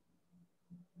context,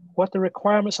 what the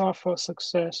requirements are for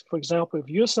success. For example, if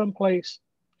you're someplace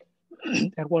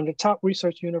at one of the top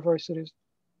research universities,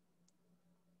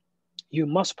 you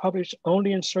must publish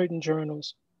only in certain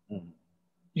journals. Mm.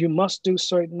 You must do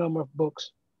certain number of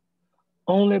books,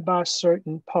 only by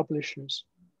certain publishers,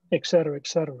 et cetera, et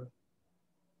cetera.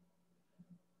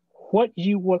 What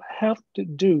you will have to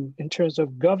do in terms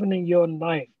of governing your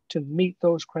life to meet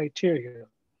those criteria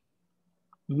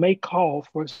may call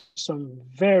for some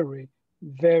very,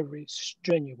 very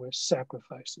strenuous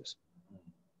sacrifices.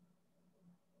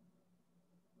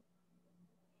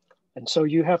 And so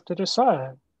you have to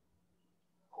decide,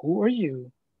 who are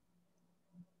you?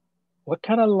 What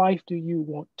kind of life do you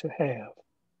want to have?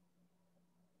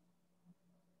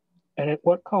 And at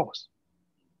what cost?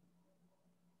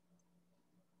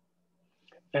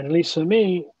 And at least for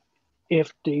me,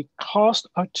 if the costs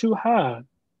are too high,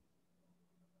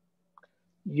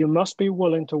 you must be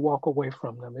willing to walk away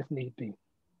from them if need be.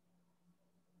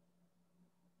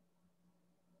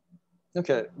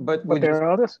 Okay, but there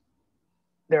are others.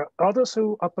 There are others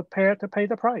who are prepared to pay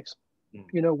the price.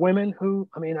 You know, women who,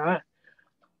 I mean,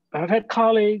 I've had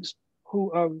colleagues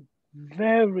who are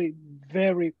very,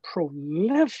 very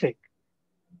prolific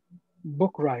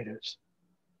book writers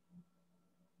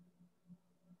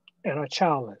and are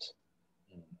childless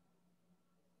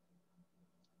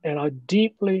and are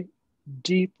deeply,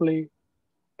 deeply,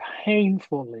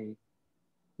 painfully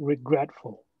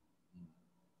regretful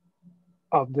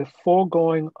of the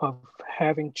foregoing of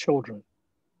having children.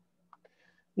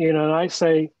 You know, and I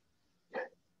say,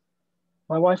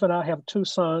 my wife and I have 2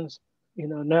 sons. You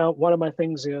know, now one of my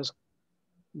things is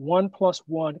 1 +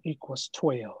 1 =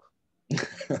 12.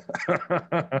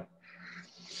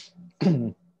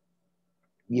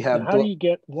 You have how do you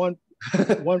get 1 +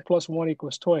 1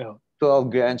 = 12? 12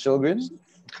 grandchildren?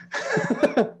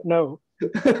 No.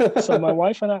 So my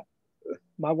wife and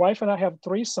I have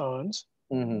 3 sons.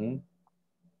 Mm-hmm.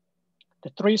 The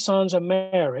 3 sons are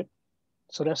married,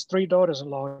 so that's 3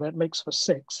 daughters-in-law. That makes for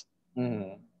 6.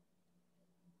 Mm-hmm.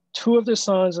 2 of the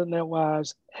sons and their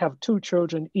wives have 2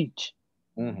 children each.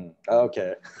 Mm-hmm.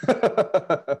 Okay.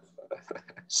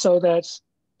 So that's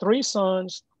 3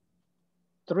 sons,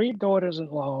 3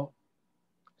 daughters-in-law,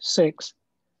 6,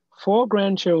 4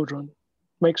 grandchildren,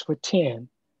 makes for 10.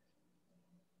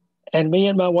 And me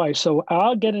and my wife. So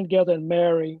our getting together and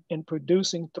marrying and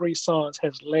producing 3 sons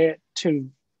has led to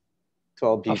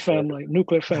 12 people. A family,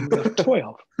 nuclear family of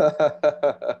 12.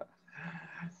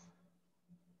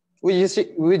 Would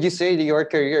you say that your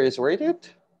career is worth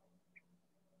it?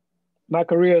 My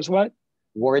career is what?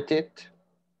 Worth it?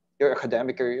 Your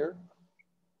academic career?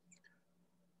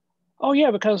 Oh yeah,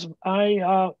 because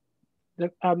I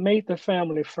made the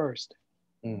family first.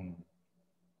 Mm.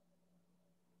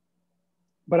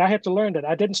 But I had to learn that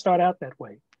I didn't start out that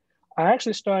way. I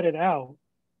actually started out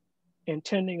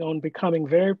intending on becoming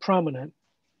very prominent,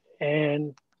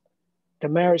 and the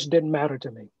marriage didn't matter to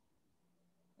me.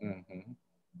 Mm-hmm.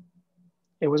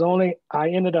 It was only, I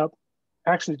ended up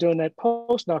actually during that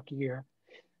postdoc year,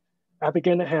 I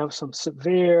began to have some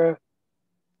severe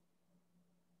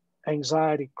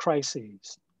anxiety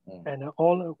crises. Mm. And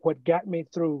what got me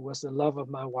through was the love of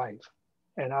my wife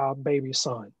and our baby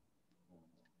son.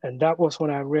 And that was when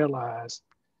I realized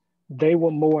they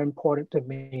were more important to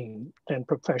me than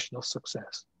professional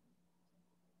success.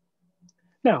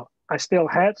 Now, I still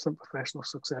had some professional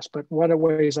success, but one of the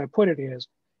ways I put it is,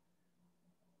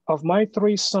 of my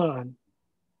 3 sons,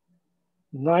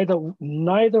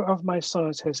 neither of my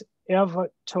sons has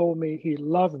ever told me he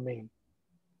loved me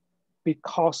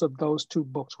because of those 2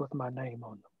 books with my name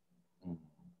on them.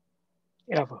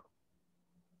 Ever.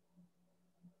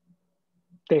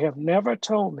 They have never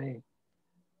told me,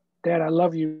 Dad, I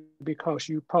love you because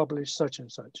you published such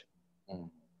and such.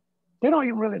 They don't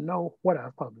even really know what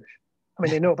I've published. I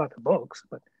mean, they know about the books,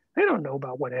 but they don't know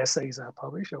about what essays I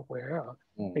publish or where,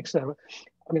 etc.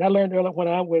 I mean, I learned early when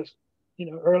I was,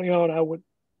 early on, I would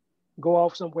go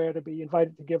off somewhere to be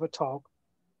invited to give a talk.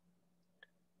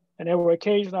 And there were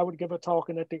occasions I would give a talk,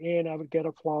 and at the end I would get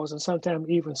applause and sometimes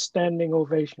even standing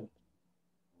ovation.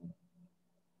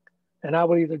 And I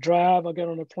would either drive or get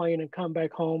on a plane and come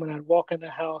back home, and I'd walk in the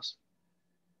house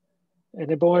and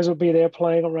the boys would be there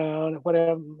playing around and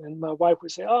whatever. And my wife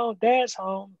would say, "Oh, Dad's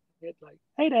home." It's like,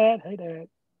 hey, Dad,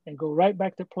 and go right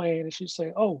back to playing. And she'd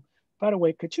say, "Oh, by the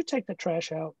way, could you take the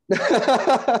trash out?"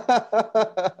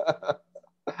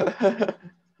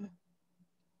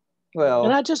 Well,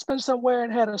 and I'd just been somewhere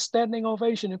and had a standing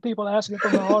ovation and people asking for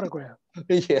my autograph.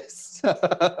 Yes.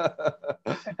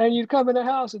 And you'd come in the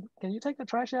house and, "Can you take the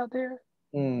trash out there?"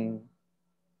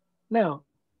 Now,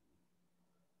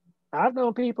 I've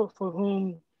known people for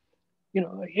whom,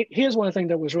 here's one thing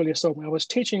that was really sobering. I was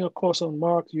teaching a course on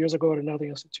Marx years ago at another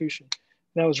institution,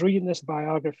 and I was reading this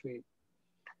biography.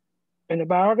 And the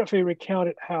biography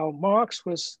recounted how Marx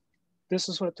was, this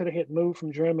is what he had moved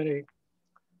from Germany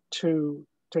to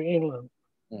England.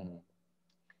 They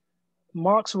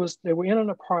were in an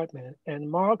apartment, and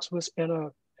Marx was in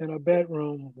a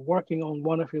bedroom working on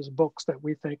one of his books that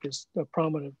we think is a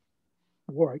prominent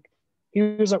work. He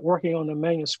was working on the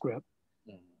manuscript.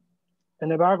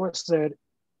 And the biographer said,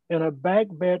 in a back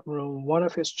bedroom, one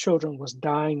of his children was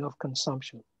dying of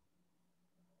consumption.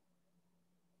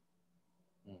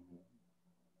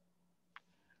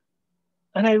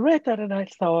 And I read that and I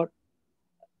thought,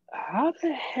 how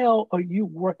the hell are you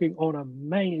working on a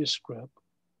manuscript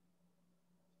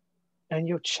and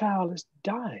your child is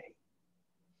dying?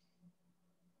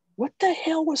 What the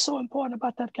hell was so important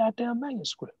about that goddamn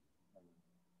manuscript?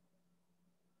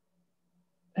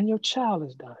 and your child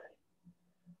is dying.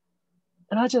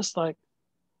 And I just like,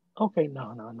 okay,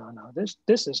 no.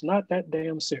 This is not that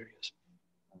damn serious.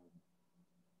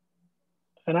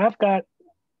 And I've got,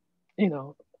 you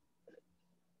know,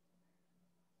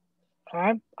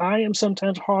 I am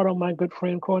sometimes hard on my good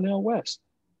friend Cornel West.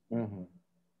 Mm-hmm.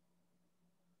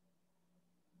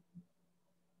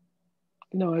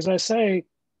 You know, as I say,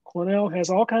 Cornel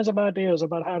has all kinds of ideas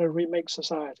about how to remake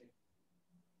society.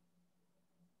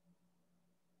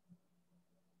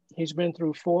 He's been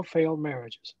through 4 failed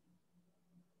marriages.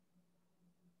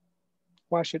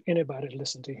 Why should anybody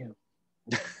listen to him?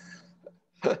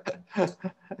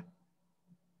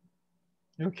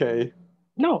 Okay.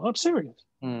 No, I'm serious.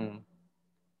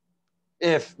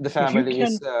 If the If you family can,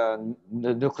 is the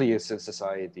nucleus of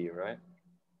society, right?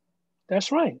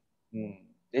 that's right.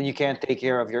 Then you can't take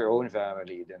care of your own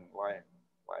family, then why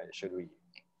should we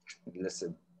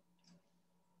listen?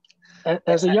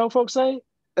 As the young folks say,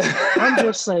 I'm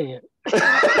just saying.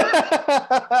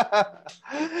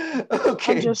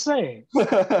 Okay. I'm just saying.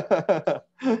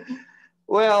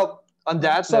 Well, on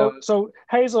that note, So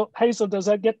Hazel, does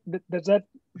that get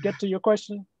to your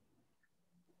question?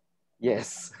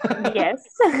 yes. Yes.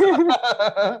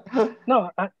 No,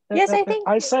 Yes, I think.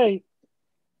 I say,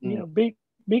 you know, be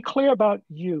clear about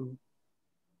you.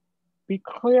 Be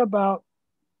clear about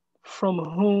from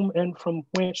whom and from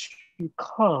whence you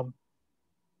come,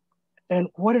 and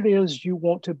what it is you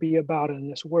want to be about in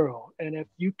this world. And if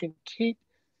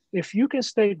you can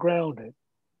stay grounded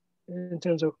in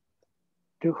terms of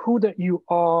to who that you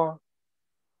are,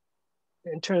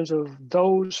 in terms of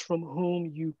those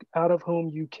out of whom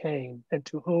you came, and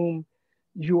to whom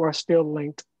you are still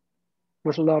linked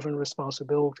with love and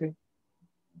responsibility,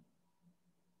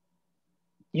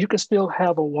 you can still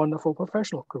have a wonderful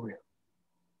professional career.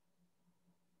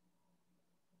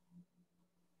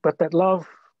 But that love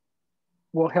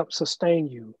will help sustain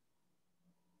you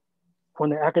when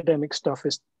the academic stuff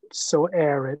is so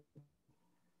arid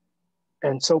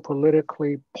and so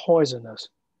politically poisonous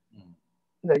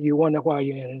that you wonder why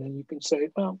you're in it. And you can say,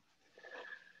 well,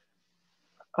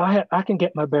 I can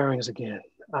get my bearings again.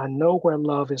 I know where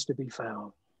love is to be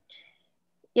found.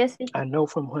 Yes, I know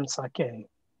from whence I came.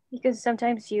 because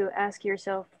sometimes you ask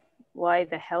yourself, why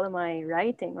the hell am I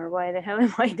writing, or why the hell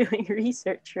am I doing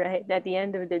research, right? At the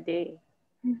end of the day,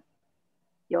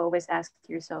 you always ask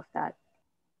yourself that.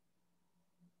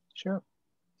 Sure.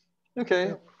 Okay.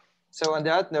 Sure. So on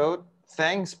that note,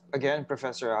 thanks again,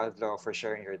 Professor Outlaw, for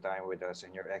sharing your time with us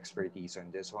and your expertise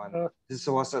on this one. This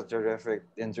was a terrific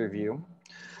interview.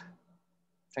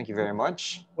 Thank you very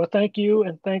much. Well, thank you,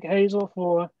 and thank Hazel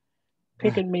for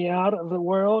picking me out of the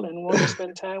world and wanting to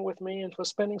spend time with me, and for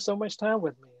spending so much time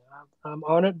with me. I'm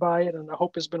honored by it, and I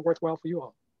hope it's been worthwhile for you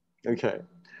all. Okay.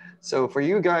 So for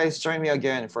you guys, join me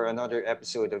again for another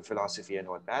episode of Philosophy and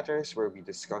What Matters, where we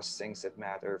discuss things that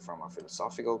matter from a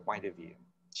philosophical point of view.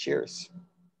 Cheers.